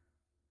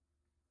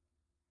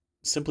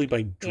simply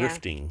by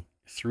drifting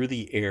through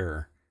the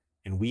air,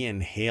 and we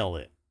inhale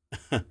it.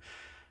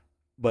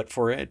 But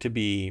for it to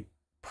be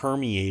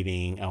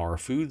permeating our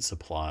food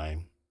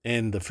supply,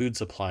 and the food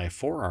supply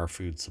for our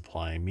food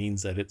supply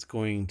means that it's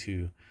going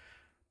to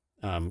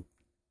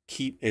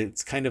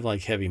it's kind of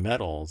like heavy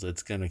metals.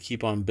 It's going to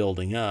keep on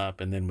building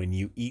up, and then when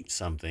you eat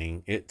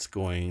something, it's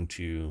going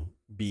to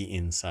be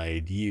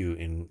inside you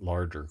in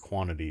larger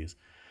quantities.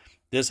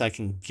 This I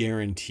can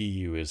guarantee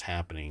you is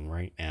happening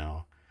right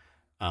now.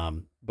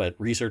 But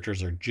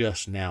researchers are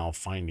just now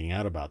finding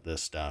out about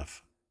this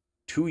stuff.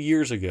 2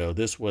 years ago,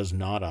 this was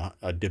not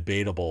a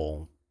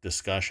debatable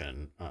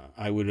discussion.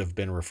 I would have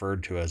been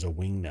referred to as a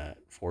wingnut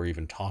for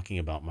even talking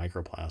about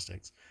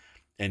microplastics.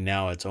 And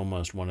now it's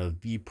almost one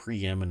of the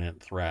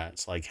preeminent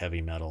threats, like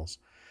heavy metals,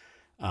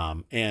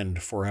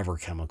 and forever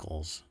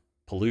chemicals,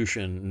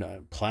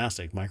 pollution,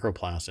 plastic,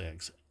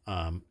 microplastics,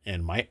 and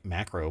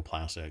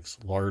macroplastics,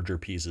 larger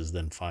pieces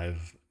than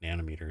 5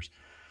 nanometers,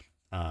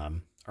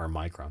 or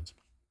microns.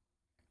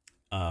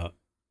 Uh,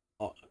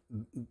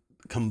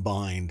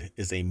 Combined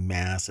is a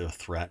massive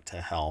threat to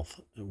health.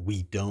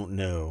 We don't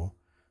know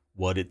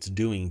what it's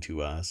doing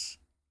to us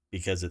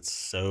because it's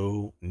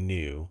so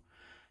new,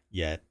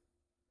 yet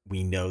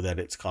we know that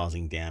it's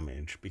causing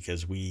damage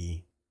because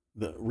the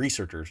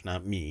researchers,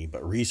 not me,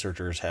 but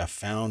researchers have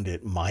found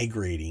it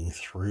migrating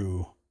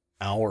through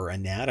our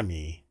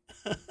anatomy.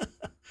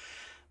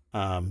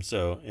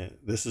 So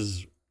this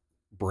is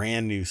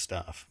brand new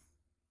stuff.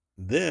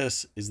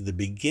 This is the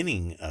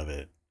beginning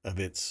of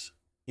its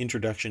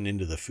introduction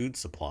into the food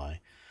supply,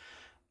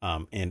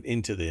 and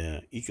into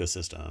the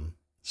ecosystem.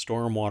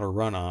 Stormwater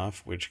runoff,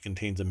 which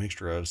contains a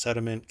mixture of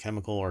sediment,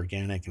 chemical,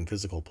 organic, and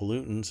physical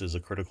pollutants, is a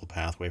critical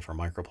pathway for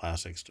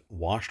microplastics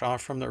washed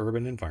off from the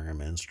urban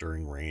environments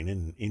during rain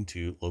and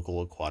into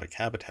local aquatic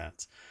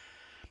habitats.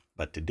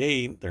 But to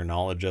date, their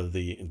knowledge of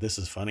this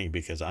is funny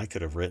because I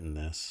could have written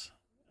this.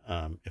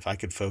 If I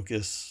could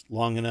focus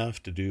long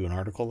enough to do an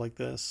article like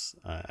this,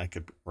 I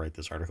could write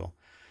this article.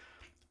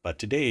 But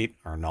to date,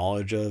 our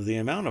knowledge of the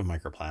amount of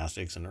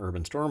microplastics in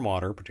urban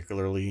stormwater,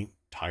 particularly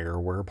tire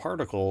wear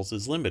particles,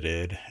 is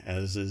limited,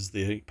 as is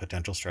the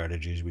potential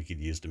strategies we could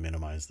use to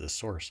minimize this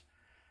source.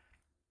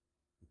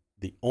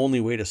 The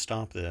only way to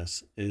stop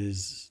this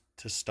is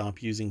to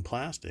stop using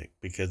plastic,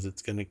 because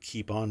it's going to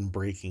keep on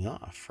breaking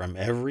off. From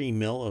every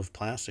mil of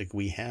plastic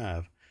we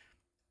have,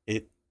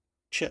 it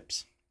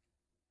chips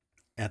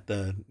at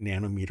the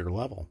nanometer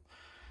level.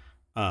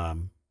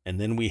 And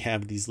then we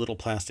have these little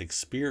plastic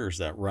spears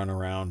that run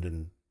around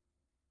and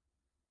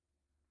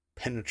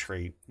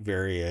penetrate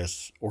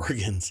various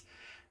organs.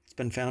 It's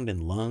been found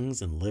in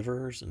lungs and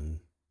livers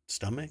and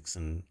stomachs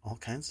and all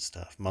kinds of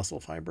stuff.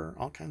 Muscle fiber,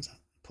 all kinds of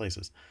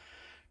places.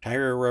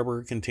 Tire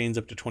rubber contains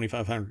up to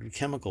 2,500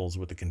 chemicals,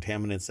 with the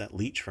contaminants that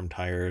leach from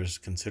tires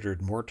considered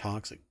more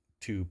toxic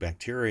to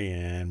bacteria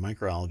and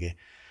microalgae.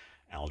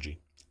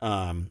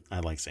 I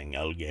like saying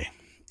algae.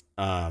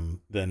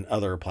 Than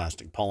other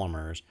plastic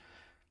polymers.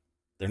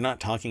 They're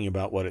not talking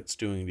about what it's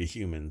doing to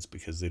humans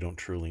because they don't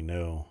truly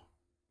know,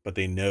 but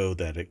they know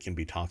that it can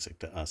be toxic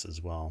to us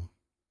as well.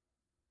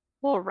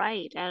 Well,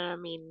 right. And I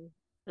mean,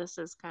 this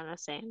is kind of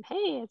saying,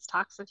 hey, it's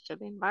toxic to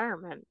the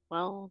environment.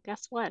 Well,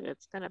 guess what?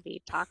 It's going to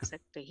be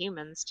toxic to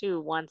humans too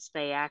once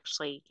they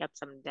actually get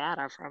some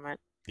data from it.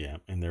 Yeah,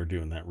 and they're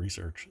doing that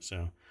research.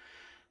 So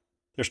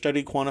their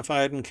study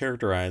quantified and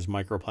characterized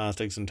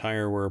microplastics and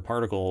tire wear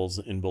particles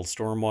in both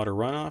stormwater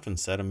runoff and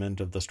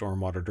sediment of the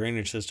stormwater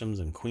drainage systems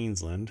in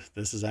Queensland.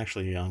 This is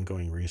actually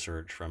ongoing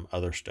research from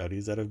other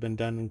studies that have been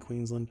done in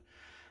Queensland.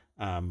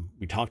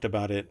 We talked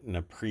about it in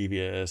a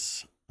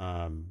previous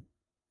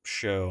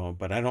show,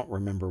 but I don't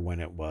remember when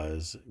it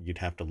was. You'd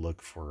have to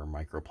look for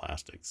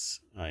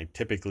microplastics. I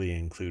typically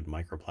include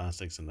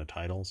microplastics in the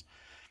titles.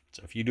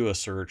 So if you do a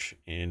search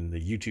in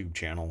the YouTube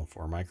channel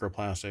for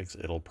microplastics,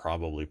 it'll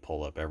probably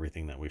pull up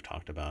everything that we've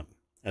talked about,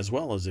 as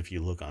well as if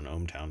you look on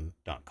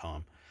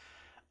ohmtown.com.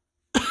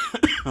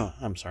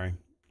 I'm sorry,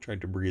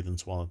 tried to breathe and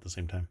swallow at the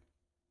same time.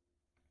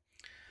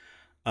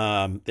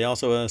 They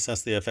also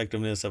assessed the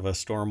effectiveness of a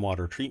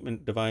stormwater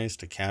treatment device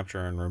to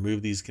capture and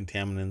remove these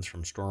contaminants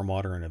from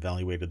stormwater, and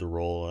evaluated the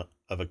role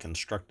of a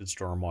constructed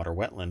stormwater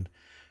wetland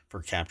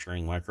for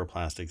capturing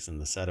microplastics in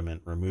the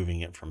sediment,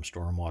 removing it from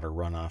stormwater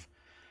runoff.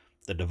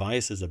 The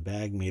device is a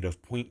bag made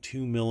of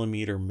 0.2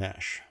 millimeter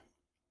mesh.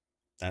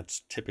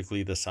 That's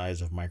typically the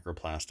size of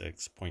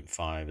microplastics.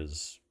 0.5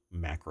 is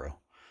macro,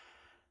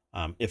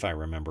 if I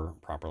remember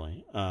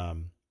properly.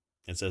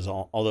 It says,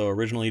 although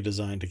originally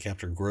designed to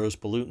capture gross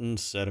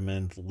pollutants,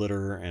 sediment,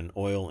 litter, and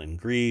oil in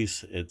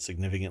grease, it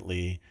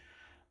significantly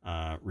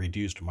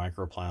reduced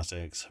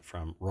microplastics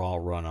from raw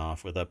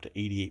runoff, with up to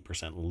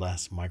 88%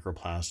 less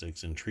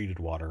microplastics in treated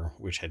water,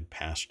 which had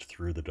passed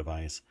through the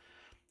device.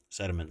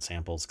 Sediment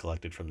samples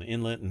collected from the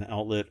inlet and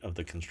outlet of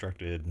the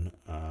constructed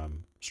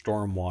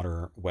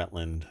stormwater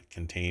wetland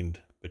contained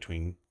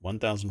between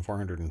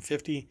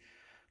 1,450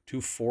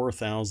 to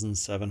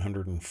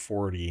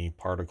 4,740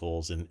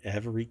 particles in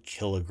every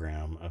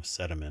kilogram of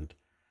sediment,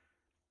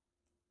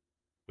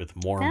 with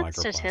more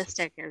microplastics. That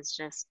statistic is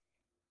just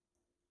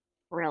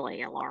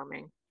really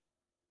alarming.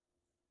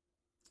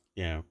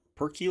 Yeah,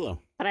 per kilo.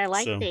 But I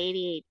like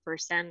the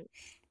 88%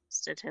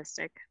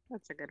 statistic.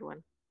 That's a good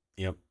one.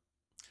 Yep.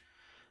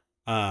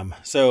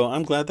 So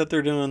I'm glad that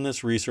they're doing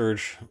this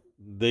research.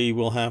 They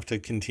will have to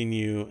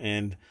continue,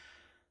 and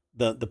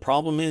the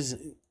problem is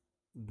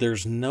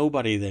there's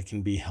nobody that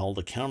can be held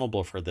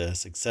accountable for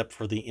this except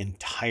for the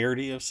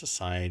entirety of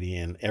society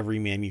and every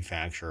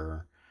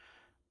manufacturer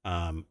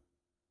Um,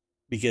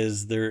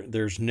 because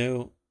there's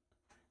no,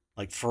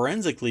 like,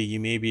 forensically, you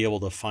may be able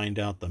to find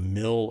out the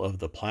mill of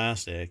the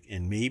plastic,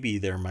 and maybe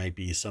there might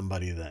be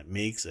somebody that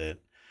makes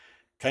it.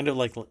 Kind of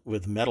like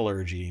with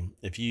metallurgy,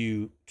 if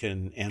you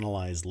can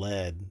analyze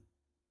lead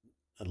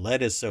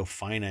is so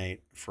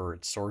finite for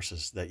its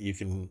sources that you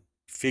can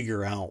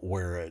figure out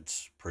where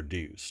it's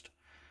produced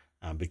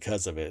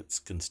because of its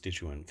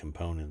constituent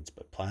components.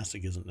 But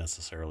plastic isn't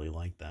necessarily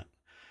like that.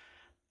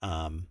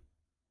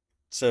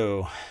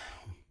 So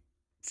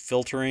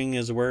filtering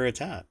is where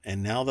it's at.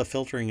 And now the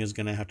filtering is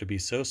going to have to be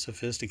so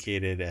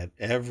sophisticated at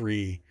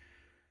every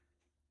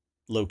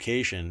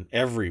location,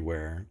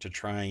 everywhere, to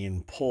try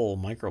and pull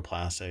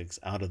microplastics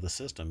out of the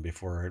system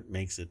before it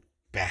makes it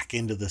back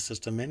into the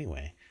system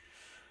anyway.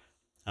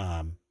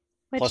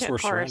 Which, Plus, of we're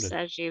course, surrounded.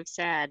 as you've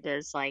said,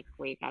 is like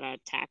we gotta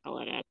tackle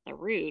it at the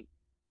root,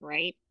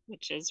 right?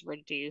 Which is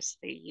reduce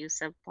the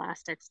use of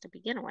plastics to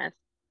begin with.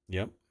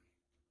 Yep.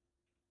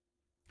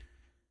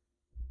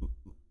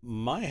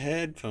 My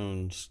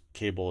headphones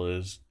cable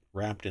is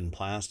wrapped in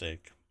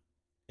plastic,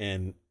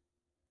 and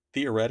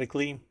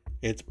theoretically,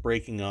 it's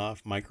breaking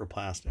off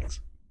microplastics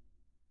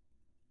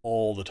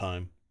all the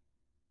time.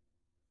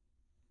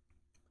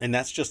 And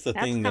that's just the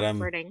That's thing that I'm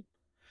comforting.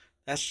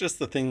 that's just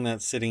the thing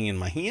that's sitting in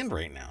my hand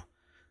right now.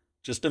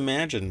 Just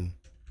imagine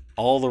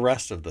all the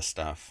rest of the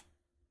stuff.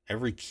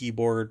 Every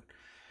keyboard.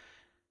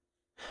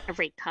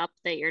 Every cup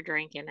that you're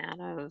drinking out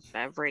of,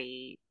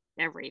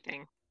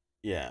 everything.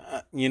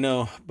 Yeah,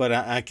 but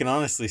I can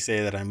honestly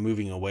say that I'm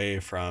moving away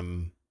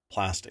from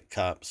plastic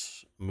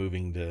cups,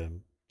 moving to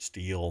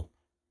steel,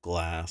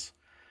 glass.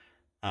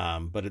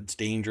 But it's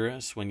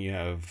dangerous when you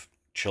have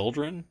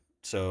children.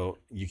 So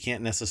you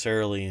can't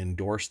necessarily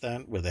endorse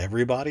that with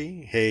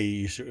everybody. Hey,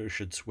 you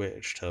should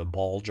switch to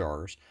ball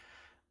jars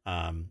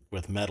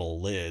with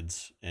metal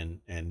lids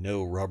and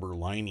no rubber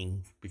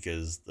lining,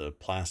 because the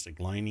plastic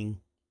lining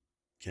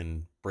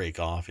can break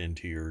off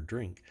into your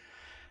drink.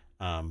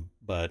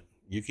 But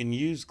you can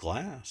use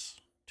glass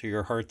to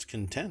your heart's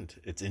content.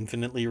 It's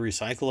infinitely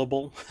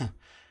recyclable.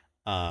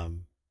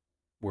 um,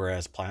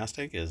 Whereas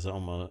plastic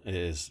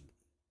is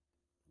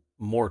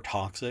more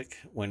toxic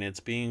when it's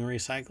being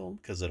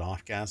recycled because it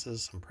off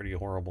gases some pretty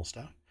horrible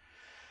stuff.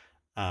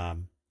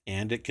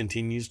 And it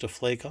continues to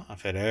flake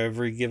off at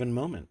every given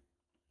moment.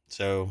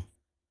 So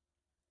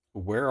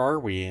where are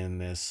we in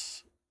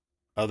this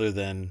other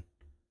than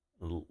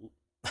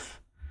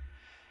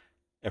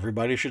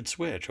everybody should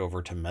switch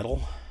over to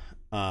metal?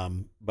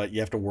 But you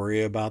have to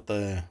worry about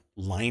the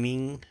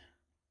lining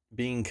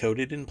being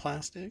coated in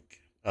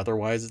plastic.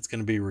 Otherwise, it's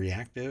going to be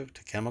reactive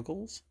to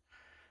chemicals.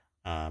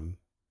 Um,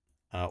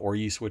 or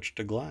you switch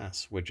to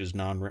glass, which is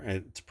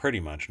it's pretty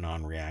much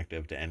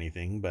non-reactive to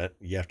anything, but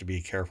you have to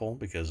be careful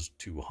because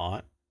too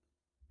hot,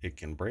 it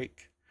can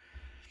break.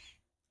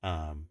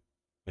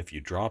 If you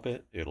drop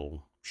it,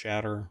 it'll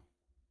shatter.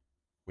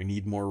 We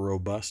need more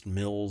robust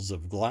mills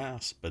of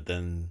glass, but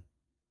then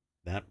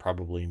that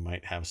probably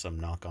might have some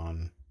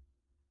knock-on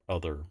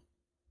other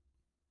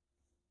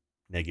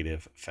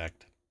negative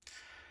effect.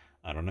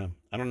 I don't know.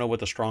 I don't know what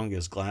the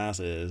strongest glass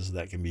is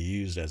that can be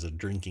used as a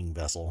drinking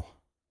vessel.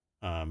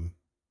 Um,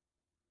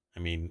 I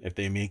mean, if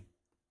they make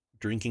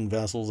drinking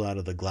vessels out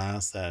of the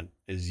glass that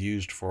is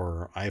used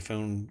for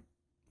iPhone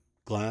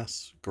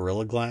glass,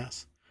 Gorilla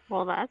Glass,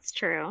 Well, that's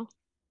true.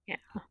 Yeah.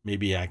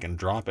 maybe I can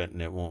drop it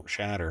and it won't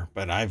shatter.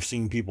 But I've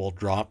seen people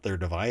drop their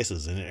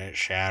devices and it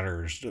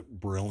shatters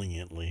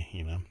brilliantly.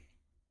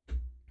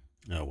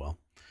 Oh, well.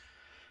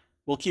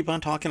 We'll keep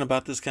on talking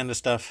about this kind of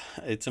stuff.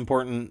 It's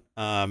important.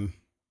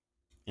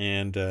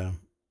 And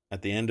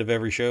at the end of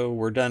every show,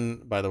 we're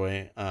done, by the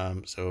way.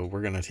 So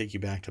we're going to take you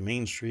back to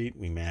Main Street.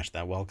 We mash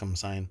that welcome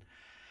sign.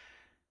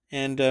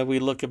 And we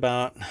look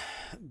about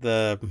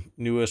the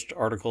newest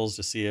articles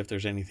to see if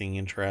there's anything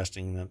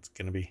interesting that's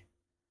going to be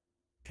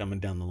coming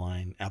down the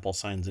line. Apple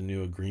signs a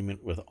new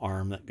agreement with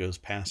ARM that goes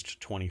past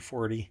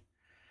 2040.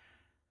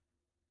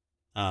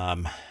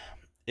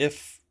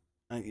 If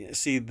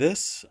see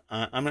this,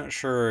 I'm not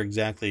sure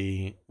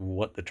exactly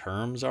what the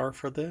terms are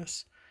for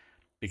this,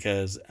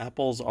 because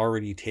Apple's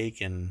already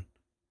taken.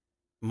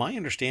 My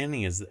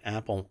understanding is that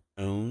Apple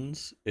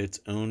owns its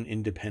own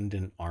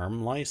independent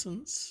ARM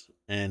license,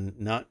 and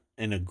not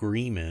an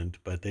agreement,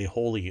 but they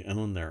wholly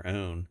own their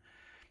own.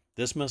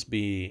 This must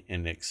be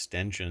an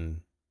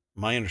extension.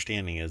 My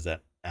understanding is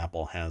that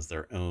Apple has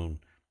their own.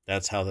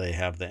 That's how they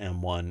have the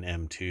M1,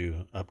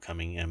 M2,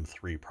 upcoming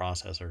M3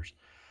 processors,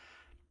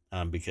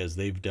 because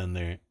they've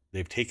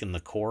taken the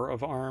core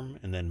of ARM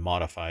and then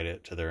modified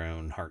it to their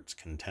own heart's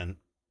content.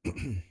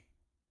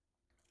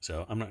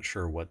 So I'm not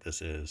sure what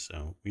this is,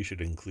 so we should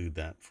include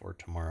that for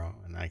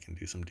tomorrow, and I can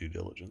do some due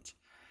diligence.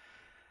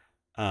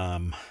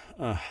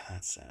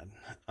 That's sad.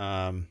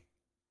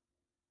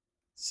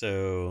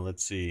 So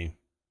let's see.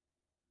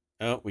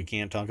 Oh, we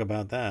can't talk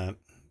about that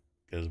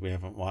because we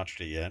haven't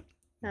watched it yet.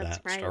 That's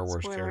That right. Star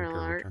Wars Spoiler character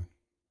alert. return.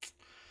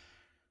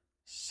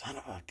 Son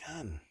of a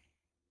gun.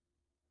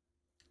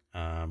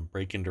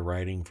 Break into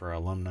writing for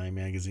alumni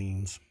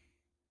magazines.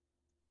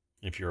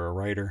 If you're a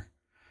writer,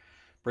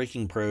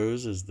 Breaking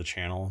Prose is the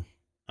channel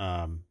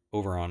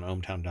over on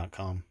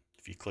ohmtown.com.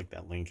 If you click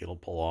that link, it'll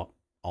pull up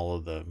all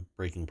of the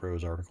Breaking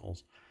Prose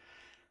articles.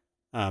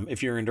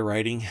 If you're into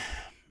writing,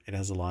 it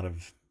has a lot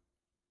of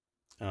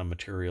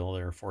material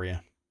there for you.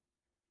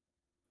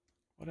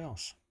 What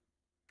else?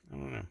 I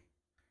don't know.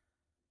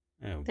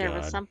 Oh, There God.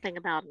 was something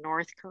about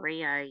North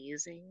Korea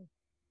using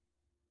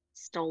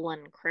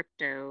stolen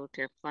crypto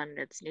to fund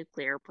its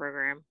nuclear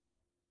program.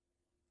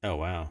 Oh,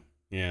 wow.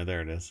 Yeah,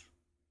 there it is.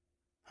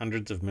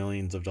 Hundreds of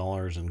millions of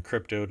dollars in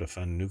crypto to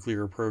fund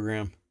nuclear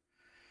program.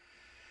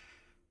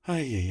 Ay,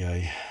 ay,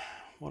 ay.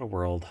 What a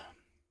world.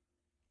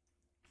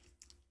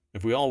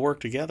 If we all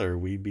worked together,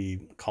 we'd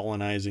be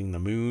colonizing the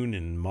moon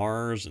and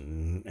Mars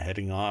and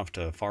heading off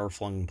to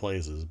far-flung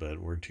places, but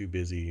we're too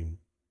busy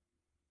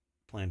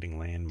planting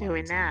landmines.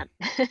 Doing that.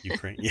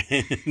 Ukraine.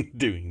 Yeah,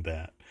 doing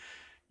that.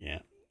 Yeah.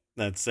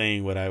 That's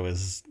saying what I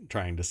was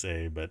trying to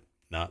say, but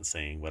not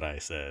saying what I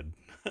said.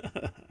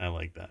 I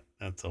like that.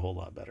 That's a whole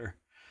lot better.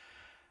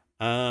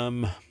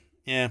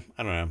 Yeah,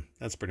 I don't know.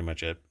 That's pretty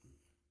much it.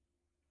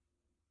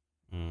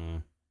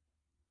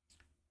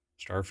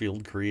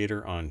 Starfield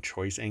creator on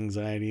choice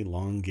anxiety,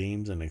 long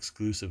games, and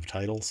exclusive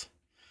titles.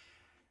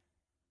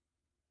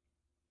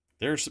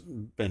 There's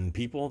been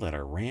people that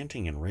are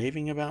ranting and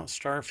raving about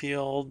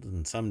Starfield,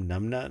 and some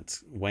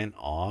numbnuts went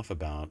off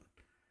about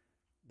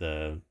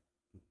the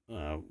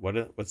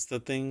what's the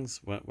things?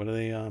 What are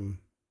they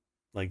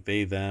like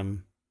they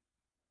them?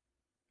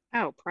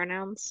 Oh,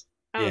 pronouns.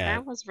 Oh, Yeah.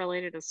 that was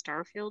related to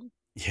Starfield?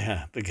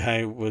 Yeah, the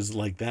guy was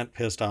like that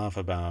pissed off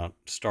about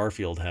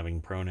Starfield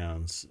having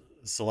pronouns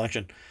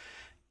selection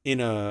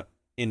in a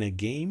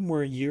game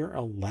where you're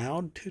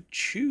allowed to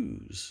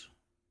choose.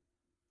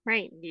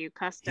 Right, you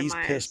customize. He's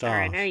pissed or off.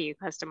 I know you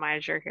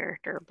customize your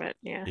character, but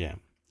yeah. Yeah,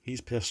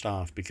 he's pissed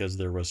off because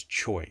there was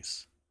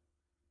choice.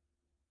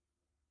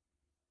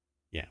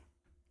 Yeah,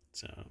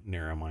 it's a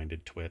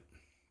narrow-minded twit.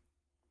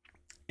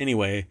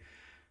 Anyway,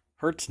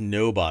 hurts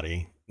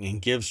nobody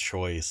and gives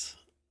choice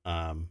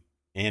and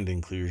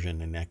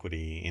inclusion and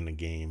equity in a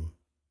game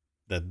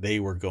that they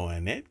were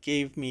going, it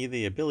gave me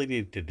the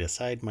ability to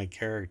decide my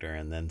character,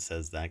 and then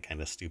says that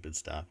kind of stupid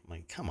stuff. I'm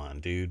like, come on,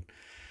 dude.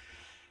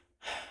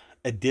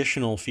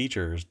 Additional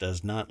features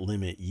does not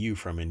limit you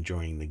from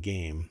enjoying the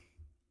game.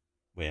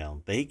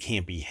 Well, they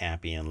can't be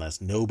happy unless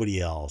nobody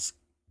else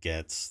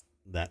gets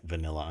that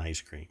vanilla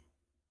ice cream.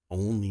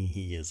 Only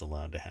he is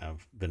allowed to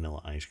have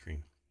vanilla ice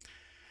cream.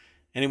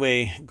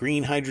 Anyway,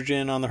 green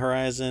hydrogen on the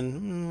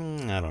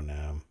horizon. I don't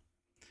know.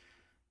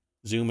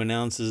 Zoom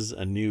announces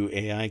a new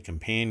AI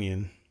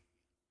companion.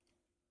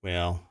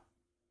 Well,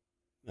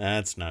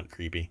 that's not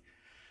creepy.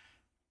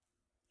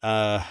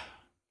 I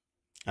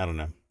don't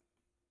know.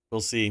 We'll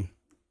see.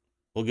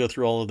 We'll go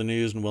through all of the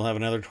news, and we'll have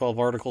another 12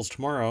 articles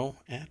tomorrow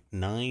at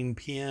 9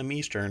 p.m.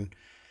 Eastern.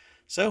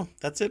 So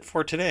that's it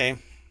for today.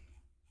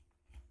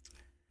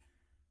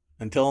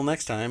 Until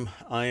next time,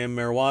 I am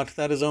Merwat.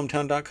 That is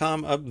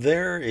ohmtown.com. Up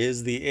there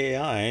is the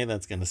AI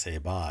that's going to say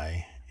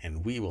bye,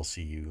 and we will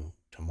see you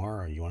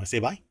tomorrow. You want to say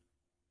bye?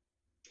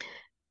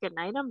 Good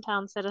night,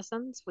 ohmTown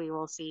citizens. We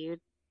will see you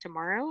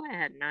tomorrow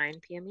at 9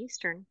 p.m.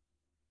 Eastern.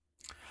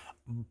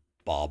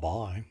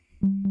 Bye-bye.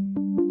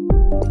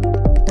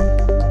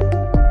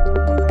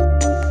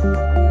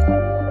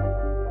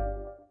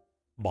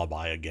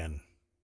 Bye-bye again.